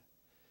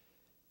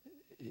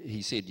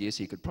 He said yes,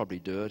 he could probably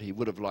do it. He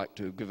would have liked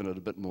to have given it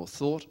a bit more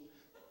thought,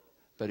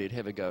 but he'd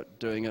have a go at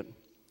doing it.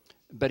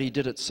 But he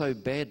did it so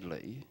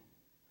badly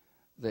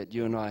that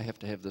you and I have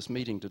to have this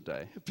meeting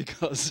today,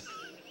 because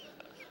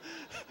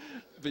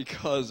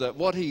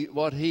what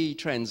he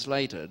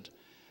translated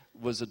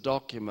was a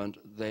document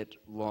that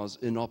was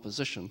in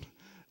opposition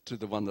to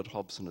the one that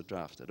Hobson had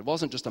drafted. It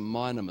wasn't just a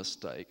minor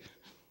mistake,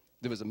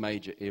 there was a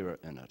major error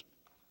in it.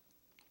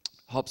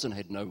 Hobson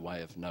had no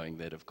way of knowing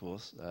that, of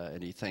course,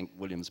 and he thanked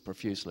Williams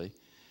profusely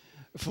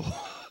for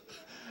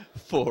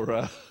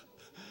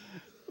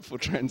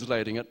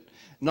translating it.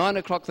 9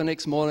 o'clock the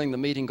next morning, the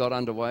meeting got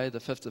underway, the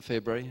 5th of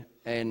February,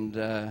 and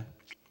a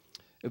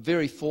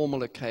very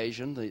formal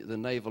occasion. The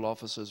naval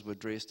officers were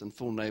dressed in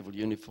full naval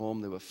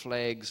uniform. There were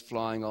flags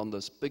flying on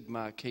this big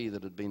marquee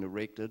that had been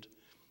erected.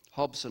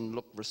 Hobson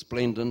looked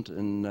resplendent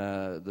in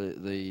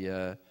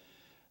the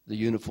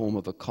uniform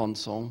of a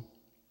consul.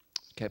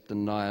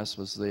 Captain Nias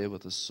was there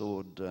with a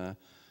sword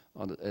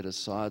at his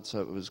side, so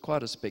it was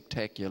quite a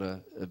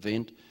spectacular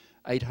event.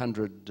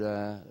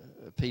 800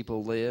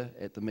 people there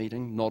at the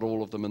meeting, not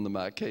all of them in the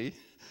marquee,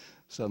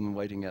 some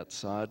waiting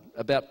outside.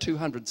 About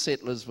 200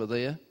 settlers were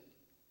there.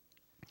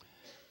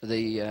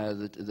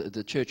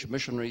 The church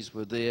missionaries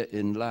were there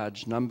in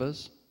large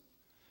numbers.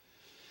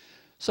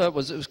 So it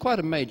was quite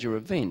a major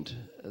event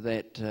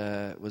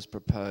that was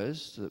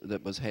proposed,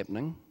 that was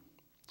happening.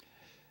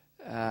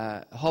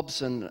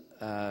 Hobson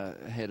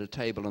had a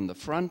table in the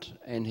front,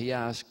 and he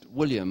asked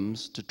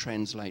Williams to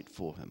translate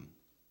for him.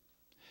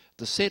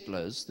 The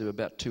settlers, there were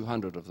about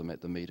 200 of them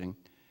at the meeting,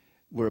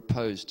 were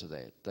opposed to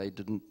that. They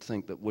didn't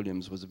think that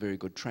Williams was a very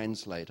good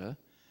translator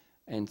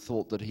and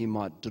thought that he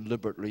might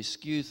deliberately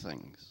skew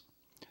things.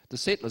 The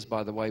settlers,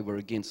 by the way, were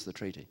against the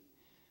treaty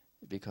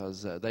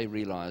because they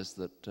realized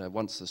that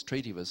once this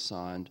treaty was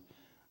signed,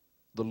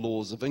 the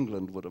laws of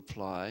England would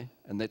apply,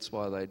 and that's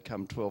why they'd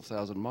come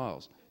 12,000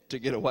 miles to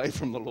get away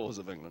from the laws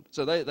of England.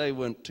 So they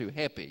weren't too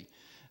happy.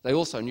 They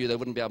also knew they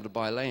wouldn't be able to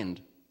buy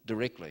land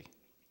directly.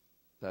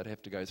 They'd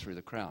have to go through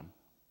the Crown.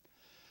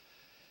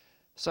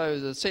 So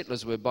the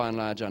settlers were by and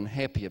large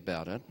unhappy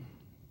about it.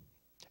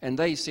 And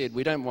they said,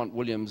 we don't want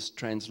Williams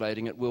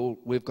translating it,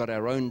 we've got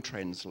our own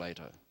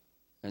translator.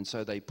 And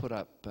so they put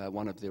up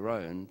one of their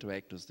own to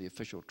act as the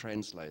official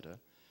translator.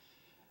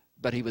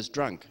 But he was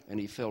drunk and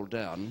he fell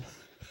down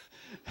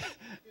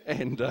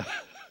and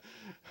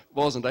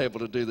wasn't able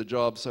to do the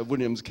job, so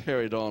Williams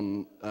carried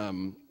on,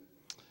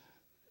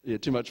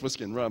 too much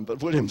whiskey and rum,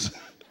 but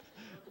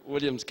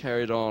Williams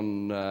carried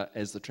on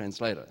as the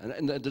translator.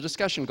 And the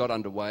discussion got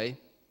underway,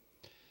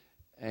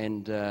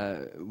 and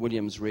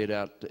Williams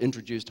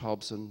introduced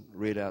Hobson,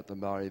 read out the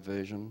Maori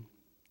version,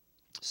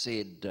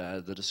 said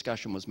the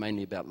discussion was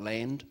mainly about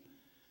land.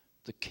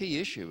 The key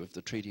issue of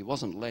the treaty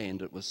wasn't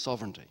land, it was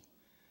sovereignty.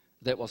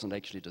 That wasn't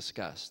actually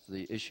discussed.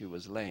 The issue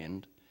was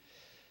land.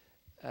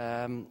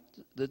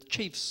 The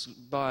chiefs,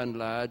 by and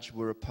large,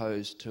 were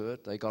opposed to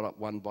it. They got up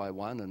one by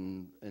one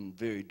in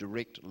very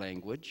direct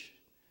language,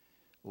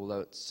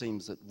 although it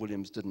seems that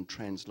Williams didn't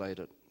translate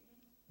it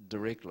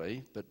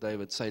directly, but they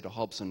would say to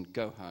Hobson,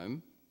 go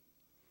home.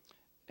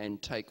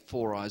 and take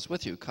 4 eyes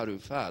with you, karu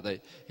wha.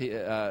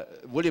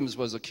 Williams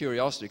was a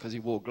curiosity because he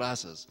wore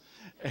glasses,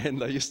 and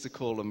they used to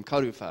call him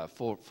karu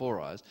wha,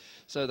 4 eyes.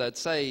 So they'd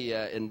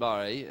say in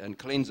Māori, and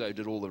Clenzo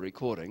did all the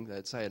recording,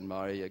 they'd say in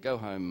Māori, go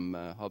home,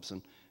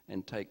 Hobson,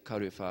 and take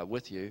karu wha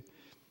with you.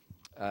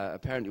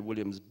 Apparently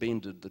Williams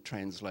bended the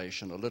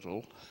translation a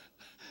little,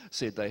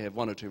 said they have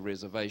 1 or 2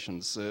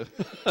 reservations, sir.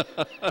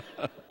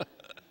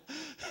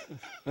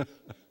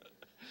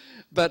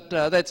 But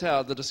that's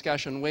how the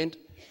discussion went,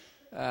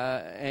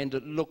 and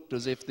it looked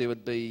as if there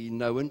would be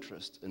no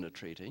interest in a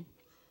treaty,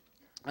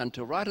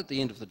 until right at the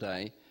end of the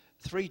day,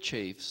 3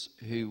 chiefs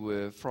who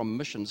were from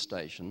mission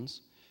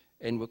stations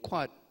and were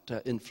quite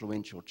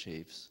influential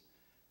chiefs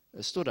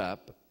stood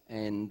up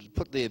and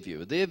put their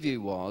view. Their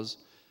view was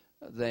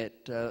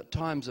that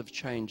times have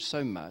changed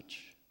so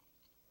much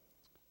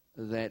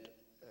that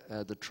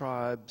the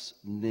tribes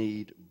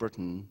need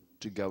Britain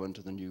to go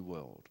into the New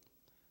World.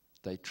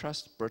 They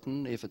trust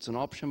Britain. If it's an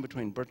option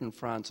between Britain,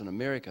 France and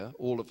America,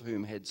 all of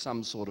whom had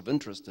some sort of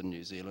interest in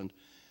New Zealand,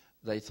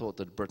 they thought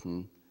that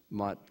Britain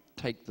might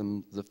take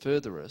them the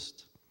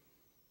furthest,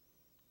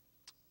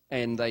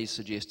 and they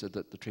suggested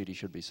that the treaty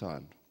should be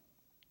signed.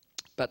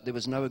 But there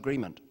was no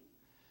agreement.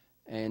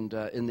 And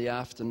in the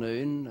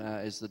afternoon,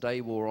 as the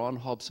day wore on,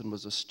 Hobson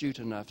was astute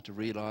enough to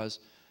realise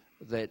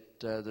that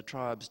the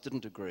tribes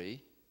didn't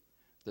agree,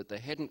 that they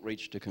hadn't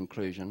reached a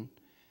conclusion,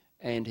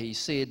 and he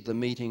said the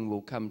meeting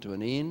will come to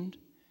an end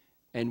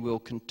and we'll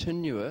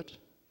continue it,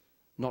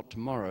 not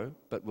tomorrow,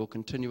 but we'll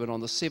continue it on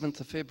the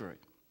 7th of February.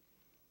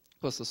 Of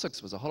course, the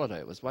 6th was a holiday,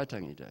 it was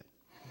Waitangi Day.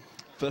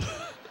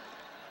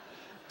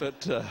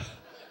 But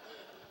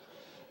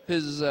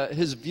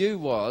his view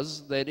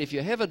was that if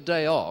you have a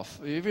day off,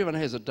 everyone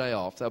has a day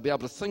off, they'll be able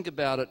to think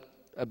about it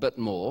a bit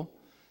more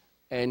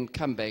and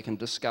come back and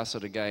discuss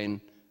it again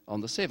on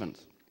the 7th.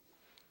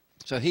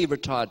 So he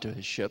retired to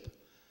his ship,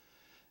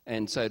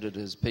 and so did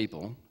his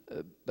people.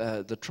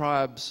 The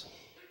tribes,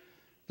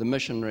 the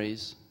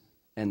missionaries,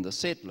 and the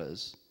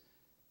settlers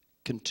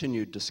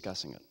continued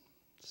discussing it,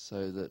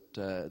 so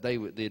that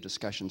their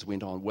discussions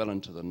went on well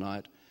into the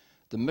night.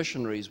 The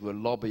missionaries were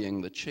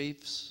lobbying the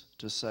chiefs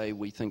to say,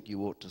 we think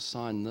you ought to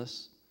sign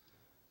this.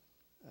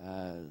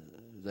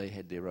 They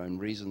had their own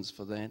reasons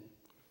for that.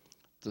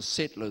 The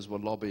settlers were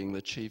lobbying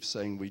the chiefs,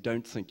 saying, we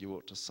don't think you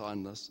ought to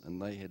sign this,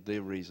 and they had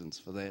their reasons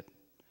for that.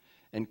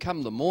 And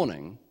come the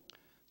morning,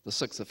 the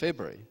 6th of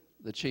February,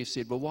 the chief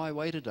said, well, why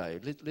wait a day?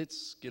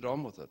 Let's get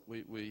on with it.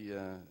 We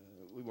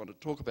want to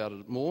talk about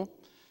it more.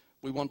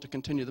 We want to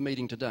continue the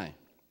meeting today.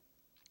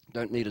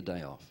 Don't need a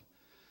day off.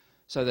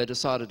 So they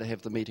decided to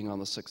have the meeting on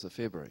the 6th of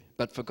February,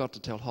 but forgot to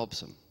tell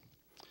Hobson.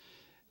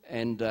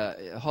 And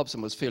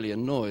Hobson was fairly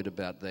annoyed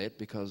about that,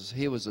 because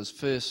here was his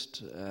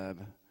first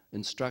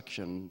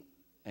instruction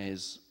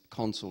as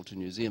consul to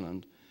New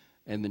Zealand,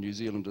 and the New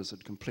Zealanders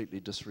had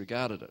completely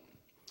disregarded it.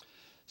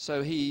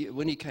 So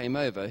when he came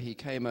over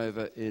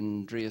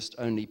dressed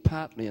only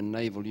partly in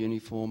naval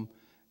uniform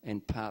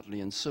and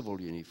partly in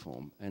civil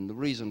uniform. And the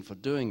reason for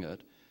doing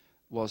it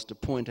was to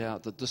point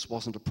out that this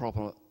wasn't a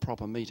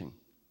proper meeting.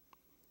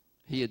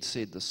 He had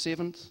said the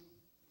 7th,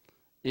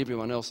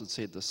 everyone else had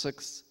said the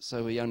 6th,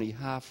 so he only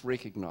half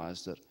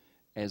recognised it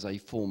as a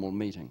formal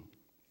meeting.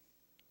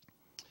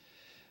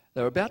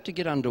 They were about to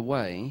get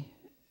underway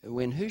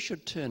when who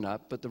should turn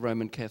up but the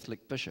Roman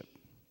Catholic bishop,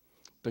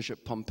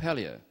 Bishop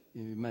Pompalio.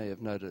 You may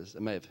have noticed,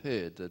 may have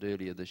heard that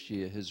earlier this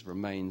year his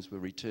remains were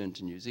returned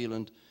to New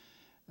Zealand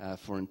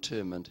for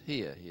interment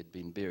here. He had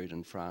been buried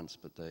in France,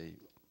 but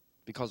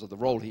because of the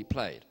role he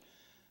played,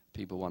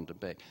 people wanted him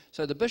back.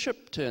 So the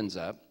bishop turns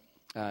up,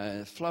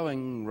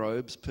 flowing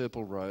robes,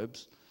 purple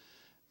robes,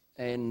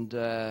 and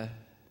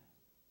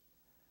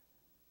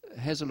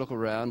has a look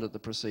around at the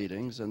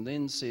proceedings, and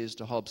then says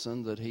to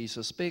Hobson that he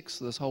suspects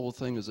this whole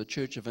thing is a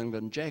Church of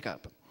England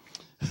jack-up.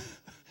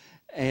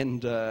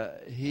 And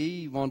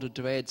he wanted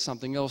to add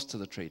something else to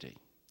the treaty.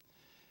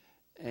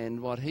 And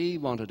what he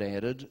wanted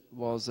added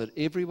was that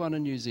everyone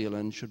in New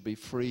Zealand should be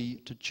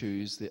free to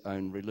choose their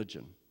own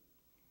religion.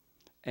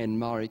 And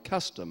Maori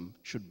custom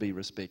should be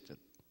respected.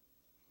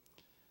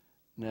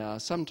 Now,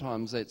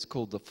 sometimes that's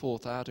called the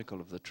 4th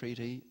article of the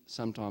treaty.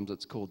 Sometimes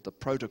it's called the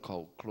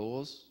Protocol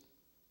Clause.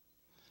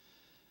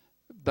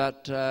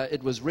 But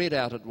it was read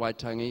out at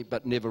Waitangi,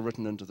 but never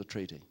written into the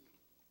treaty.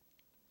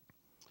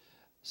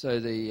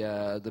 So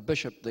the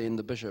bishop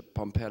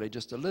Pompalio,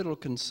 just a little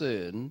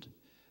concerned,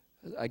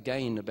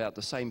 again about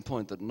the same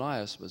point that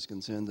Nias was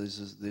concerned,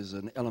 there's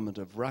an element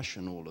of rush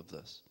in all of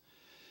this.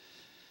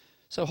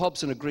 So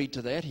Hobson agreed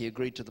to that. He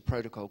agreed to the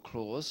Protocol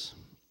Clause,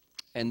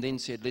 and then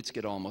said, let's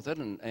get on with it.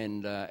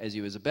 And as he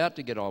was about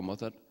to get on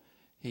with it,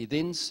 he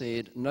then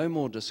said, no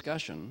more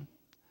discussion.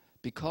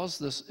 Because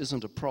this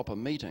isn't a proper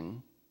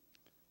meeting,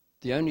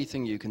 the only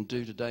thing you can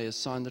do today is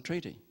sign the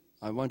treaty.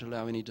 I won't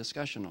allow any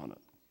discussion on it.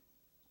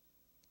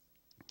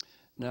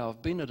 Now,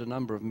 I've been at a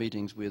number of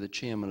meetings where the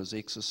chairman has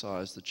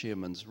exercised the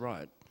chairman's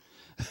right,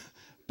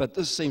 but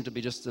this seemed to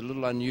be just a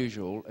little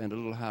unusual and a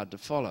little hard to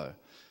follow,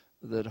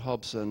 that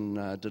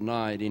Hobson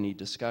denied any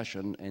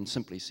discussion and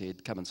simply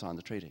said, come and sign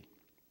the treaty.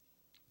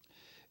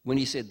 When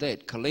he said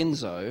that,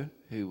 Colenso,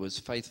 who was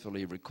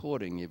faithfully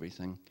recording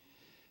everything,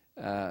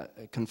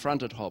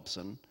 confronted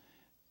Hobson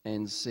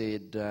and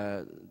said,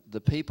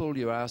 the people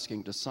you're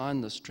asking to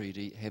sign this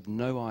treaty have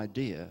no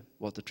idea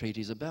what the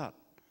treaty's about.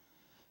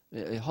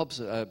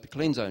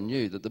 Colenso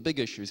knew that the big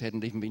issues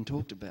hadn't even been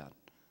talked about.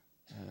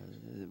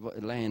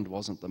 Land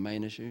wasn't the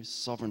main issue,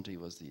 sovereignty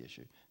was the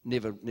issue,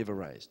 never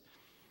raised.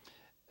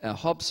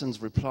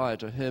 Hobson's reply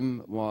to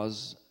him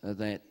was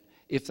that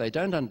if they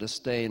don't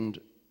understand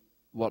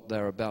what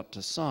they're about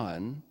to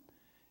sign,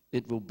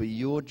 it will be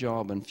your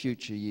job in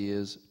future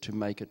years to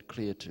make it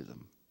clear to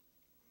them.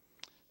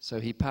 So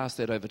he passed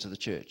that over to the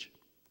church,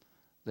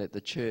 that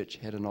the church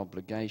had an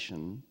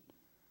obligation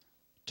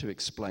to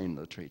explain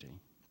the treaty.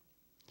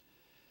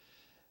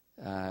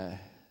 And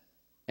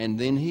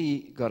then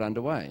he got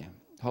underway.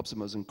 Hobson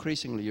was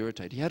increasingly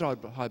irritated. He had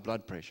high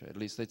blood pressure, at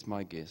least that's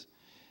my guess.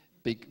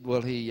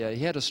 Well, he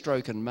had a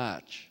stroke in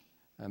March,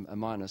 a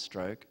minor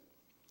stroke,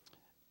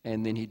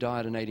 and then he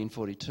died in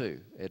 1842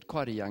 at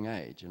quite a young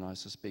age, and I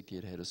suspect he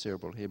had had a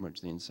cerebral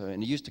hemorrhage then.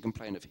 And he used to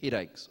complain of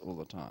headaches all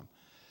the time.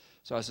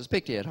 So I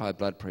suspect he had high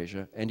blood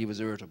pressure, and he was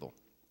irritable.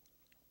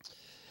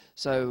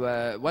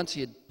 So once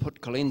he had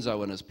put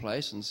Colenso in his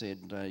place and said,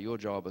 your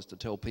job is to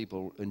tell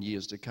people in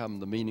years to come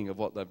the meaning of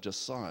what they've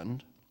just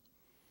signed,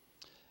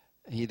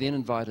 he then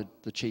invited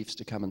the chiefs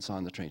to come and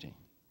sign the treaty.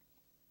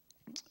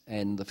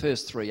 And the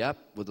first three up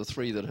were the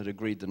three that had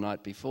agreed the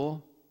night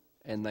before,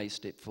 and they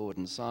stepped forward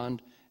and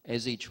signed.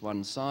 As each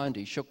one signed,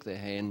 he shook their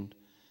hand,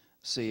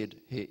 said,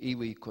 he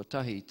iwi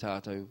kotahi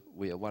tātou,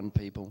 we are one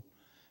people,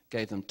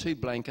 gave them 2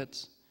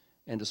 blankets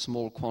and a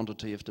small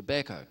quantity of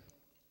tobacco.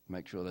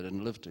 Make sure they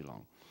didn't live too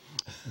long.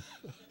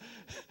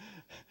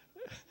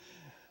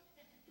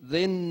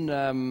 Then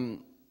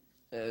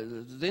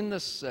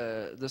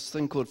this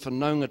thing called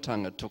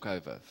whanaungatanga took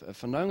over.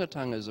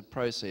 Whanaungatanga is a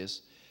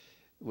process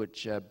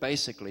which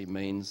basically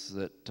means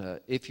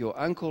that if your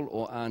uncle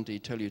or auntie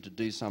tell you to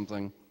do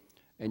something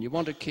and you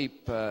want to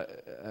keep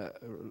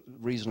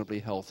reasonably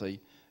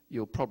healthy,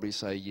 you'll probably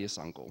say, yes,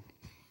 uncle,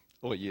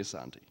 or yes,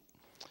 auntie.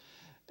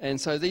 And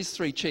so these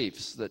 3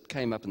 chiefs that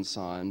came up and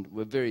signed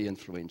were very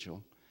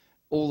influential.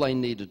 All they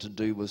needed to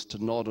do was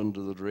to nod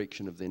into the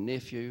direction of their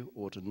nephew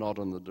or to nod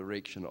in the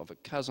direction of a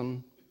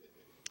cousin,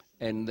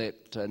 and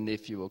that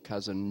nephew or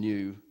cousin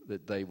knew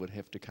that they would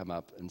have to come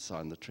up and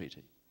sign the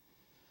treaty.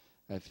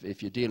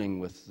 If you're dealing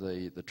with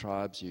the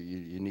tribes,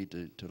 you need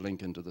to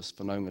link into this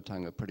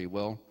whanaungatanga pretty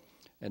well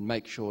and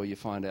make sure you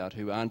find out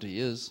who auntie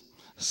is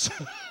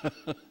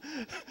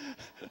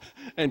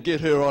and get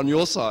her on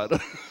your side.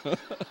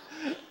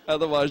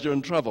 Otherwise you're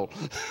in trouble.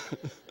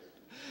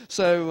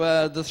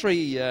 So the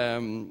 3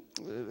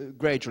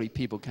 gradually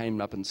people came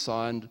up and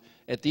signed.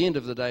 At the end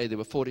of the day there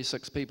were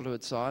 46 people who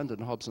had signed,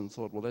 and Hobson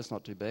thought, well, that's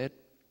not too bad.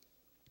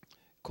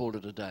 Called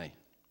it a day.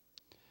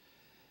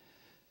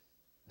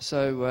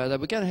 So they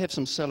were going to have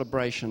some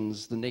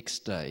celebrations the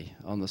next day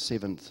on the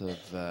 7th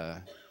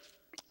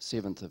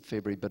of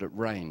February, but it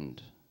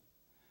rained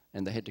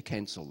and they had to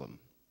cancel them.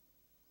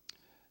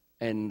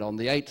 And on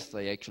the 8th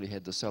they actually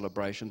had the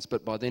celebrations,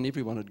 but by then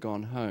everyone had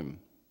gone home.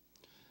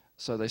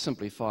 So they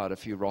simply fired a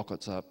few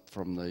rockets up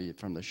from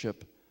the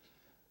ship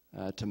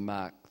to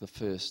mark the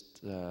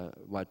first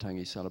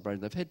Waitangi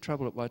celebration. They've had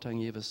trouble at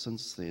Waitangi ever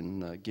since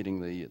then,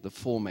 getting the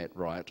format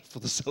right for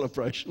the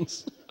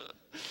celebrations.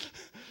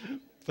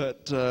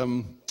 But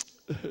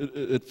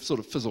it sort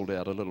of fizzled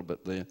out a little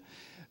bit there.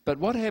 But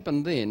what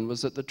happened then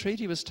was that the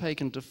treaty was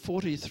taken to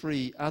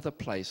 43 other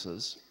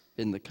places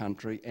in the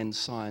country and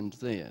signed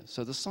there.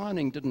 So the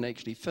signing didn't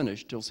actually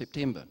finish till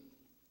September.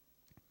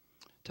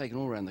 Taken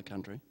all around the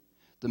country.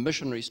 The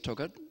missionaries took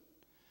it,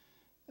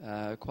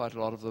 quite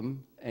a lot of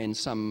them, and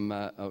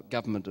some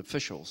government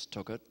officials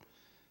took it,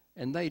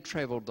 and they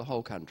travelled the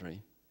whole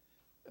country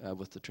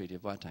with the Treaty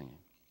of Waitangi.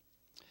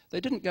 They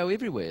didn't go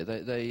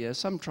everywhere.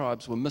 Some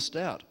tribes were missed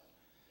out.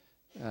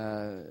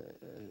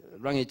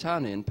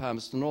 Rangitane in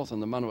Palmerston North and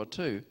the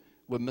Manawatu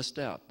were missed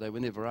out. They were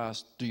never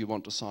asked, do you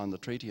want to sign the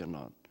treaty or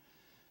not?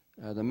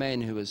 The man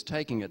who was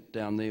taking it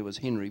down there was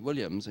Henry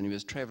Williams, and he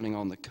was travelling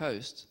on the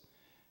coast,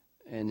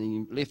 and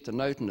he left a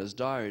note in his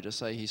diary to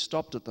say he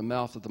stopped at the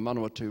mouth of the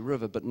Manawatu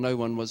River, but no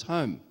one was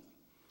home.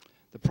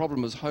 The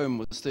problem was home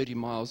was 30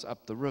 miles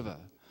up the river.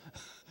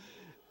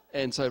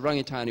 And so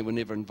Rangitane were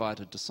never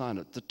invited to sign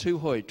it. The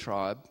Tuhoi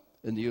tribe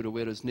in the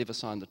Ureweras never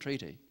signed the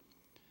treaty.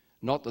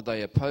 Not that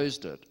they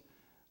opposed it,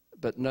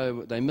 but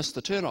no, they missed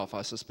the turn-off,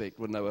 I suspect,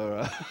 when they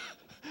were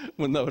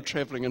when they were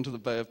travelling into the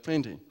Bay of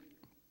Plenty.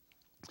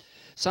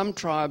 Some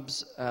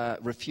tribes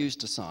refused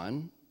to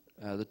sign.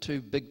 The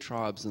 2 big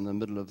tribes in the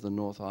middle of the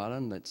North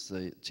Island, that's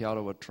the Te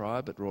Arawa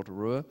tribe at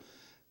Rotorua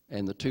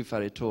and the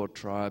Tuwharetoa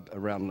tribe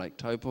around Lake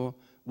Taupo,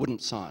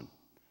 wouldn't sign.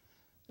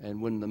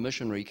 And when the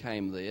missionary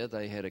came there,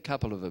 they had a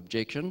couple of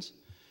objections.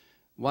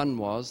 One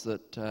was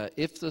that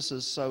if this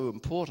is so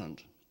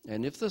important,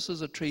 and if this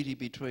is a treaty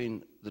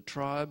between the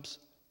tribes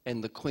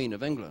and the Queen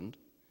of England,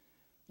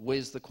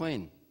 where's the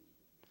Queen?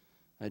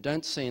 They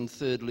don't send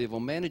 3rd-level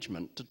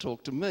management to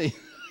talk to me.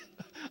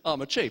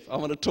 I'm a chief. I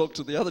want to talk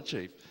to the other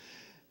chief.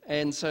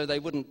 And so they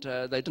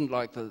didn't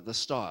like the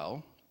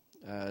style.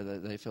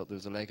 They felt there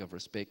was a lack of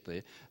respect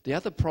there. The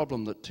other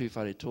problem that Tū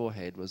Whare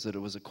had was that it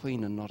was a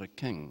queen and not a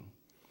king.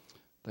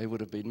 They would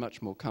have been much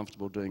more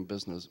comfortable doing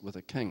business with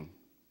a king.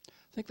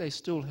 I think they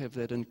still have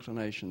that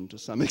inclination to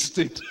some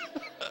extent.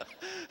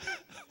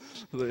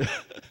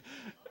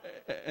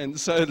 And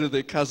so do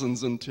their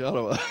cousins in Te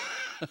Arawa.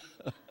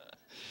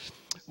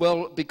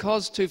 Well,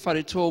 because Tū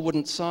Whare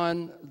wouldn't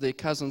sign, their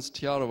cousins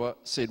Te Arawa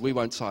said, we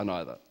won't sign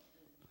either.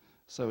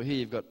 So here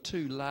you've got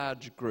two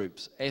large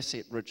groups,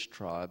 asset-rich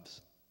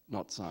tribes,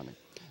 not signing.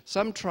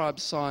 Some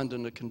tribes signed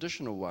in a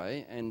conditional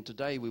way, and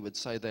today we would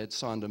say they'd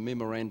signed a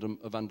memorandum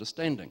of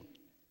understanding.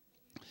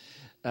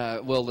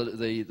 Well,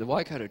 the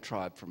Waikato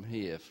tribe from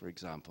here, for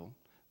example,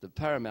 the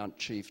paramount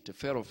chief Te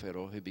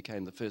Wherowhero, who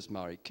became the first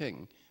Maori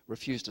king,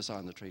 refused to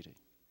sign the treaty.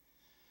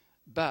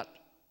 But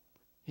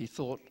he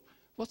thought,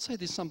 let's say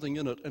there's something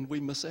in it and we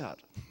miss out.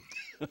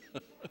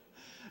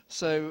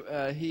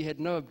 So he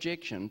had no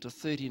objection to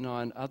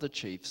 39 other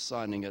chiefs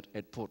signing it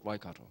at Port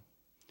Waikato.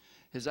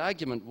 His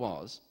argument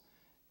was,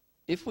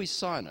 if we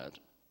sign it,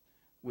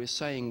 we're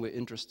saying we're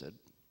interested,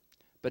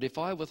 but if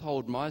I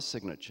withhold my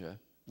signature,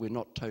 we're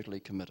not totally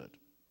committed.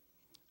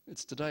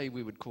 It's today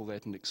we would call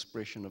that an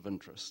expression of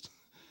interest.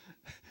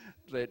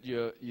 That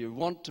you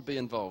want to be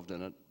involved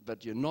in it,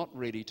 but you're not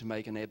ready to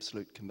make an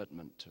absolute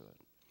commitment to it.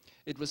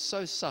 It was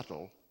so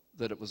subtle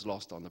that it was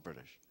lost on the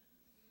British.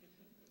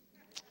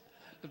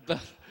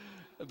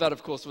 But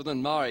of course,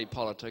 within Maori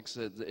politics,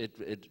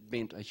 it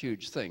meant a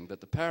huge thing, but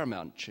the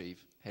paramount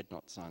chief had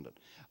not signed it.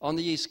 On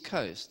the east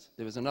coast,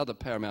 there was another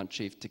paramount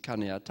chief, Te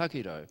Kania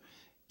Takiro,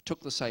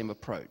 took the same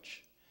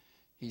approach.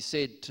 He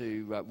said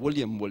to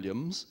William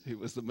Williams, who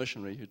was the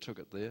missionary who took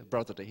it there,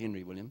 brother to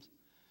Henry Williams,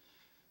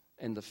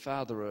 and the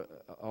father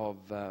of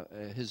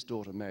his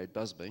daughter married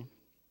Busby,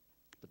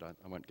 but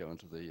I won't go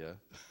into the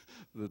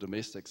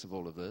domestics of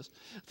all of this.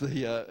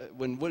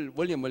 When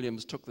William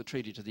Williams took the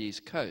treaty to the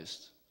east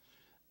coast,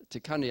 Te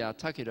Kania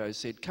Takiro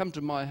said, come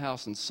to my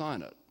house and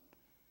sign it.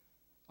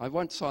 I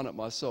won't sign it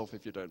myself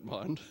if you don't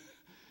mind,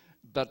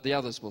 but the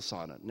others will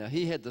sign it. Now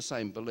he had the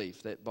same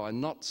belief that by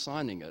not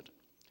signing it,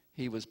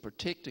 he was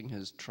protecting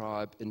his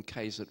tribe in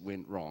case it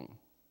went wrong.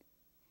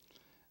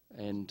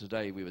 And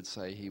today we would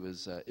say he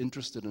was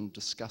interested in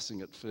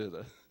discussing it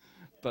further,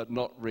 but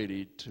not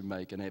ready to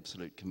make an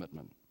absolute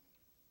commitment.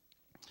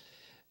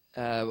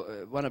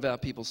 One of our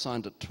people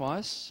signed it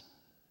twice.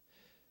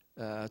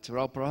 Te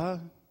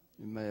Rauparaha,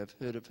 you may have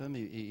heard of him.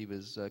 He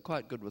was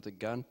quite good with a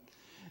gun.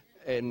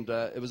 And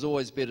it was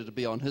always better to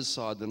be on his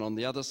side than on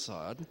the other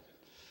side.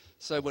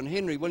 So when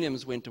Henry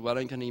Williams went to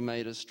Wellington, he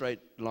made a straight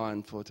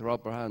line for Te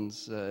Rauparaha,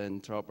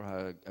 and Te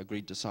Rauparaha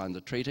agreed to sign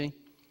the treaty.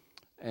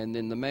 And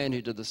then the man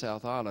who did the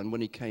South Island, when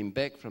he came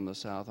back from the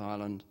South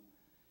Island,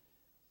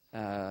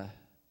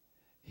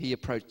 he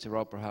approached Te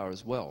Rauparaha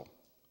as well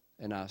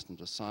and asked him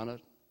to sign it.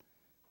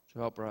 Te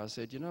Rauparaha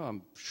said, you know,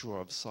 I'm sure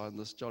I've signed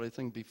this jolly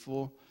thing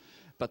before,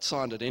 but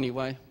signed it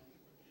anyway.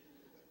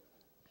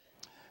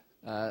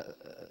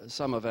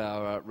 Some of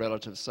our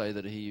relatives say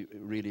that he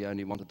really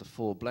only wanted the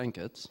 4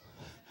 blankets.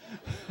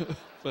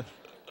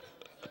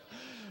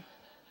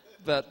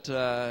 but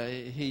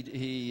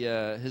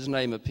his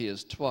name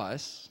appears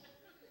twice.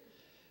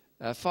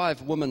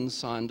 5 women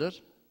signed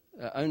it,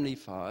 only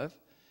 5.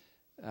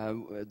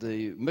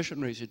 The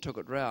missionaries who took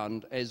it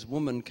round, as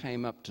women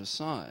came up to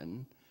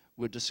sign,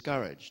 were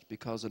discouraged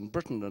because in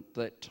Britain at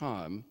that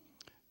time,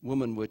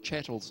 women were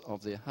chattels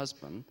of their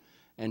husband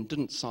and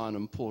didn't sign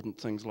important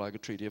things like a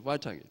Treaty of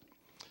Waitangi.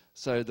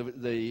 So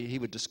he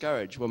would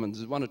discourage women.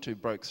 1 or 2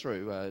 broke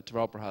through. Te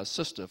Rauparaha's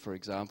sister, for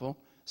example,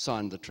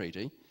 signed the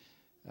treaty.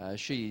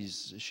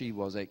 She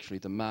was actually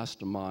the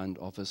mastermind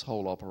of his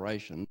whole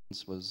operation,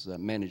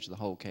 managed the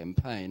whole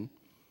campaign.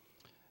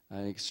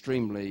 An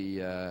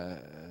extremely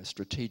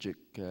strategic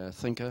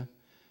thinker,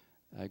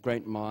 a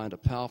great mind, a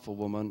powerful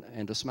woman,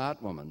 and a smart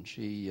woman.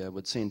 She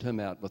would send him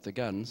out with the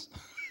guns,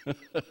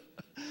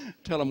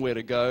 tell him where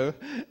to go,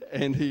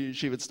 and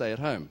she would stay at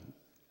home.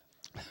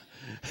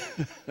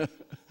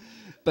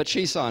 But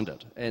she signed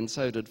it, and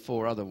so did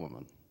 4 other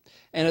women.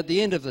 And at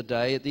the end of the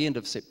day, at the end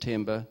of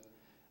September,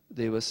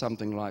 there was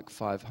something like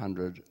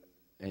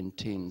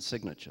 510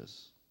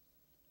 signatures.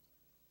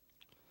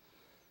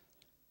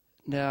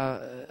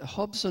 Now,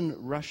 Hobson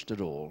rushed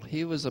it all.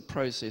 Here was a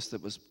process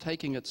that was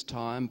taking its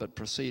time, but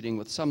proceeding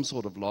with some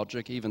sort of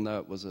logic, even though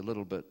it was a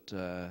little bit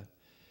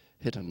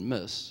hit and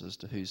miss as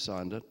to who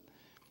signed it.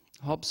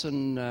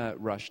 Hobson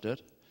rushed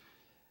it.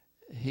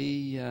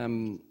 He,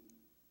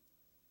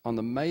 on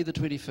the May the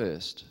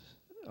 21st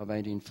of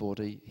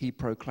 1840, he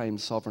proclaimed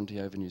sovereignty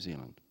over New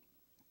Zealand.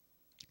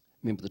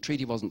 Remember, the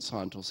treaty wasn't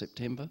signed until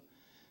September.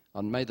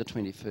 On May the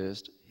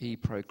 21st, he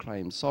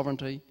proclaimed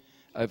sovereignty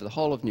over the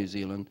whole of New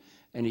Zealand,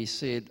 and he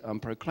said, I'm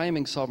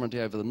proclaiming sovereignty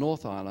over the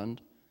North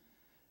Island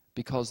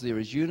because there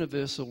is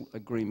universal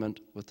agreement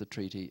with the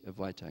Treaty of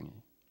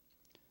Waitangi.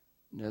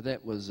 Now,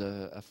 that was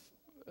a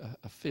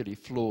fairly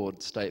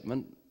flawed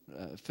statement.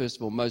 First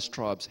of all, most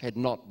tribes had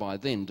not by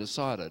then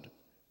decided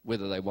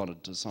whether they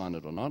wanted to sign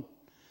it or not,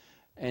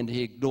 and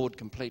he ignored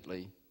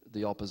completely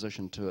the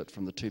opposition to it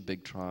from the two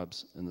big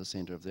tribes in the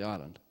centre of the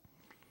island.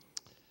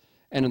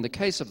 And in the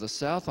case of the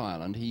South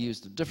Island, he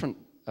used a different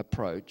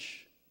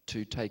approach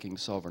to taking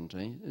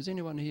sovereignty. Is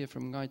anyone here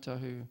from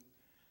Ngaitahu?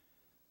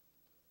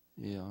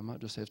 Yeah, I might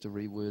just have to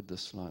reword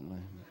this slightly.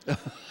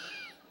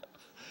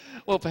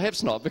 Well,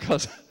 perhaps not,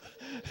 because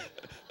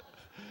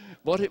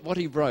what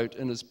he wrote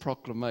in his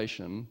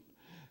proclamation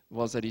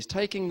was that he's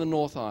taking the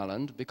North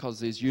Island because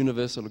there's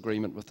universal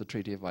agreement with the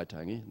Treaty of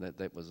Waitangi.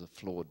 That was a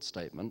flawed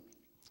statement.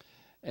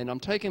 And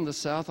I'm taking the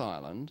South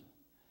Island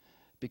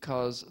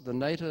because the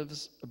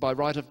natives, by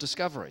right of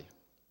discovery,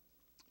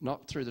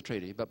 not through the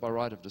treaty, but by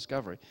right of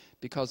discovery,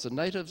 because the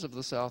natives of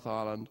the South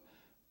Island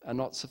are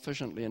not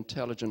sufficiently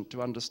intelligent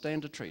to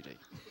understand a treaty.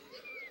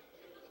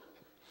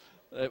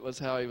 That was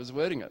how he was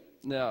wording it.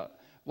 Now,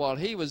 while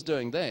he was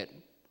doing that,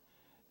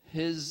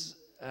 his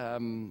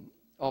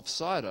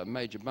offsider,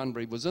 Major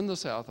Bunbury, was in the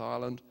South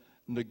Island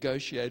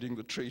negotiating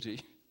the treaty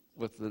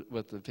with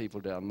the people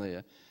down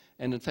there.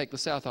 And in fact, the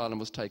South Island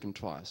was taken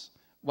twice.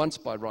 Once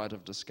by right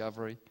of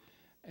discovery,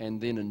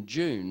 and then in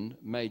June,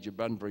 Major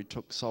Bunbury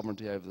took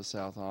sovereignty over the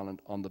South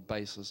Island on the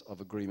basis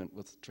of agreement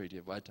with the Treaty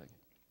of Waitangi.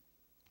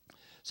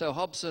 So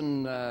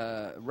Hobson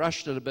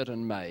rushed it a bit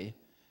in May.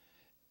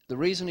 The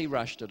reason he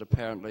rushed it,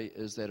 apparently,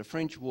 is that a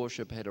French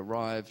warship had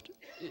arrived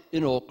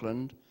in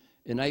Auckland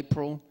in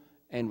April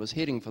and was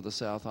heading for the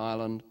South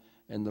Island,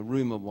 and the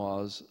rumour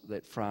was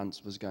that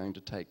France was going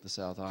to take the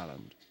South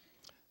Island.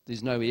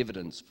 There's no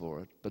evidence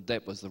for it, but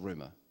that was the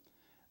rumour.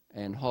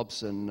 And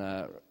Hobson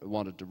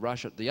wanted to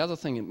rush it. The other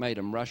thing that made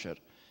him rush it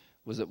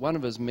was that one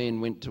of his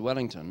men went to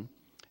Wellington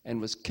and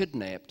was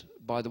kidnapped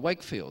by the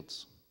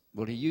Wakefields.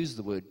 Well, he used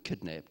the word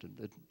kidnapped.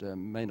 It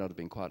may not have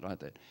been quite like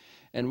that.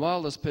 And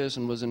while this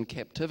person was in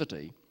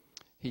captivity,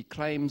 he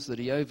claims that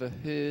he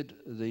overheard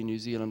the New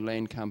Zealand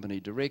Land Company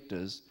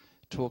directors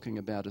talking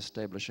about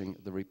establishing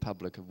the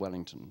Republic of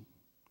Wellington.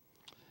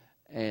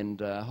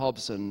 And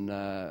Hobson,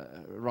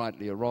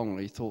 rightly or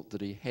wrongly, thought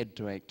that he had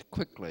to act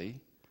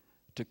quickly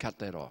to cut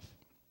that off.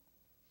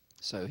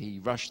 So he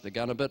rushed the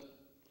gun a bit,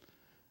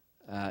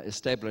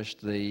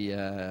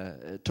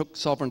 took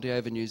sovereignty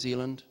over New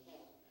Zealand,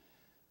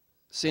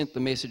 sent the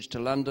message to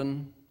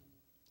London.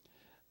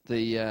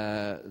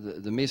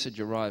 The message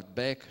arrived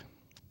back.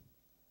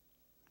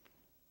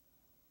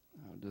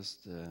 I'll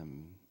just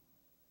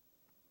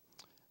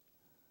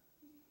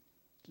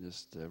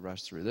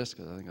rush through this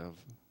because I think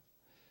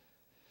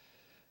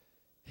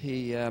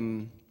he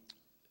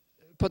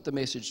put the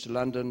message to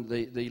London.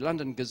 The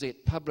London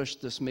Gazette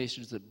published this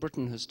message that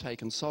Britain has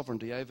taken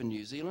sovereignty over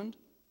New Zealand.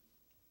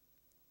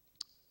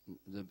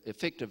 The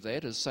effect of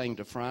that is saying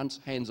to France,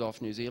 hands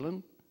off New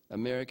Zealand.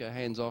 America,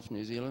 hands off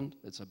New Zealand.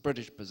 It's a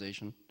British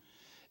possession.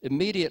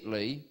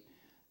 Immediately,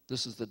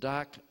 this is the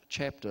dark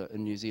chapter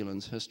in New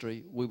Zealand's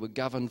history, we were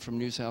governed from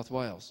New South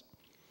Wales.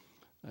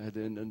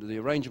 And the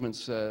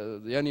arrangements,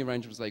 the only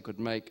arrangements they could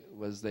make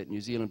was that New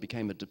Zealand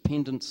became a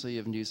dependency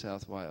of New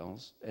South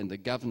Wales, and the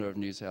governor of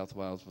New South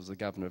Wales was the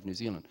governor of New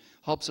Zealand.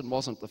 Hobson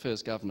wasn't the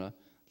first governor,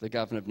 the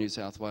governor of New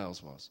South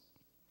Wales was.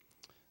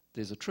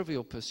 There's a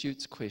Trivial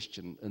Pursuits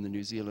question in the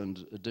New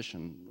Zealand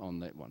edition on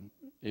that one.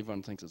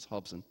 Everyone thinks it's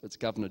Hobson. It's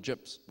Governor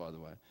Gyps, by the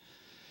way.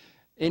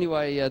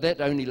 Anyway,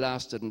 that only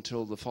lasted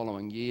until the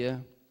following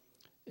year.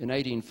 In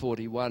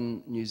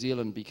 1841, New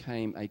Zealand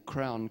became a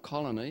crown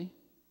colony.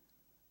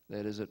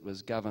 That is, it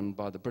was governed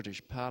by the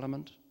British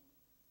Parliament.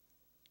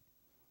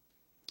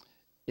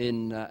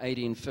 In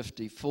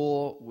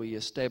 1854, we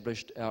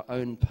established our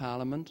own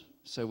parliament,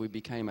 so we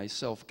became a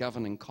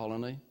self-governing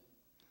colony,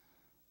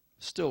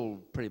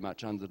 still pretty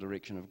much under the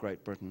direction of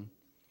Great Britain.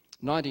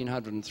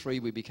 1903,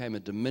 we became a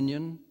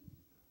dominion,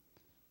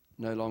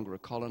 no longer a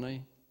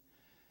colony.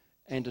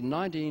 And in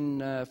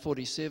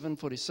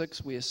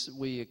 1947-46,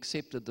 we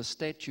accepted the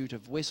Statute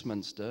of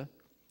Westminster,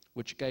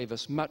 which gave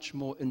us much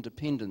more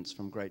independence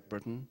from Great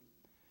Britain.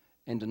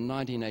 And in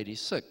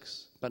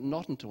 1986, but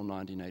not until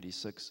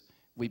 1986,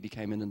 we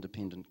became an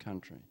independent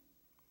country.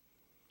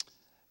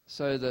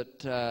 So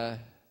that,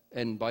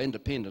 and by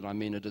independent, I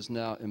mean it is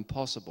now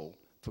impossible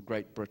for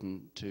Great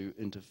Britain to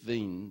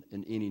intervene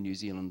in any New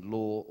Zealand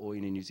law or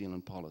any New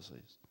Zealand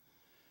policies.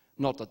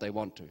 Not that they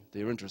want to.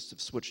 Their interests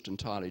have switched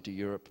entirely to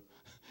Europe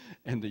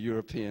and the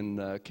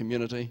European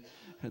community.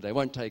 They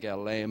won't take our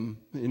lamb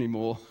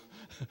anymore.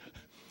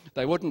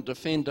 They wouldn't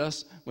defend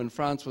us when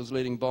France was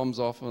letting bombs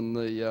off on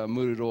the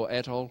Mururoa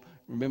Atoll.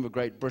 Remember,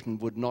 Great Britain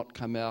would not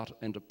come out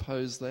and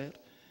oppose that,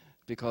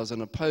 because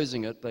in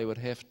opposing it, they would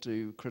have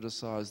to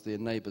criticize their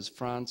neighbors,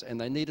 France, and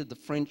they needed the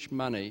French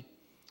money,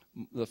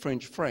 the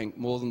French franc,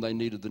 more than they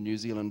needed the New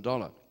Zealand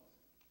dollar.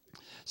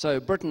 So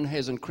Britain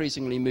has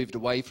increasingly moved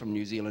away from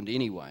New Zealand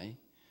anyway.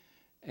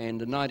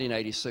 And in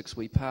 1986,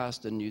 we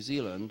passed in New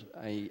Zealand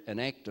an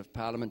Act of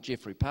Parliament.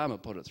 Geoffrey Palmer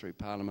put it through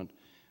Parliament,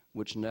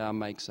 which now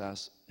makes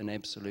us an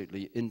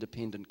absolutely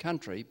independent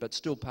country, but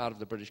still part of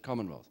the British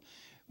Commonwealth.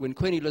 When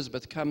Queen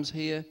Elizabeth comes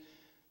here,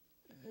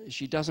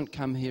 she doesn't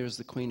come here as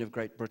the Queen of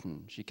Great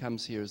Britain. She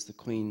comes here as the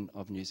Queen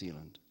of New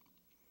Zealand.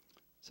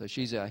 So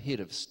she's our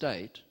head of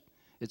state.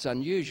 It's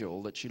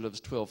unusual that she lives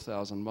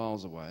 12,000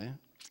 miles away.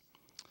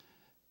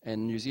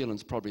 And New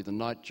Zealand's probably the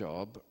night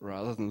job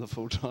rather than the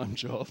full-time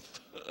job.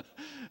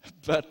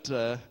 But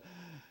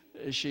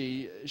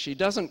she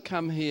doesn't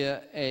come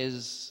here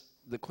as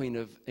the Queen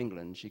of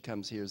England. She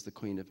comes here as the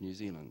Queen of New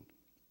Zealand.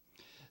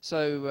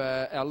 So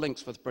our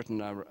links with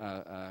Britain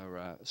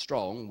are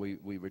strong.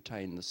 We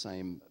retain the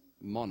same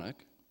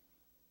monarch,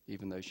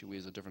 even though she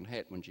wears a different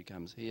hat when she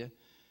comes here.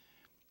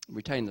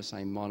 Retain the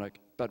same monarch,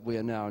 but we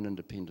are now an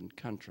independent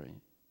country.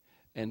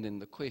 And then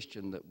the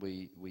question that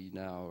we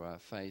now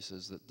face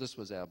is that this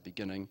was our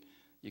beginning.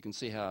 You can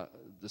see how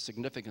the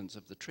significance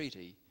of the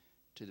treaty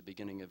to the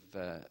beginning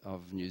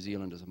of New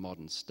Zealand as a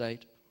modern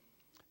state.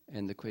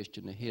 And the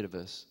question ahead of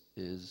us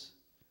is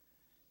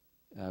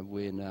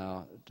where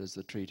now does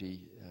the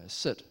treaty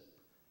sit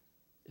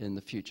in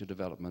the future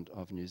development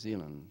of New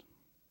Zealand?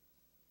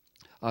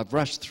 I've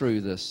rushed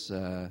through this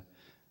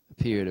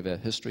period of our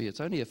history. It's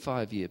only a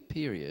 5-year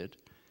period,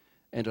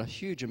 and a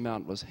huge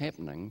amount was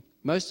happening.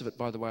 Most of it,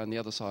 by the way, on the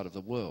other side of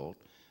the world.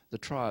 The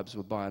tribes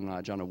were by and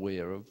large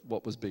unaware of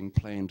what was being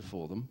planned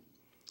for them.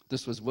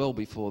 This was well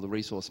before the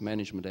Resource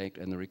Management Act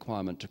and the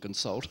requirement to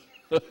consult.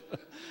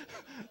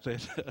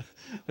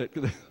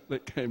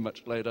 that came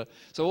much later.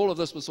 So all of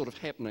this was sort of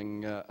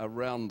happening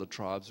around the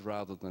tribes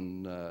rather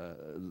than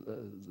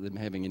them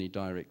having any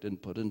direct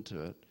input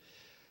into it.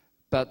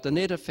 But the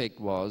net effect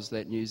was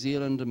that New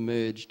Zealand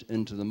emerged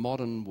into the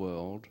modern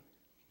world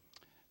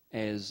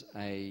as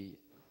a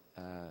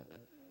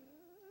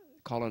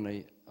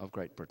colony of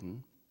Great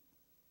Britain,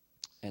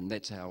 and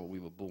that's how we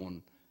were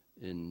born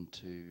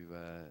into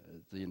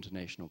the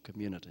international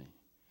community.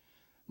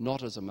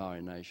 Not as a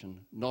Maori nation,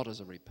 not as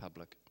a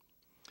republic.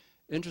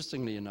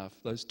 Interestingly enough,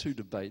 those two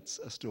debates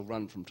are still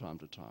run from time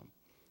to time.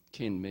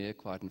 Ken Mair,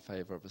 quite in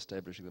favour of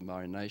establishing the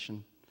Maori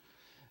nation,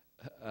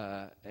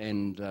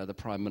 and the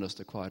Prime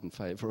Minister quite in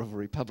favour of a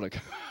republic,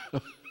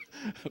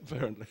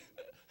 apparently.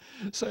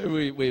 So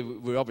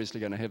we're obviously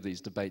going to have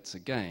these debates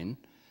again,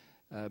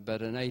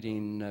 but in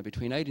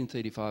between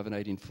 1835 and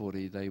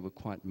 1840, they were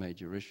quite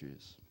major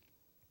issues.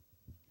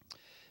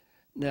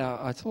 Now,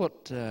 I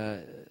thought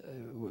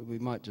we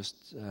might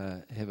just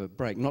have a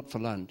break, not for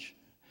lunch.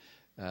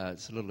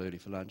 It's a little early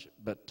for lunch,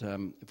 but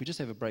if we just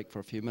have a break for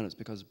a few minutes,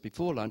 because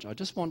before lunch, I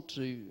just want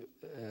to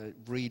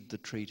read the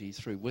treaty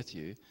through with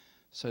you,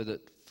 so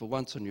that for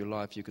once in your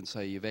life you can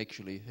say you've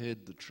actually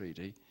heard the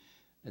treaty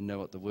and know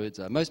what the words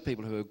are. Most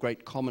people who are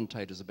great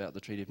commentators about the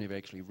treaty have never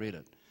actually read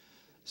it.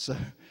 So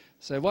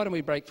why don't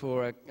we break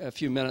for a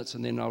few minutes,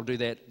 and then I'll do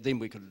that, then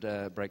we could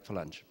break for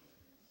lunch.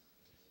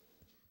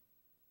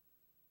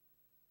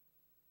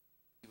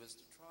 It was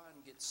to try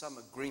and get some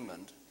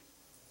agreement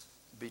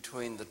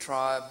between the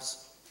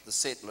tribes, the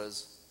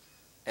settlers,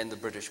 and the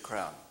British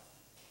Crown.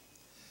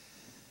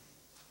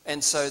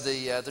 And so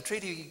the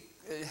treaty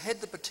had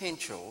the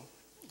potential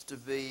to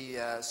be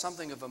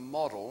something of a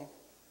model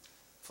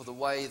for the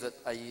way that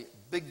a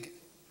big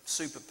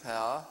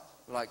superpower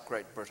like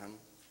Great Britain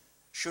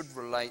should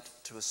relate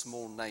to a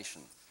small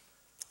nation.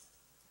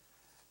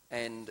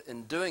 And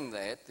in doing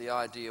that, the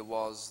idea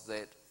was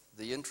that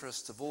the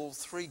interests of all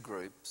three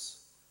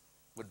groups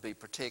would be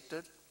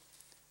protected,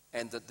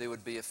 and that there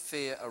would be a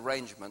fair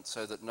arrangement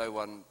so that no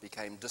one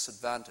became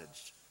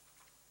disadvantaged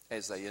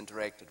as they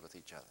interacted with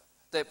each other.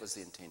 That was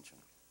the intention.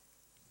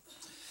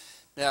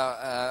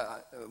 Now,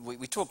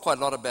 we talked quite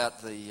a lot about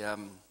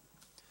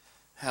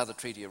how the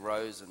treaty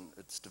arose and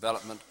its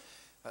development.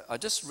 I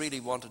just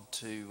really wanted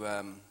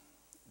to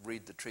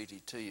read the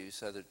treaty to you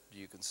so that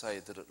you can say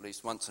that at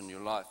least once in your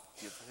life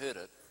you've heard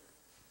it,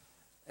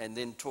 and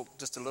then talk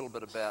just a little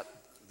bit about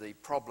the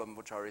problem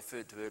which I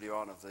referred to earlier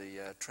on of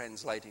the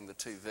translating the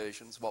two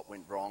versions, what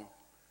went wrong,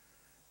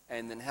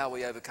 and then how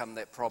we overcome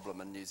that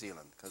problem in New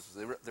Zealand, because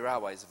there are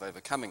ways of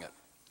overcoming it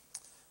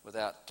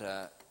without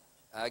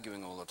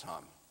arguing all the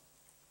time.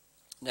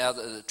 Now,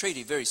 the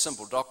treaty, very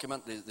simple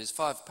document. There's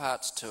 5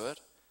 parts to it,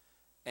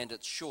 and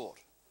it's short.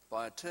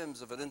 By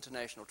terms of an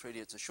international treaty,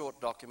 it's a short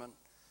document.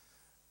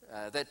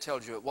 That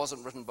tells you it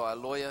wasn't written by a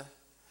lawyer.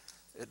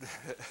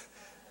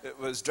 It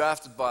was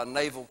drafted by a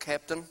naval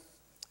captain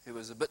who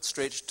was a bit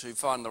stretched to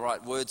find the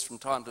right words from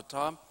time to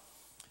time.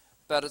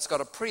 But it's got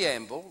a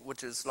preamble,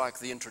 which is like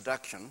the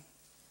introduction,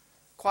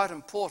 quite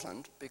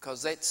important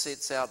because that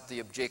sets out the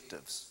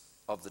objectives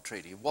of the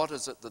treaty. What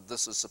is it that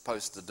this is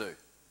supposed to do?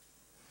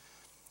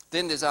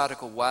 Then there's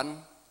Article 1,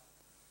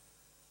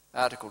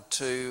 Article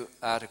 2,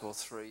 Article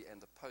 3, and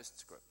the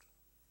postscript.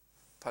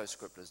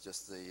 Postscript is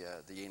just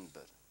the end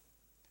bit.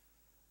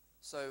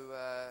 So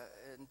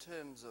in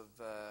terms of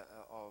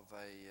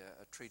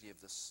a treaty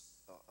of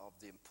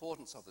the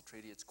importance of the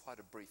treaty, it's quite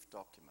a brief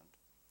document.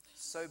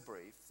 So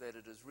brief that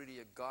it is really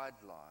a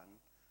guideline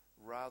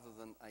rather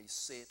than a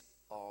set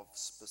of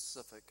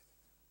specific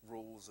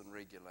rules and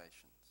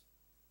regulations.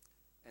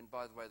 And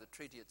by the way, the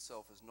treaty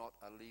itself is not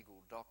a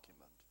legal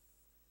document.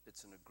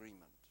 It's an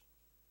agreement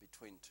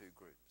between two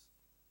groups.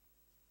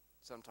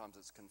 Sometimes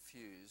it's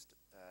confused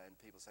and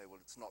people say, well,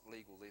 it's not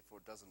legal, therefore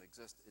it doesn't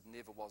exist. It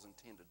never was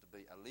intended to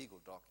be a legal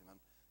document.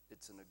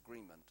 It's an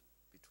agreement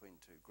between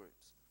two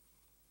groups.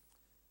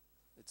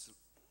 It's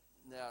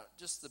Now,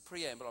 just the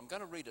preamble, I'm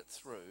going to read it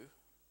through.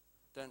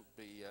 Don't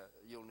be,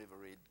 you'll never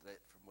read that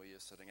from where you're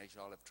sitting.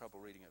 Actually, I'll have trouble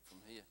reading it from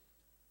here.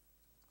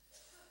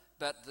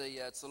 But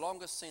it's the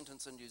longest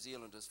sentence in New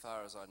Zealand as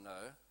far as I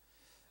know,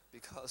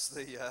 because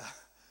the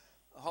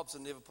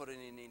Hobson never put in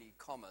any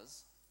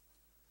commas.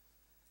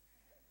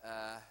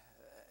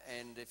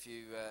 And if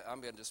you,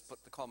 I'm going to just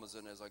put the commas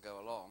in as I go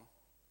along.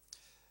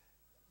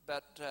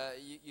 But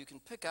you can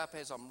pick up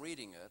as I'm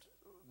reading it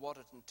what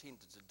it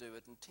intended to do.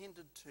 It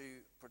intended to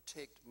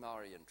protect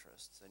Maori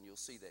interests, and you'll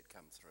see that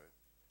come through.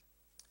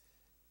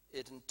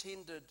 It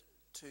intended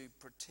to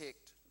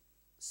protect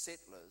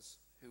settlers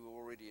who were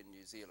already in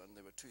New Zealand.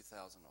 There were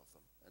 2,000 of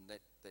them, and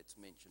that's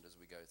mentioned as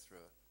we go through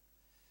it.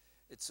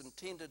 It's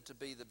intended to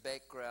be the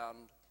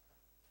background.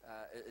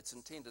 It's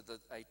intended that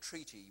a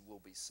treaty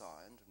will be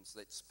signed, and so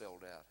that's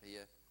spelled out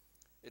here.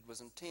 It was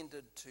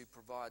intended to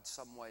provide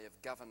some way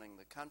of governing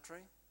the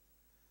country,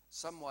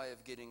 some way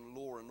of getting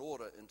law and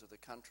order into the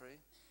country,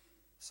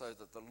 so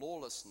that the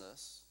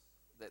lawlessness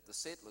that the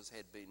settlers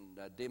had been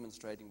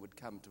demonstrating would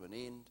come to an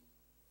end.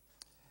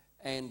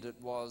 And it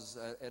was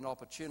an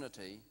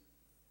opportunity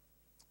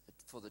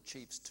for the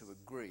chiefs to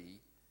agree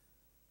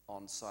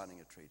on signing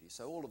a treaty.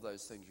 So all of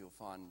those things you'll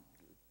find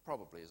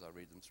probably as I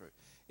read them through.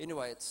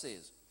 Anyway, it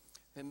says,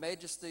 Her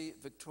Majesty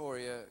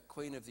Victoria,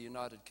 Queen of the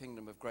United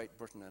Kingdom of Great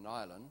Britain and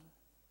Ireland,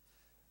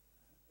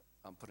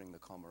 I'm putting the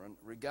comma in,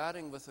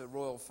 regarding with her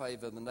royal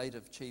favour the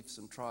native chiefs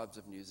and tribes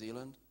of New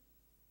Zealand,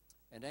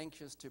 and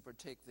anxious to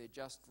protect their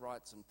just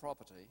rights and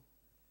property,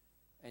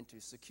 and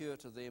to secure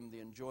to them the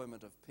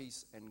enjoyment of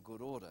peace and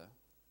good order,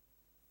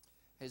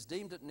 has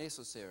deemed it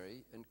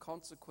necessary, in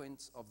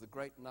consequence of the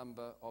great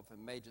number of Her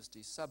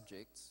Majesty's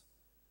subjects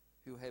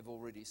who have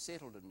already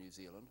settled in New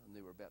Zealand, and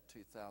there were about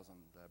 2,000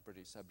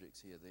 British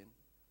subjects here then,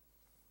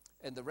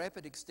 and the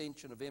rapid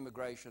extension of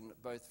emigration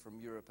both from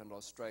Europe and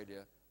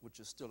Australia, which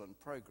is still in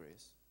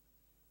progress,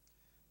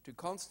 to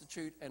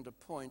constitute and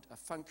appoint a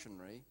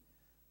functionary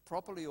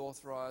properly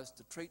authorised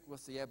to treat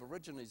with the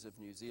Aborigines of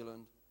New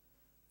Zealand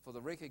for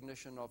the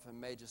recognition of Her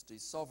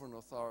Majesty's sovereign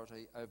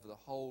authority over the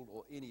whole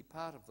or any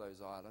part of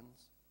those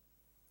islands.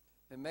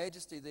 Her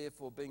Majesty,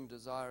 therefore, being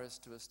desirous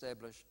to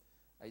establish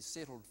a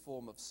settled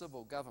form of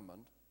civil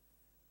government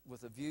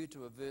with a view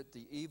to avert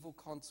the evil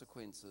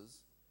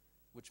consequences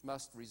which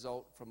must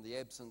result from the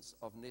absence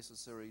of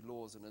necessary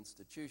laws and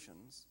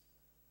institutions,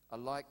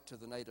 alike to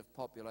the native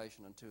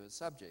population and to her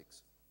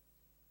subjects,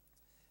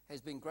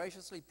 has been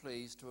graciously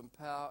pleased to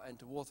empower and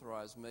to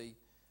authorise me,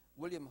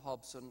 William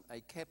Hobson,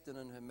 a captain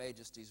in Her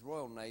Majesty's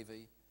Royal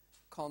Navy,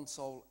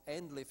 consul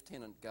and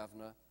lieutenant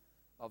governor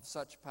of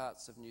such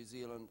parts of New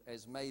Zealand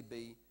as may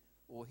be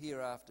or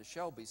hereafter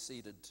shall be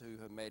ceded to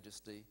Her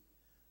Majesty,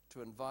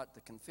 to invite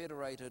the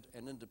confederated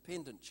and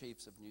independent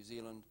chiefs of New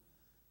Zealand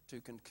to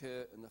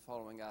concur in the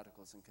following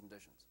articles and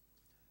conditions.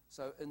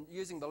 So in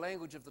using the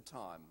language of the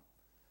time,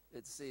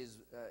 it says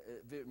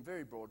in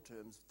very broad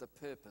terms the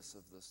purpose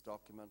of this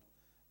document,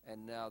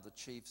 and now the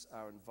chiefs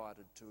are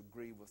invited to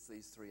agree with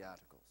these three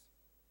articles.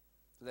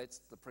 So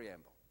that's the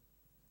preamble.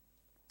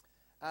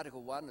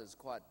 Article 1 is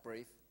quite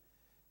brief.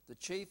 The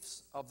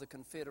chiefs of the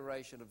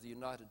Confederation of the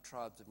United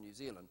Tribes of New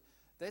Zealand.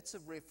 That's a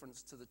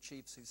reference to the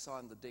chiefs who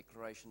signed the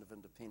Declaration of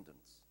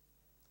Independence.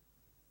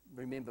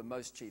 Remember,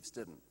 most chiefs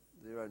didn't.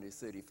 There are only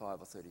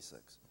 35 or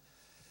 36.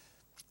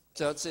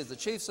 So it says the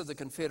chiefs of the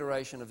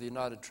Confederation of the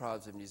United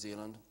Tribes of New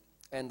Zealand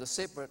and the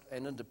separate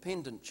and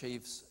independent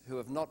chiefs who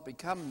have not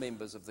become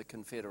members of the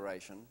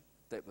Confederation,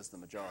 that was the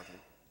majority,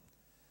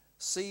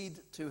 cede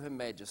to Her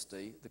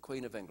Majesty, the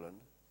Queen of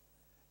England,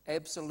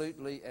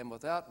 absolutely and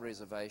without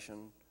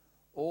reservation,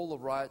 all the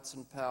rights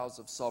and powers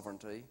of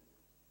sovereignty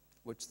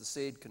which the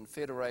said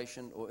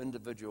Confederation or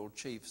individual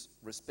chiefs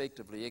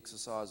respectively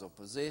exercise or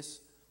possess,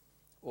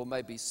 or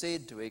may be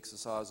said to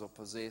exercise or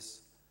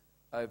possess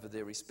over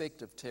their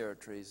respective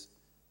territories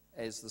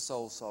as the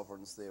sole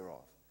sovereigns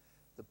thereof.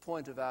 The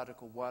point of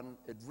Article 1,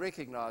 it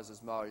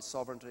recognises Maori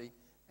sovereignty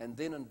and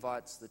then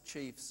invites the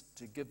chiefs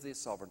to give their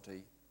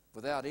sovereignty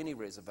without any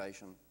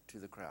reservation to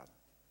the Crown.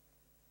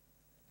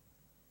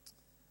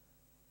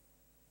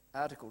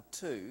 Article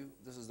 2,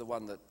 this is the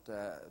one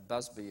that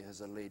Busby has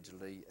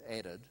allegedly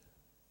added.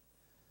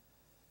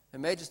 Her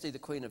Majesty the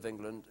Queen of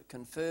England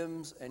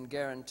confirms and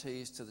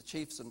guarantees to the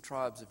chiefs and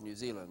tribes of New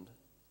Zealand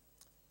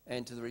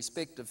and to the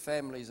respective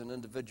families and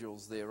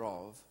individuals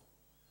thereof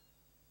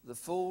the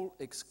full,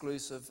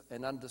 exclusive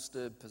and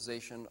undisturbed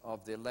possession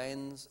of their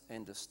lands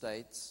and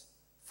estates,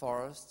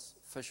 forests,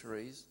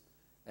 fisheries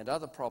and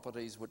other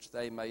properties which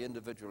they may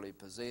individually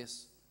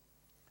possess,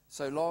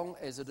 so long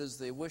as it is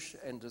their wish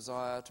and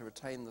desire to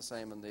retain the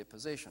same in their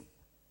possession.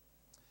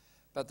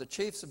 But the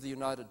chiefs of the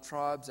United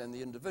Tribes and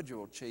the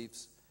individual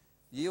chiefs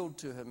yield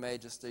to Her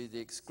Majesty the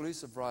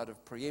exclusive right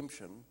of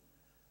preemption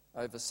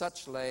over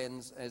such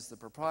lands as the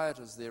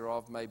proprietors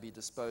thereof may be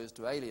disposed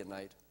to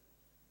alienate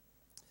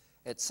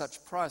at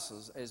such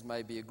prices as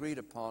may be agreed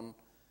upon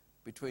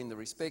between the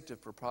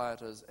respective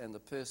proprietors and the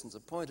persons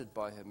appointed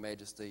by Her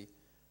Majesty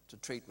to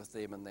treat with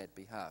them in that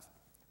behalf.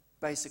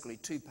 Basically,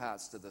 two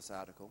parts to this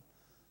article.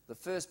 The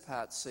first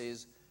part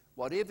says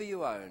whatever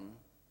you own,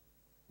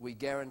 we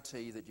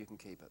guarantee that you can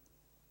keep it.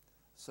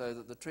 So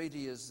that the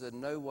treaty is in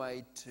no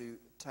way to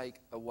take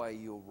away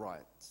your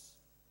rights.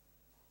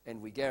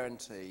 And we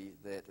guarantee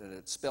that, and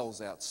it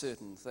spells out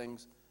certain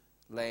things,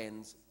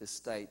 lands,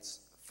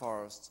 estates,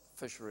 forests,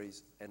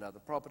 fisheries, and other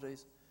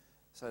properties.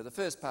 So the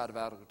first part of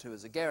Article 2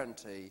 is a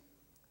guarantee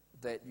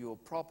that your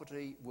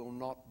property will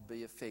not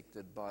be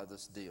affected by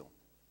this deal.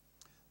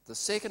 The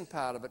second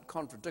part of it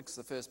contradicts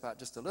the first part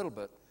just a little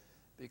bit,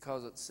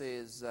 because it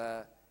says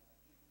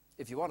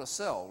if you want to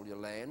sell your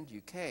land,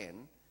 you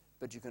can,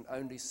 but you can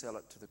only sell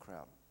it to the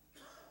Crown.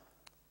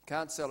 You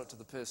can't sell it to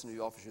the person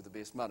who offers you the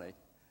best money.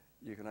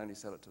 You can only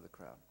sell it to the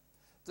Crown.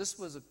 This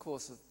was, of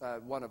course,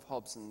 one of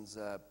Hobson's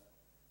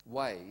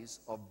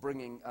ways of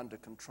bringing under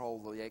control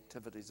the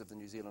activities of the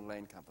New Zealand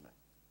Land Company.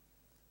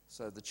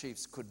 So the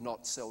chiefs could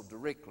not sell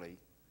directly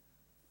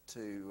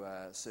to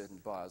certain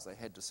buyers. They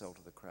had to sell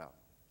to the Crown.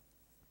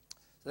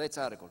 So that's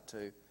Article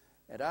 2.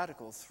 And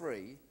Article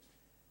 3,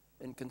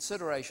 in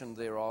consideration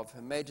thereof,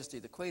 Her Majesty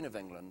the Queen of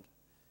England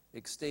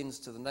extends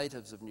to the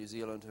natives of New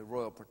Zealand her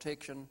royal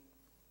protection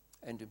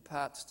and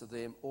imparts to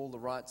them all the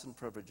rights and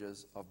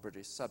privileges of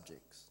British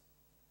subjects.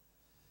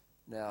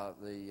 Now,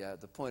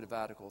 the point of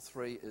Article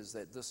 3 is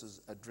that this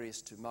is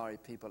addressed to Maori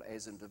people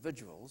as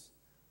individuals,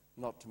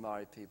 not to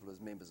Maori people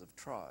as members of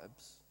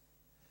tribes,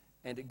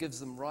 and it gives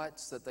them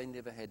rights that they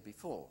never had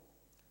before.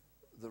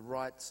 The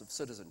rights of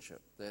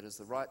citizenship, that is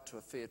the right to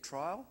a fair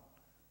trial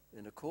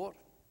in a court,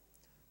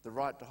 the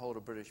right to hold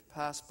a British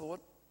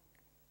passport.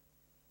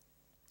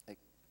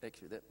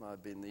 Actually, that might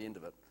have been the end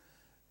of it.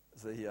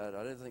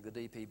 I don't think the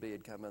DPB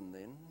had come in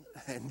then,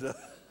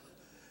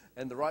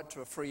 and the right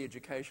to a free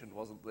education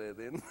wasn't there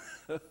then.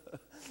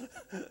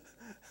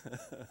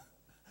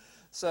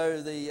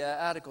 So the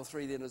Article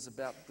 3 then is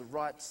about the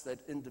rights that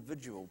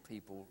individual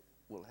people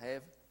will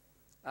have.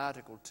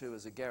 Article 2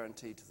 is a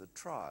guarantee to the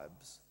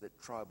tribes that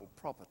tribal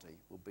property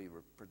will be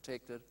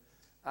protected.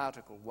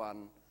 Article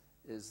 1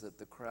 is that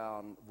the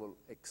Crown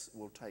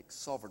will take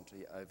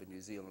sovereignty over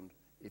New Zealand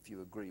if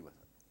you agree with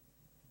it.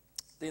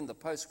 Then the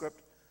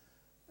postscript.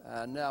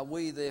 Now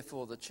we,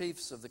 therefore, the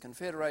chiefs of the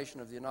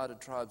Confederation of the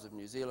United Tribes of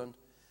New Zealand,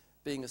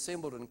 being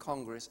assembled in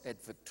Congress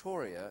at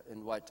Victoria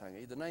in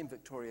Waitangi. The name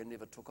Victoria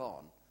never took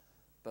on,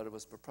 but it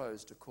was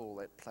proposed to call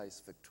that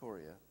place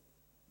Victoria.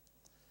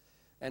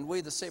 And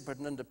we, the separate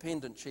and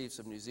independent chiefs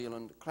of New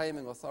Zealand,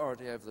 claiming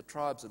authority over the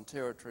tribes and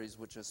territories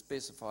which are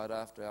specified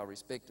after our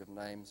respective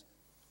names,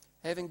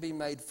 having been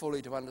made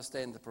fully to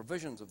understand the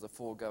provisions of the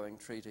foregoing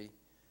treaty,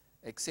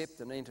 accept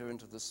and enter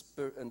into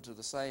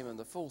the same in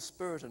the full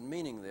spirit and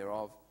meaning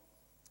thereof,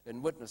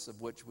 in witness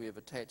of which we have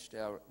attached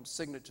our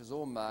signatures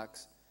or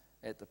marks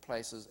at the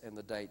places and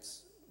the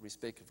dates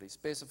respectively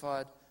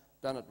specified,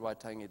 done at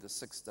Waitangi the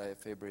 6th day of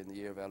February in the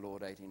year of our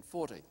Lord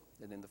 1840,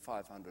 and in the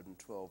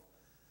 512.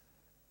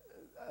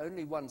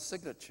 Only one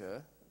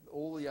signature,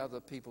 all the other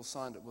people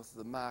signed it with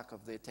the mark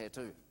of their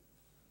tattoo,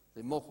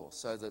 their moko,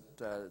 so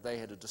that they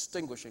had a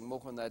distinguishing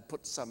moko and they'd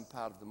put some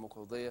part of the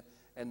moko there,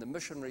 and the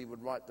missionary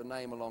would write the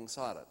name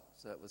alongside it,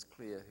 so it was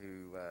clear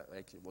who,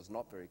 actually it was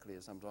not very clear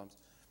sometimes,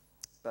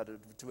 but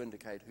to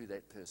indicate who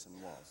that person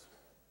was.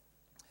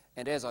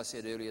 And as I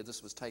said earlier,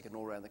 this was taken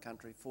all around the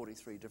country,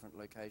 43 different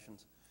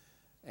locations,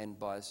 and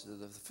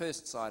the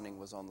first signing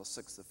was on the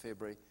 6th of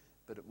February,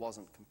 but it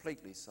wasn't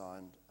completely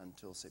signed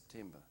until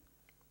September.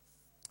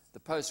 The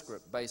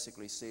postscript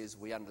basically says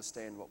we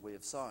understand what we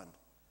have signed,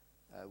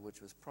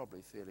 which was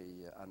probably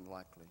fairly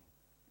unlikely.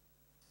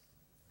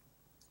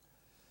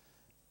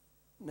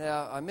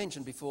 Now, I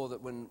mentioned before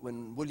that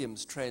when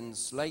Williams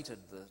translated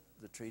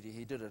the treaty,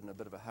 he did it in a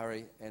bit of a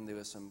hurry, and there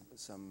were some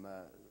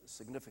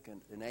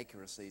significant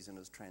inaccuracies in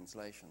his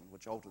translation,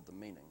 which altered the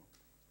meaning.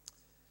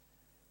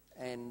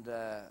 And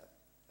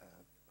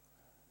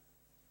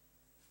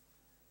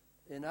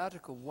in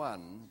Article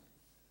 1,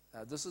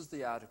 this is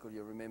the article,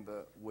 you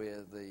remember,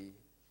 where the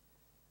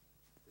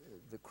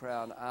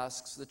Crown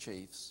asks the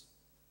chiefs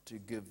to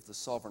give their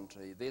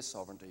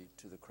sovereignty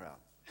to the Crown.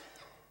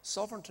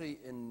 Sovereignty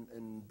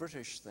in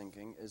British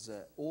thinking is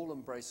an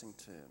all-embracing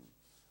term.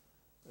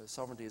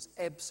 Sovereignty is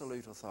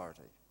absolute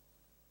authority.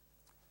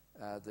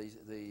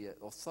 The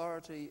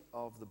authority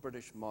of the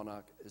British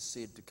monarch is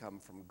said to come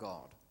from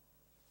God.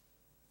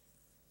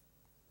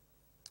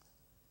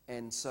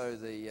 And so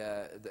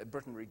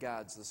Britain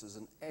regards this as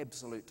an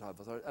absolute type of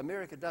authority.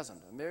 America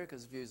doesn't.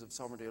 America's views of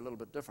sovereignty are a little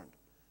bit different.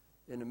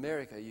 In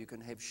America, you can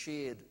have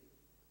shared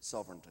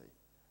sovereignty,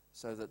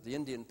 so that the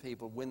Indian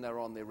people, when they're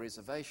on their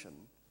reservation,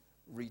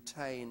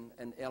 retain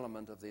an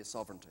element of their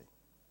sovereignty.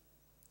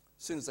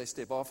 As soon as they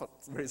step off at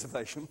the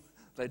reservation,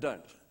 they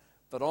don't.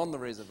 But on the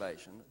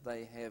reservation,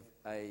 they have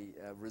a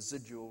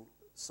residual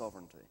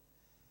sovereignty.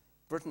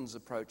 Britain's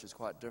approach is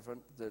quite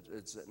different, that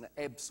it's an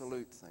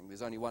absolute thing.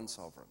 There's only one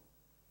sovereign.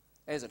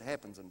 As it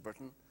happens in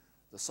Britain,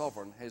 the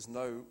sovereign has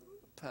no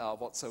power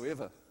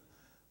whatsoever.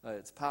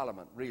 It's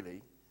Parliament,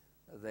 really,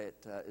 that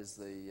has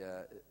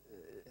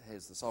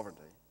the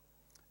sovereignty.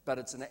 But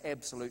it's an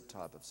absolute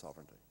type of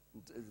sovereignty.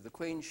 The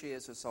Queen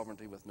shares her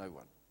sovereignty with no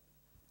one.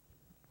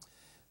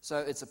 So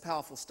it's a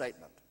powerful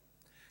statement.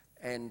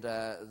 And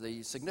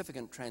the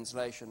significant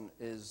translation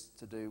is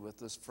to do with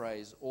this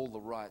phrase, all the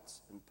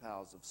rights and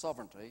powers of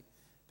sovereignty,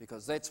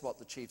 because that's what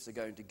the chiefs are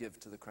going to give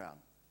to the crown.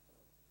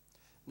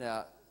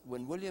 Now,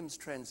 when Williams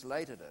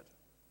translated it,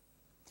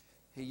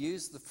 he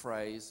used the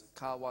phrase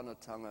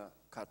kāwanatanga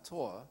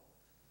katoa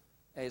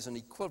as an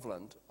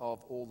equivalent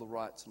of all the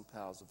rights and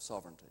powers of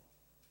sovereignty.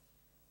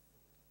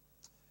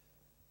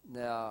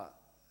 Now,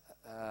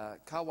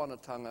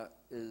 kāwanatanga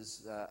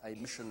is a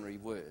missionary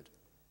word.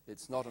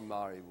 It's not a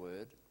Maori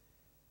word.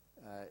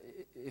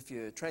 If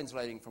you're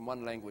translating from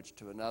one language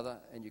to another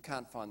and you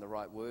can't find the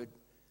right word,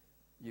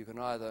 you can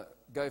either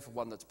go for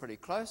one that's pretty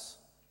close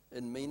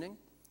in meaning,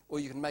 or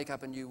you can make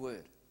up a new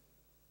word.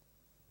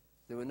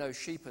 There were no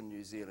sheep in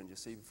New Zealand, you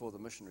see, before the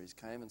missionaries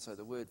came, and so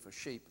the word for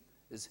sheep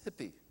is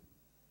hippie.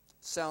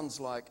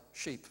 Sounds like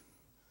sheep.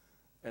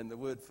 And the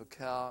word for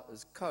cow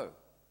is ko.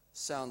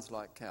 Sounds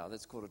like cow.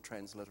 That's called a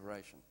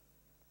transliteration.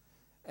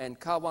 And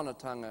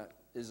kāwanatanga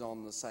is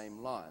on the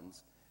same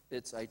lines.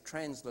 It's a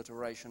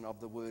transliteration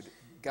of the word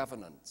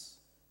governance.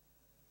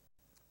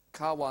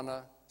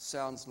 Kāwana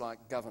sounds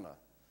like governor.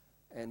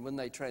 And when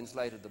they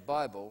translated the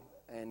Bible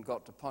and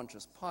got to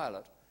Pontius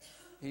Pilate,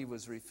 he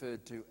was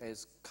referred to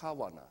as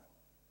Kawana,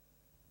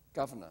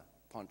 Governor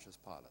Pontius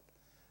Pilate.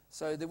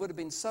 So there would have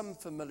been some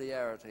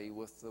familiarity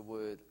with the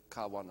word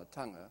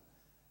kāwanatanga,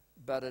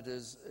 but it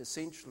is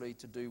essentially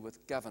to do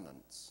with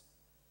governance.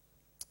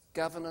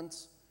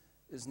 Governance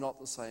is not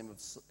the same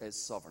as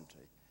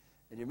sovereignty.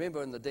 And you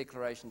remember in the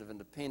Declaration of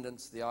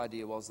Independence, the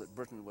idea was that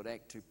Britain would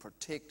act to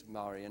protect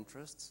Maori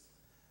interests.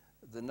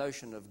 The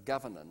notion of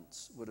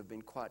governance would have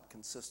been quite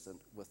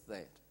consistent with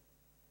that.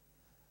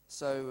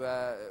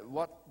 So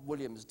what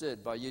Williams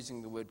did by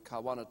using the word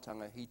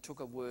kāwanatanga, he took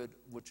a word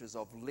which is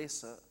of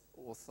lesser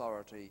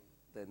authority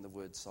than the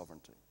word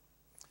sovereignty.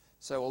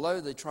 So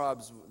although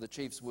the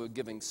chiefs were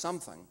giving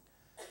something,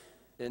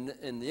 in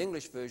the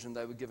English version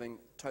they were giving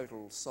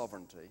total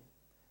sovereignty.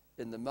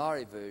 In the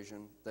Maori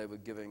version, they were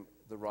giving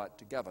the right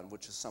to govern,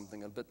 which is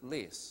something a bit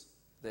less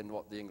than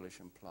what the English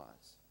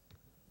implies.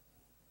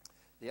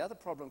 The other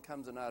problem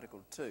comes in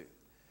Article 2,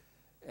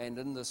 and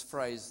in this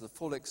phrase, the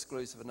full,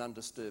 exclusive and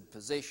undisturbed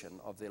possession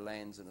of their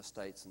lands and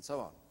estates and so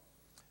on.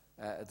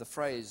 The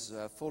phrase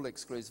full,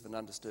 exclusive and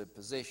undisturbed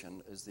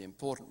possession is the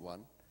important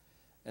one,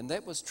 and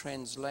that was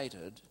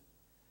translated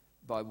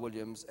by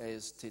Williams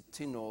as te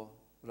tino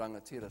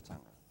rangatiratanga.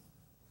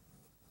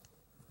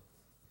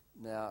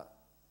 Now,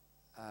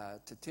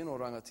 te tino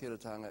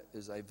rangatiratanga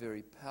is a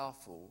very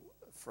powerful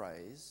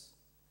phrase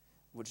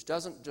which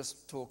doesn't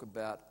just talk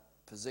about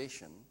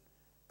possession,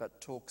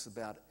 but talks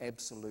about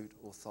absolute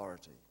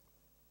authority.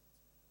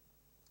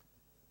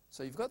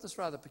 So you've got this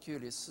rather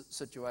peculiar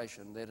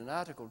situation that in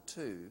Article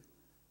 2,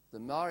 the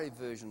Maori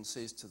version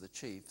says to the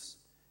chiefs,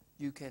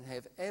 you can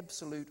have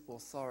absolute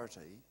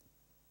authority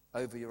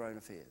over your own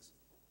affairs.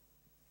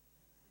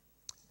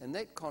 And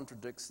that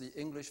contradicts the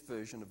English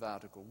version of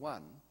Article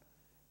 1,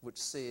 which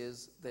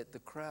says that the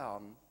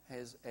Crown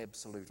has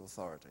absolute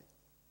authority.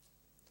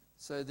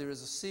 So there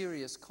is a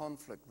serious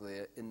conflict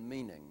there in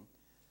meaning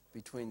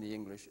between the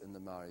English and the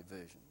Maori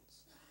versions.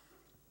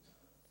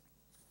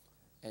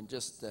 And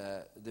just,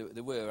 there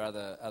were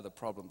other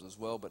problems as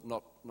well, but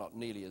not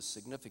nearly as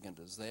significant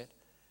as that.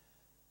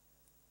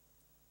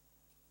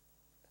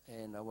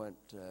 And I won't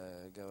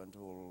go into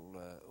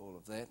all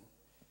of that.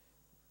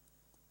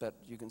 But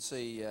you can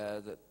see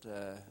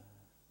that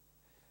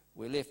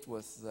we're left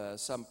with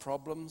some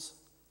problems.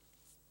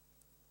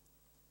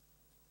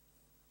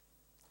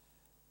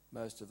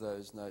 Most of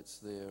those notes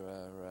there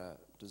are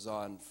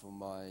designed for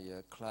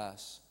my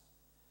class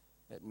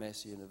at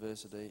Massey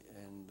University,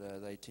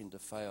 and they tend to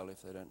fail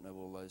if they don't know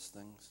all those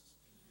things.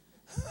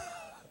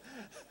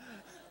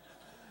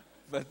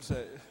 But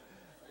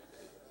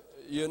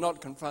you're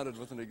not confronted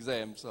with an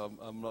exam, so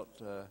I'm not...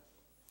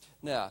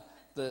 Now,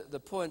 the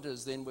point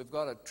is then we've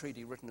got a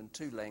treaty written in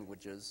two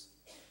languages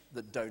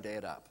that don't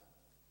add up.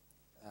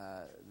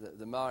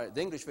 The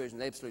English version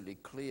is absolutely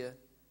clear.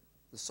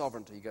 The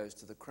sovereignty goes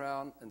to the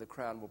Crown, and the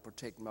Crown will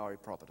protect Maori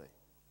property.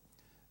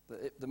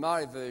 The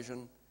Maori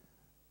version,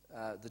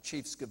 the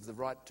chiefs give the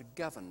right to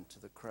govern to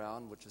the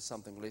Crown, which is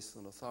something less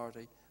than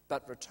authority,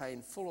 but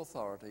retain full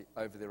authority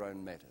over their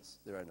own matters,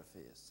 their own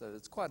affairs. So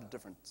it's quite a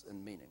difference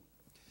in meaning.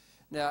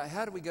 Now,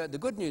 how do we go? The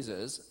good news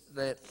is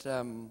that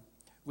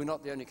we're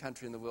not the only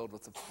country in the world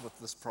with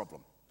this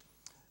problem.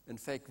 In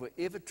fact,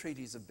 wherever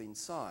treaties have been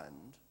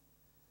signed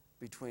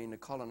between a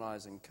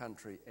colonising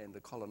country and a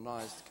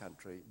colonised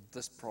country,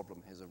 this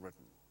problem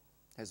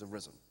has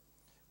arisen.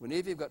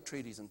 Whenever you've got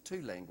treaties in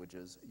two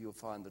languages, you'll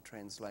find the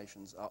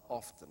translations are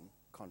often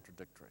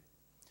contradictory.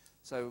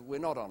 So we're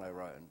not on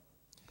our own.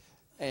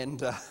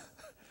 And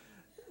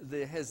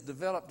there has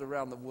developed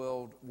around the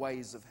world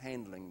ways of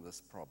handling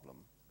this problem.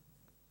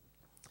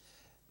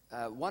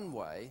 One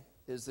way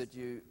is that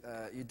you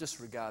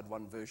disregard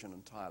one version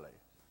entirely.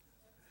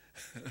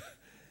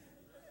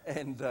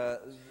 And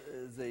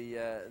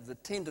the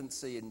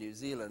tendency in New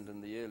Zealand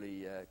in the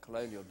early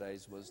colonial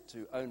days was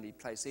to only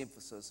place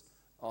emphasis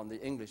on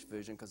the English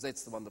version, because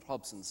that's the one that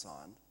Hobson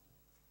signed,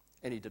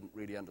 and he didn't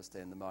really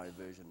understand the Maori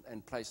version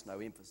and placed no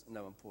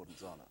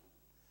importance on it.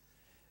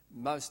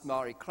 Most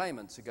Maori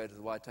claimants who go to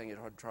the Waitangi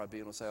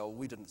Tribunal say, oh,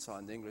 we didn't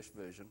sign the English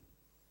version.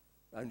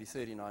 Only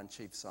 39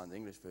 chiefs signed the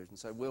English version,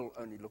 so we'll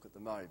only look at the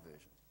Maori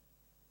version.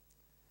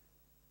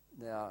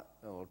 Now,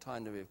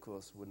 Tainui, of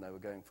course, when they were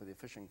going for the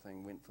fishing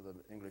thing, went for the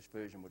English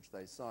version, which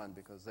they signed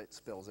because that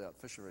spells out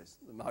fisheries.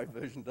 The Maori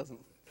version doesn't.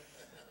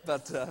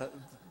 But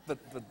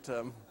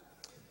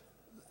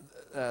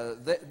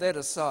that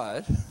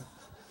aside,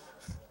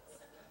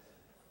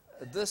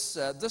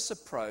 this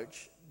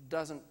approach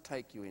doesn't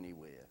take you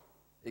anywhere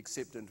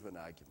except into an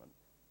argument.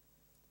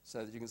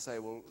 So that you can say,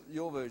 well,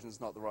 your version is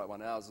not the right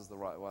one, ours is the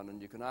right one,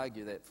 and you can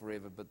argue that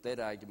forever, but that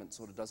argument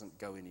sort of doesn't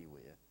go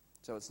anywhere.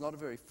 So it's not a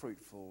very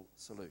fruitful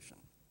solution.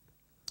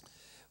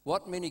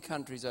 What many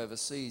countries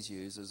overseas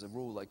use is a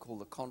rule they call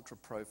the contra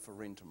pro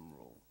forentum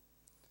rule.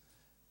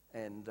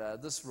 And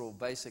this rule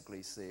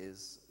basically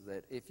says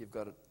that if you've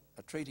got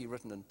a treaty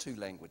written in two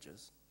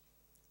languages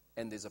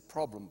and there's a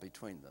problem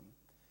between them,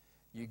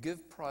 you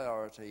give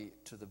priority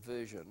to the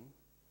version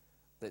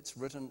that's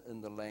written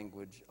in the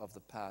language of the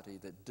party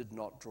that did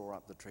not draw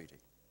up the treaty.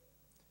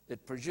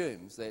 It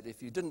presumes that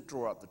if you didn't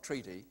draw up the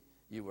treaty,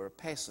 you were a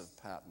passive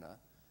partner,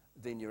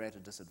 then you're at a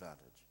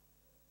disadvantage.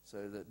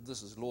 So that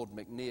this is Lord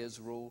McNair's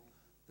rule,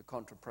 the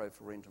contra pro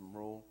forentum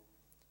rule.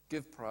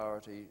 Give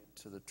priority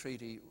to the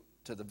treaty,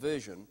 to the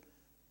version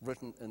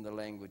written in the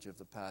language of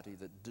the party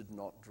that did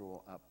not draw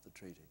up the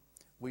treaty.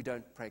 We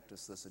don't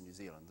practice this in New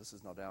Zealand. This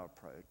is not our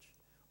approach,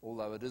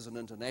 although it is an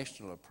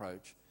international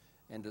approach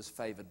and is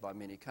favoured by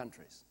many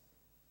countries.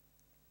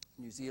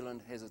 New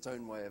Zealand has its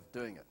own way of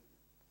doing it.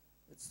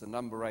 It's the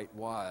number 8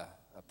 wire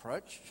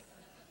approach,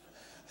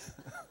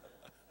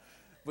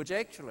 which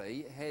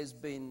actually has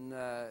been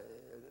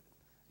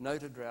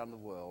noted around the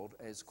world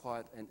as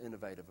quite an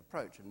innovative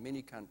approach. And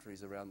many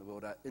countries around the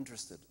world are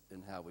interested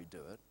in how we do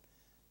it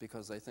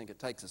because they think it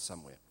takes us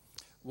somewhere.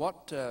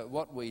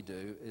 What we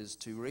do is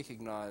to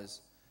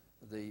recognise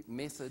the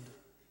method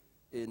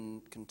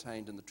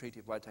contained in the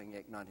Treaty of Waitangi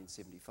Act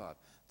 1975.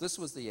 This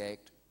was the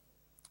act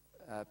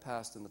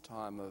passed in the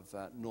time of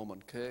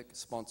Norman Kirk,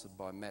 sponsored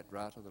by Matt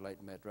Rata, the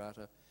late Matt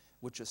Rata,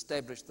 which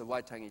established the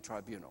Waitangi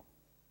Tribunal.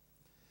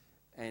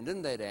 And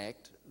in that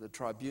act, the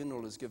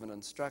tribunal is given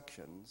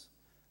instructions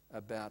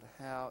about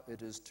how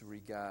it is to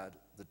regard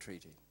the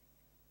treaty.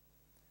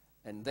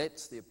 And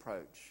that's the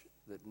approach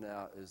that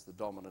now is the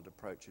dominant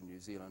approach in New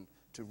Zealand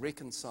to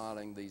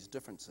reconciling these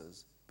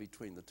differences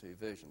between the two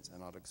versions.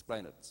 And I'll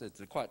explain it.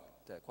 It's quite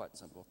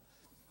simple.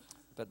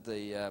 But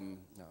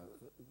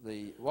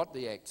what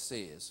the Act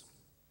says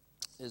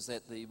is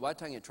that the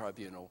Waitangi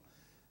Tribunal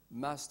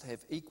must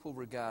have equal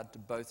regard to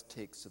both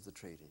texts of the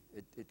treaty.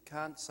 It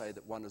can't say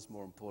that one is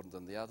more important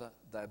than the other.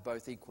 They're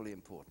both equally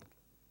important.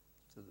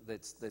 So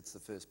that's the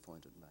first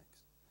point it makes.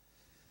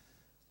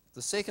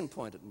 The second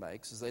point it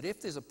makes is that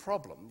if there's a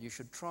problem, you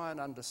should try and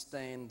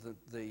understand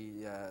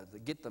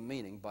get the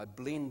meaning by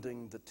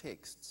blending the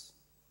texts.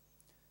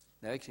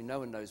 Now, actually, no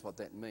one knows what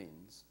that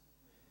means,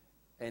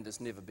 and it's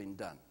never been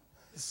done.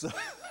 So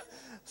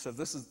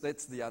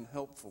that's the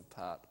unhelpful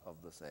part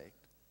of this act.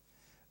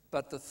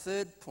 But the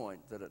third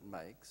point that it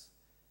makes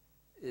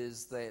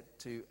is that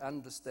to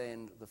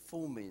understand the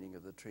full meaning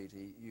of the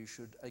treaty, you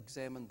should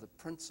examine the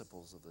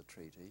principles of the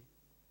treaty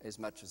as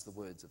much as the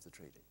words of the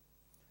treaty.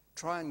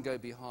 Try and go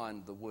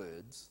behind the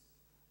words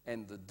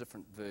and the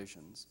different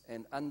versions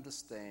and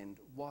understand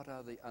what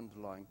are the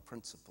underlying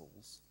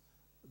principles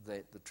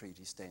that the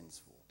treaty stands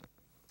for.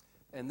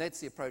 And that's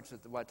the approach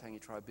that the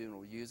Waitangi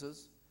Tribunal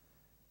uses,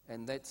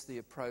 and that's the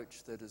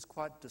approach that is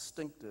quite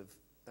distinctive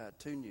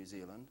to New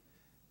Zealand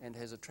and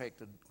has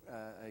attracted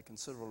a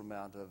considerable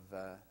amount of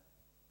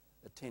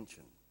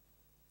attention.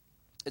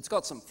 It's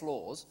got some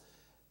flaws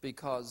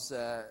because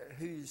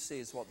who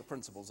says what the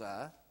principles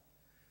are?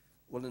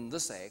 Well, in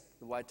this act,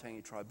 the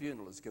Waitangi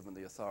Tribunal is given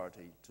the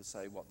authority to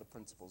say what the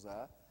principles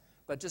are,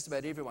 but just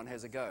about everyone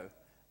has a go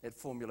at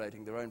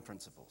formulating their own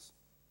principles.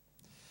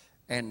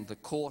 And the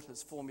court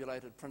has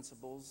formulated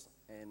principles,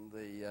 and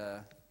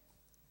the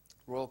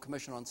Royal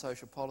Commission on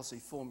Social Policy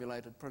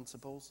formulated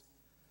principles,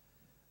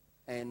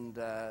 and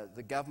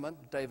the government,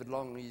 David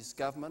Longley's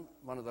government,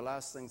 one of the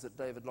last things that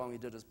David Longley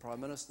did as Prime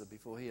Minister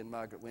before he and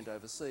Margaret went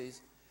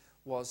overseas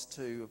was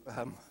to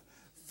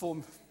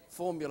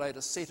formulate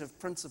a set of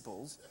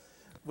principles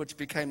which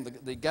became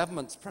the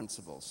government's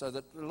principles, so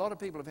that a lot of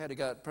people have had to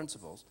go at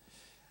principles.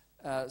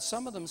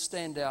 Some of them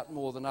stand out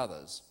more than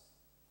others.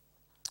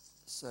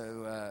 So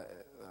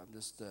I'm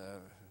just...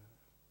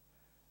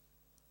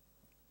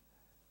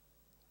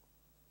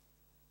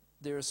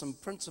 there are some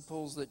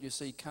principles that you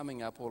see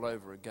coming up all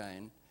over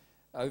again,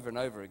 over and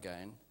over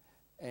again,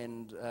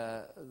 and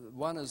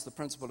one is the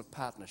principle of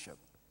partnership.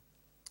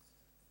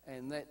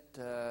 And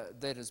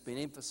that has been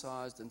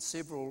emphasised in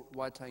several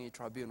Waitangi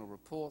Tribunal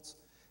reports,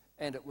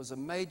 and it was a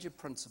major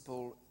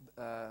principle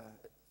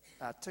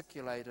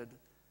articulated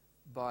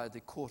by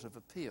the Court of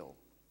Appeal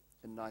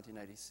in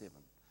 1987.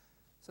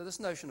 So this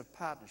notion of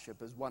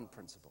partnership is one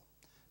principle.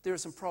 There are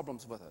some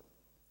problems with it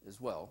as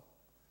well.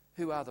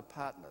 Who are the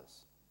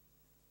partners?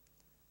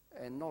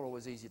 and not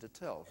always easy to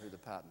tell who the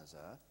partners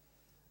are.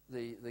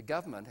 The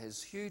government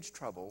has huge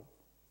trouble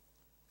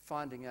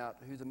finding out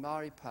who the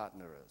Maori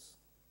partner is.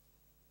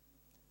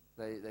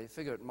 They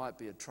figure it might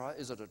be a tribe.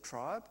 Is it a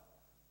tribe?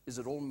 Is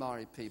it all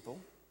Maori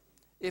people?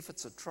 If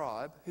it's a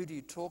tribe, who do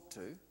you talk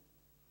to?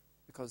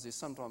 Because there's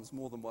sometimes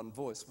more than one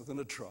voice within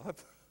a tribe.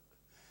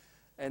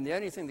 And the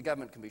only thing the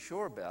government can be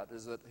sure about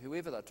is that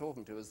whoever they're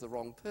talking to is the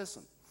wrong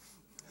person.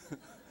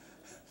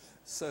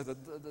 So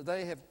that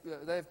they have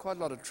quite a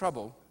lot of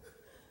trouble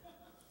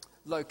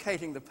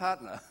locating the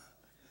partner.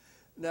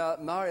 Now,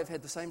 Maori have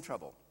had the same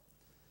trouble.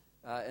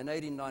 In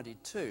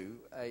 1892,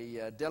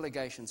 a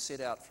delegation set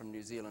out from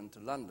New Zealand to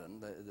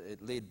London,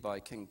 led by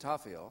King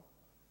Tawhio,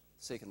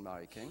 second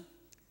Maori king,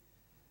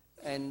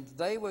 and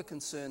they were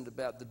concerned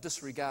about the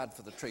disregard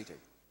for the treaty.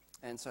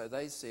 And so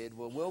they said,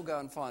 well, we'll go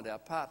and find our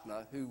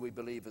partner, who we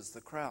believe is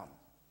the Crown.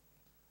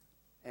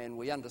 And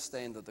we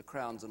understand that the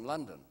Crown's in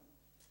London.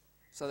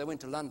 So they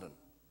went to London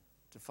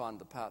to find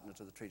the partner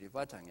to the Treaty of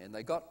Waitangi. And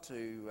they got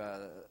to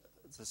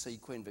see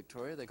Queen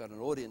Victoria. They got an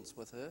audience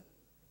with her.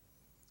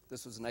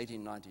 This was in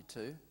 1892.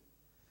 And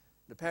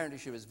apparently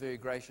she was very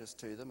gracious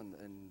to them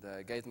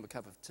and gave them a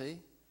cup of tea.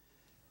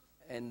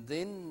 And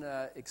then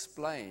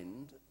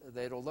explained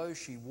that although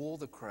she wore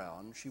the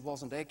crown, she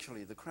wasn't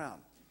actually the Crown.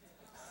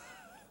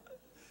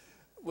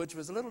 Which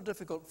was a little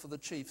difficult for the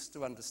chiefs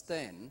to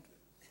understand.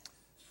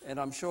 And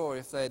I'm sure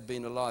if they had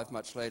been alive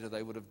much later,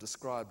 they would have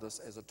described this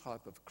as a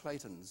type of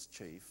Clayton's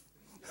chief.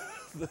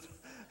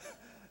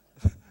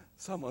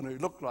 Someone who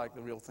looked like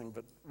the real thing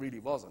but really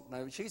wasn't.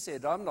 No, she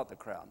said, I'm not the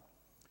Crown.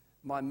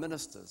 My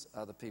ministers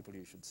are the people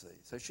you should see.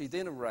 So she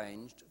then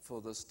arranged for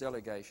this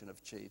delegation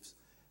of chiefs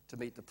to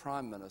meet the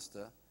Prime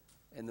Minister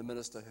and the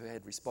minister who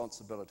had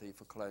responsibility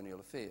for colonial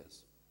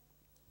affairs.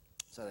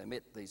 So they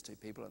met these two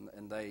people,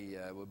 and they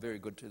were very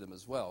good to them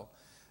as well.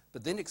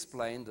 But then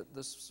explained that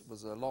this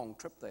was a long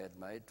trip they had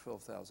made,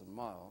 12,000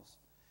 miles,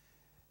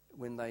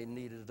 when they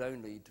needed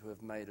only to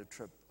have made a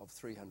trip of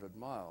 300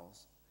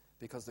 miles,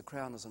 because the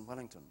Crown is in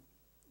Wellington,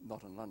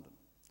 not in London.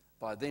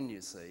 By then,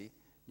 you see,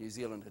 New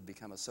Zealand had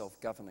become a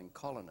self-governing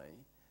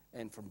colony,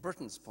 and from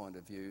Britain's point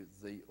of view,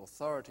 the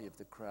authority of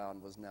the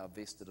Crown was now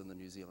vested in the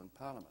New Zealand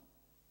Parliament.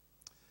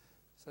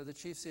 So the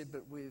chief said,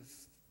 but we've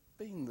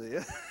been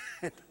there.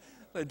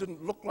 They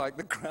didn't look like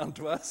the Crown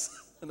to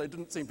us, and they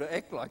didn't seem to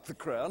act like the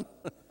Crown.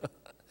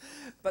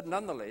 But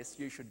nonetheless,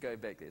 you should go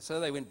back there. So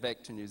they went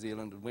back to New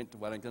Zealand and went to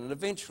Wellington, and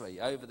eventually,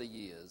 over the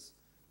years,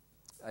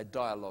 a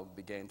dialogue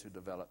began to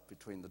develop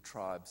between the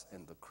tribes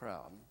and the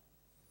Crown.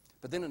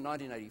 But then in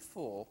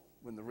 1984,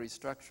 when the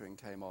restructuring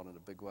came on in a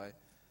big way,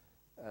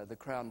 the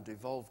Crown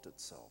devolved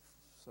itself.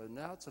 So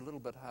now it's a little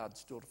bit hard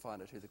still to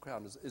find out who the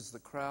Crown is. Is the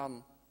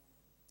Crown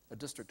a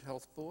district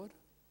health board?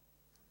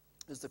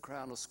 Is the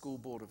Crown a school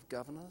board of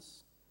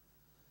governors?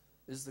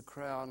 Is the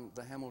Crown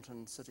the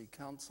Hamilton City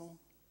Council?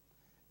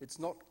 It's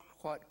not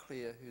quite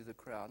clear who the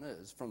Crown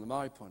is from the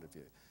Maori point of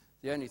view.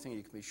 The only thing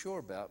you can be sure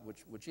about,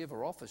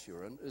 whichever office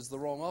you're in, is the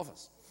wrong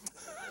office.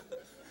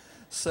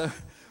 So,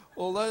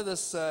 although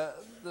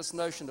this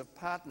notion of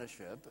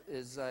partnership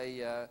is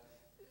a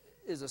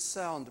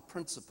sound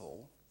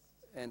principle,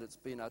 and it's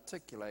been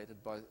articulated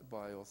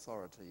by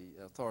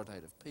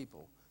authoritative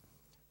people,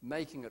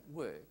 making it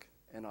work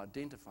and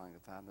identifying the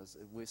partners,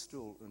 we're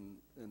still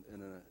in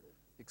an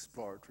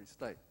exploratory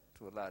state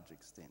to a large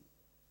extent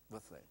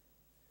with that.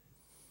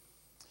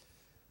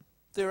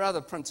 There are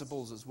other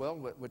principles as well,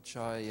 which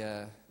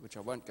I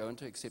won't go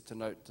into, except to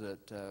note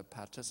that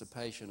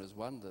participation is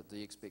one, that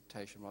the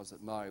expectation was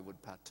that Maori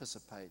would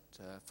participate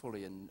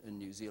fully in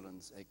New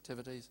Zealand's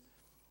activities,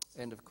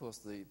 and of course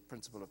the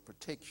principle of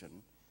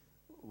protection,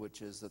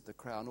 which is that the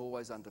Crown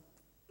always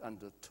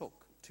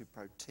undertook to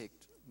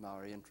protect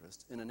Maori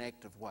interests in an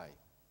active way.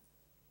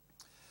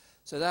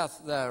 So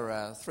there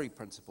are three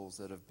principles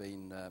that have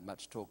been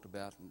much talked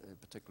about, and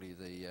particularly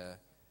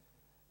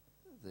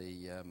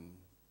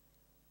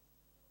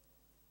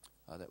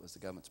that was the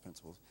government's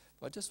principles.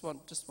 But I just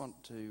want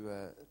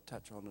to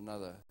touch on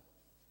another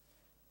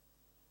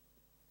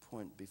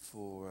point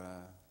before,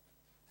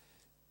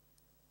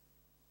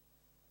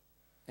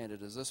 and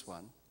it is this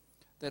one,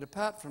 that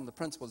apart from the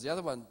principles, the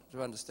other one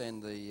to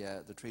understand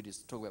the treaty is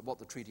to talk about what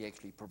the treaty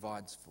actually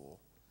provides for.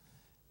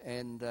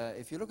 And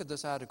if you look at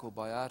this article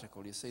by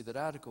article, you see that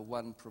Article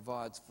 1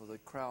 provides for the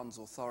Crown's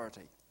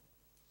authority.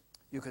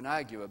 You can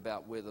argue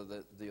about whether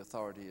the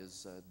authority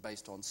is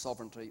based on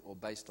sovereignty or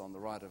based on the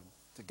right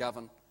to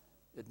govern.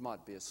 It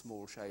might be a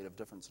small shade of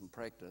difference in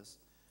practice.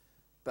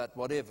 But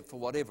for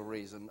whatever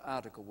reason,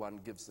 Article 1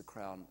 gives the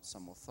Crown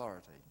some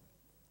authority.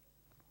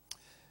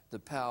 The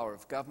power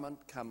of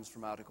government comes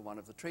from Article 1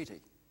 of the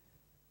treaty.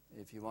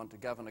 If you want to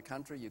govern a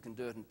country, you can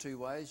do it in two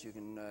ways. You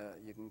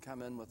can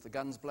come in with the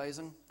guns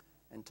blazing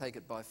and take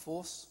it by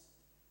force,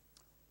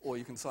 or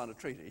you can sign a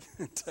treaty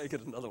and take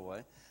it another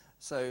way.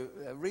 So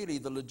really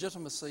the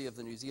legitimacy of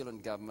the New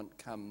Zealand government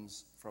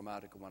comes from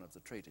Article 1 of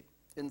the treaty,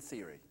 in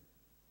theory.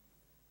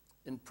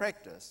 In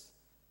practice,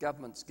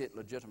 governments get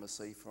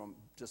legitimacy from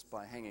just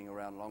by hanging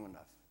around long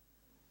enough.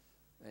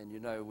 And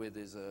you know, where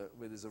there's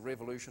a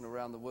revolution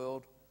around the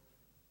world,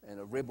 and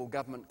a rebel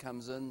government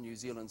comes in, New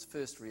Zealand's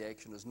first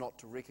reaction is not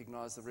to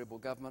recognise the rebel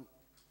government.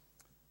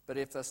 But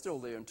if they're still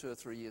there in 2 or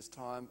 3 years'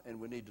 time and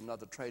we need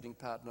another trading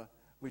partner,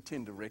 we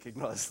tend to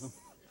recognise them.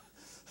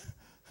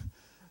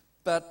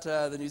 But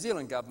the New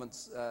Zealand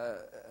government's,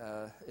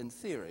 in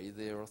theory,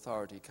 their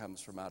authority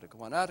comes from Article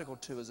 1. Article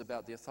 2 is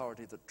about the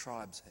authority that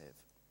tribes have.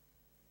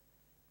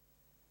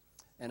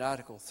 And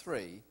Article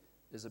 3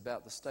 is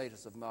about the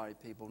status of Maori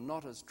people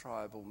not as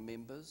tribal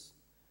members,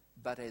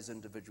 but as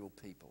individual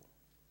people.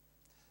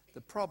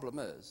 The problem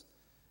is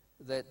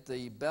that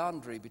the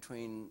boundary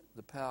between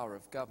the power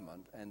of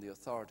government and the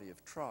authority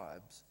of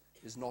tribes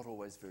is not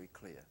always very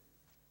clear.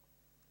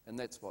 And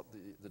that's what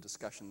the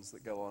discussions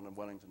that go on in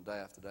Wellington day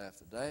after day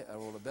after day are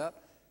all about.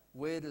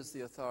 Where does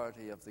the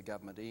authority of the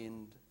government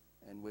end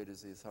and where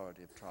does the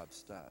authority of tribes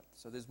start?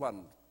 So there's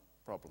one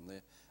problem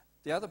there.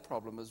 The other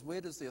problem is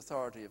where does the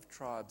authority of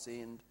tribes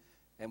end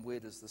and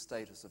where does the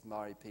status of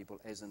Maori people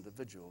as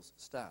individuals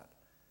start?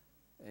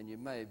 And you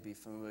may be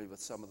familiar with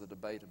some of the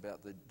debate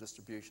about the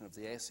distribution of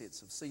the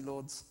assets of sea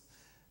lords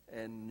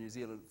and New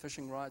Zealand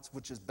fishing rights,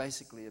 which is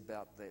basically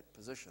about that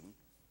position.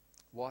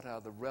 What are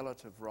the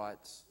relative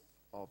rights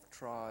of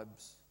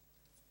tribes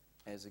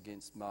as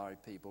against Maori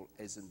people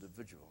as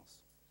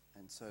individuals?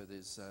 And so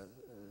there's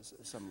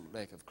some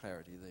lack of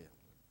clarity there.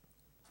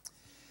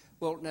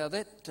 Well, now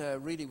that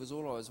really was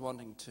all I was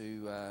wanting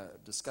to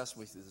discuss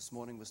with you this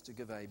morning, was to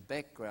give a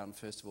background,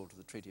 first of all, to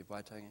the Treaty of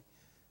Waitangi,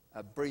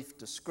 a brief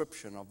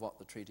description of what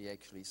the treaty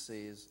actually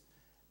says,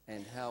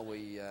 and how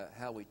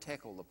we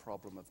tackle the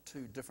problem of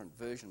two different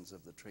versions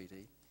of the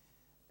treaty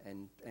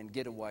and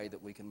get a way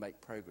that we can make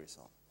progress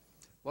on.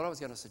 What I was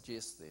going to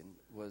suggest then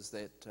was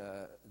that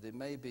there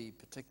may be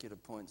particular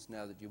points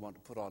now that you want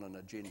to put on an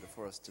agenda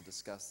for us to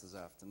discuss this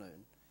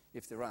afternoon.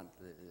 If there aren't,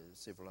 there's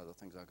several other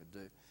things I could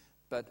do.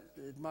 But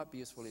it might be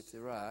useful if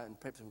there are, and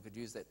perhaps we could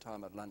use that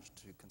time at lunch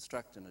to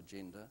construct an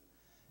agenda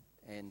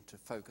and to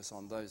focus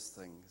on those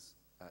things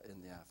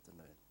in the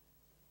afternoon.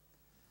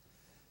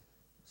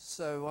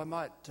 So I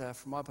might,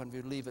 from my point of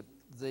view, leave it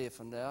there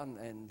for now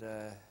and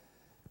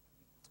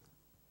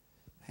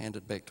hand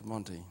it back to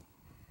Monty.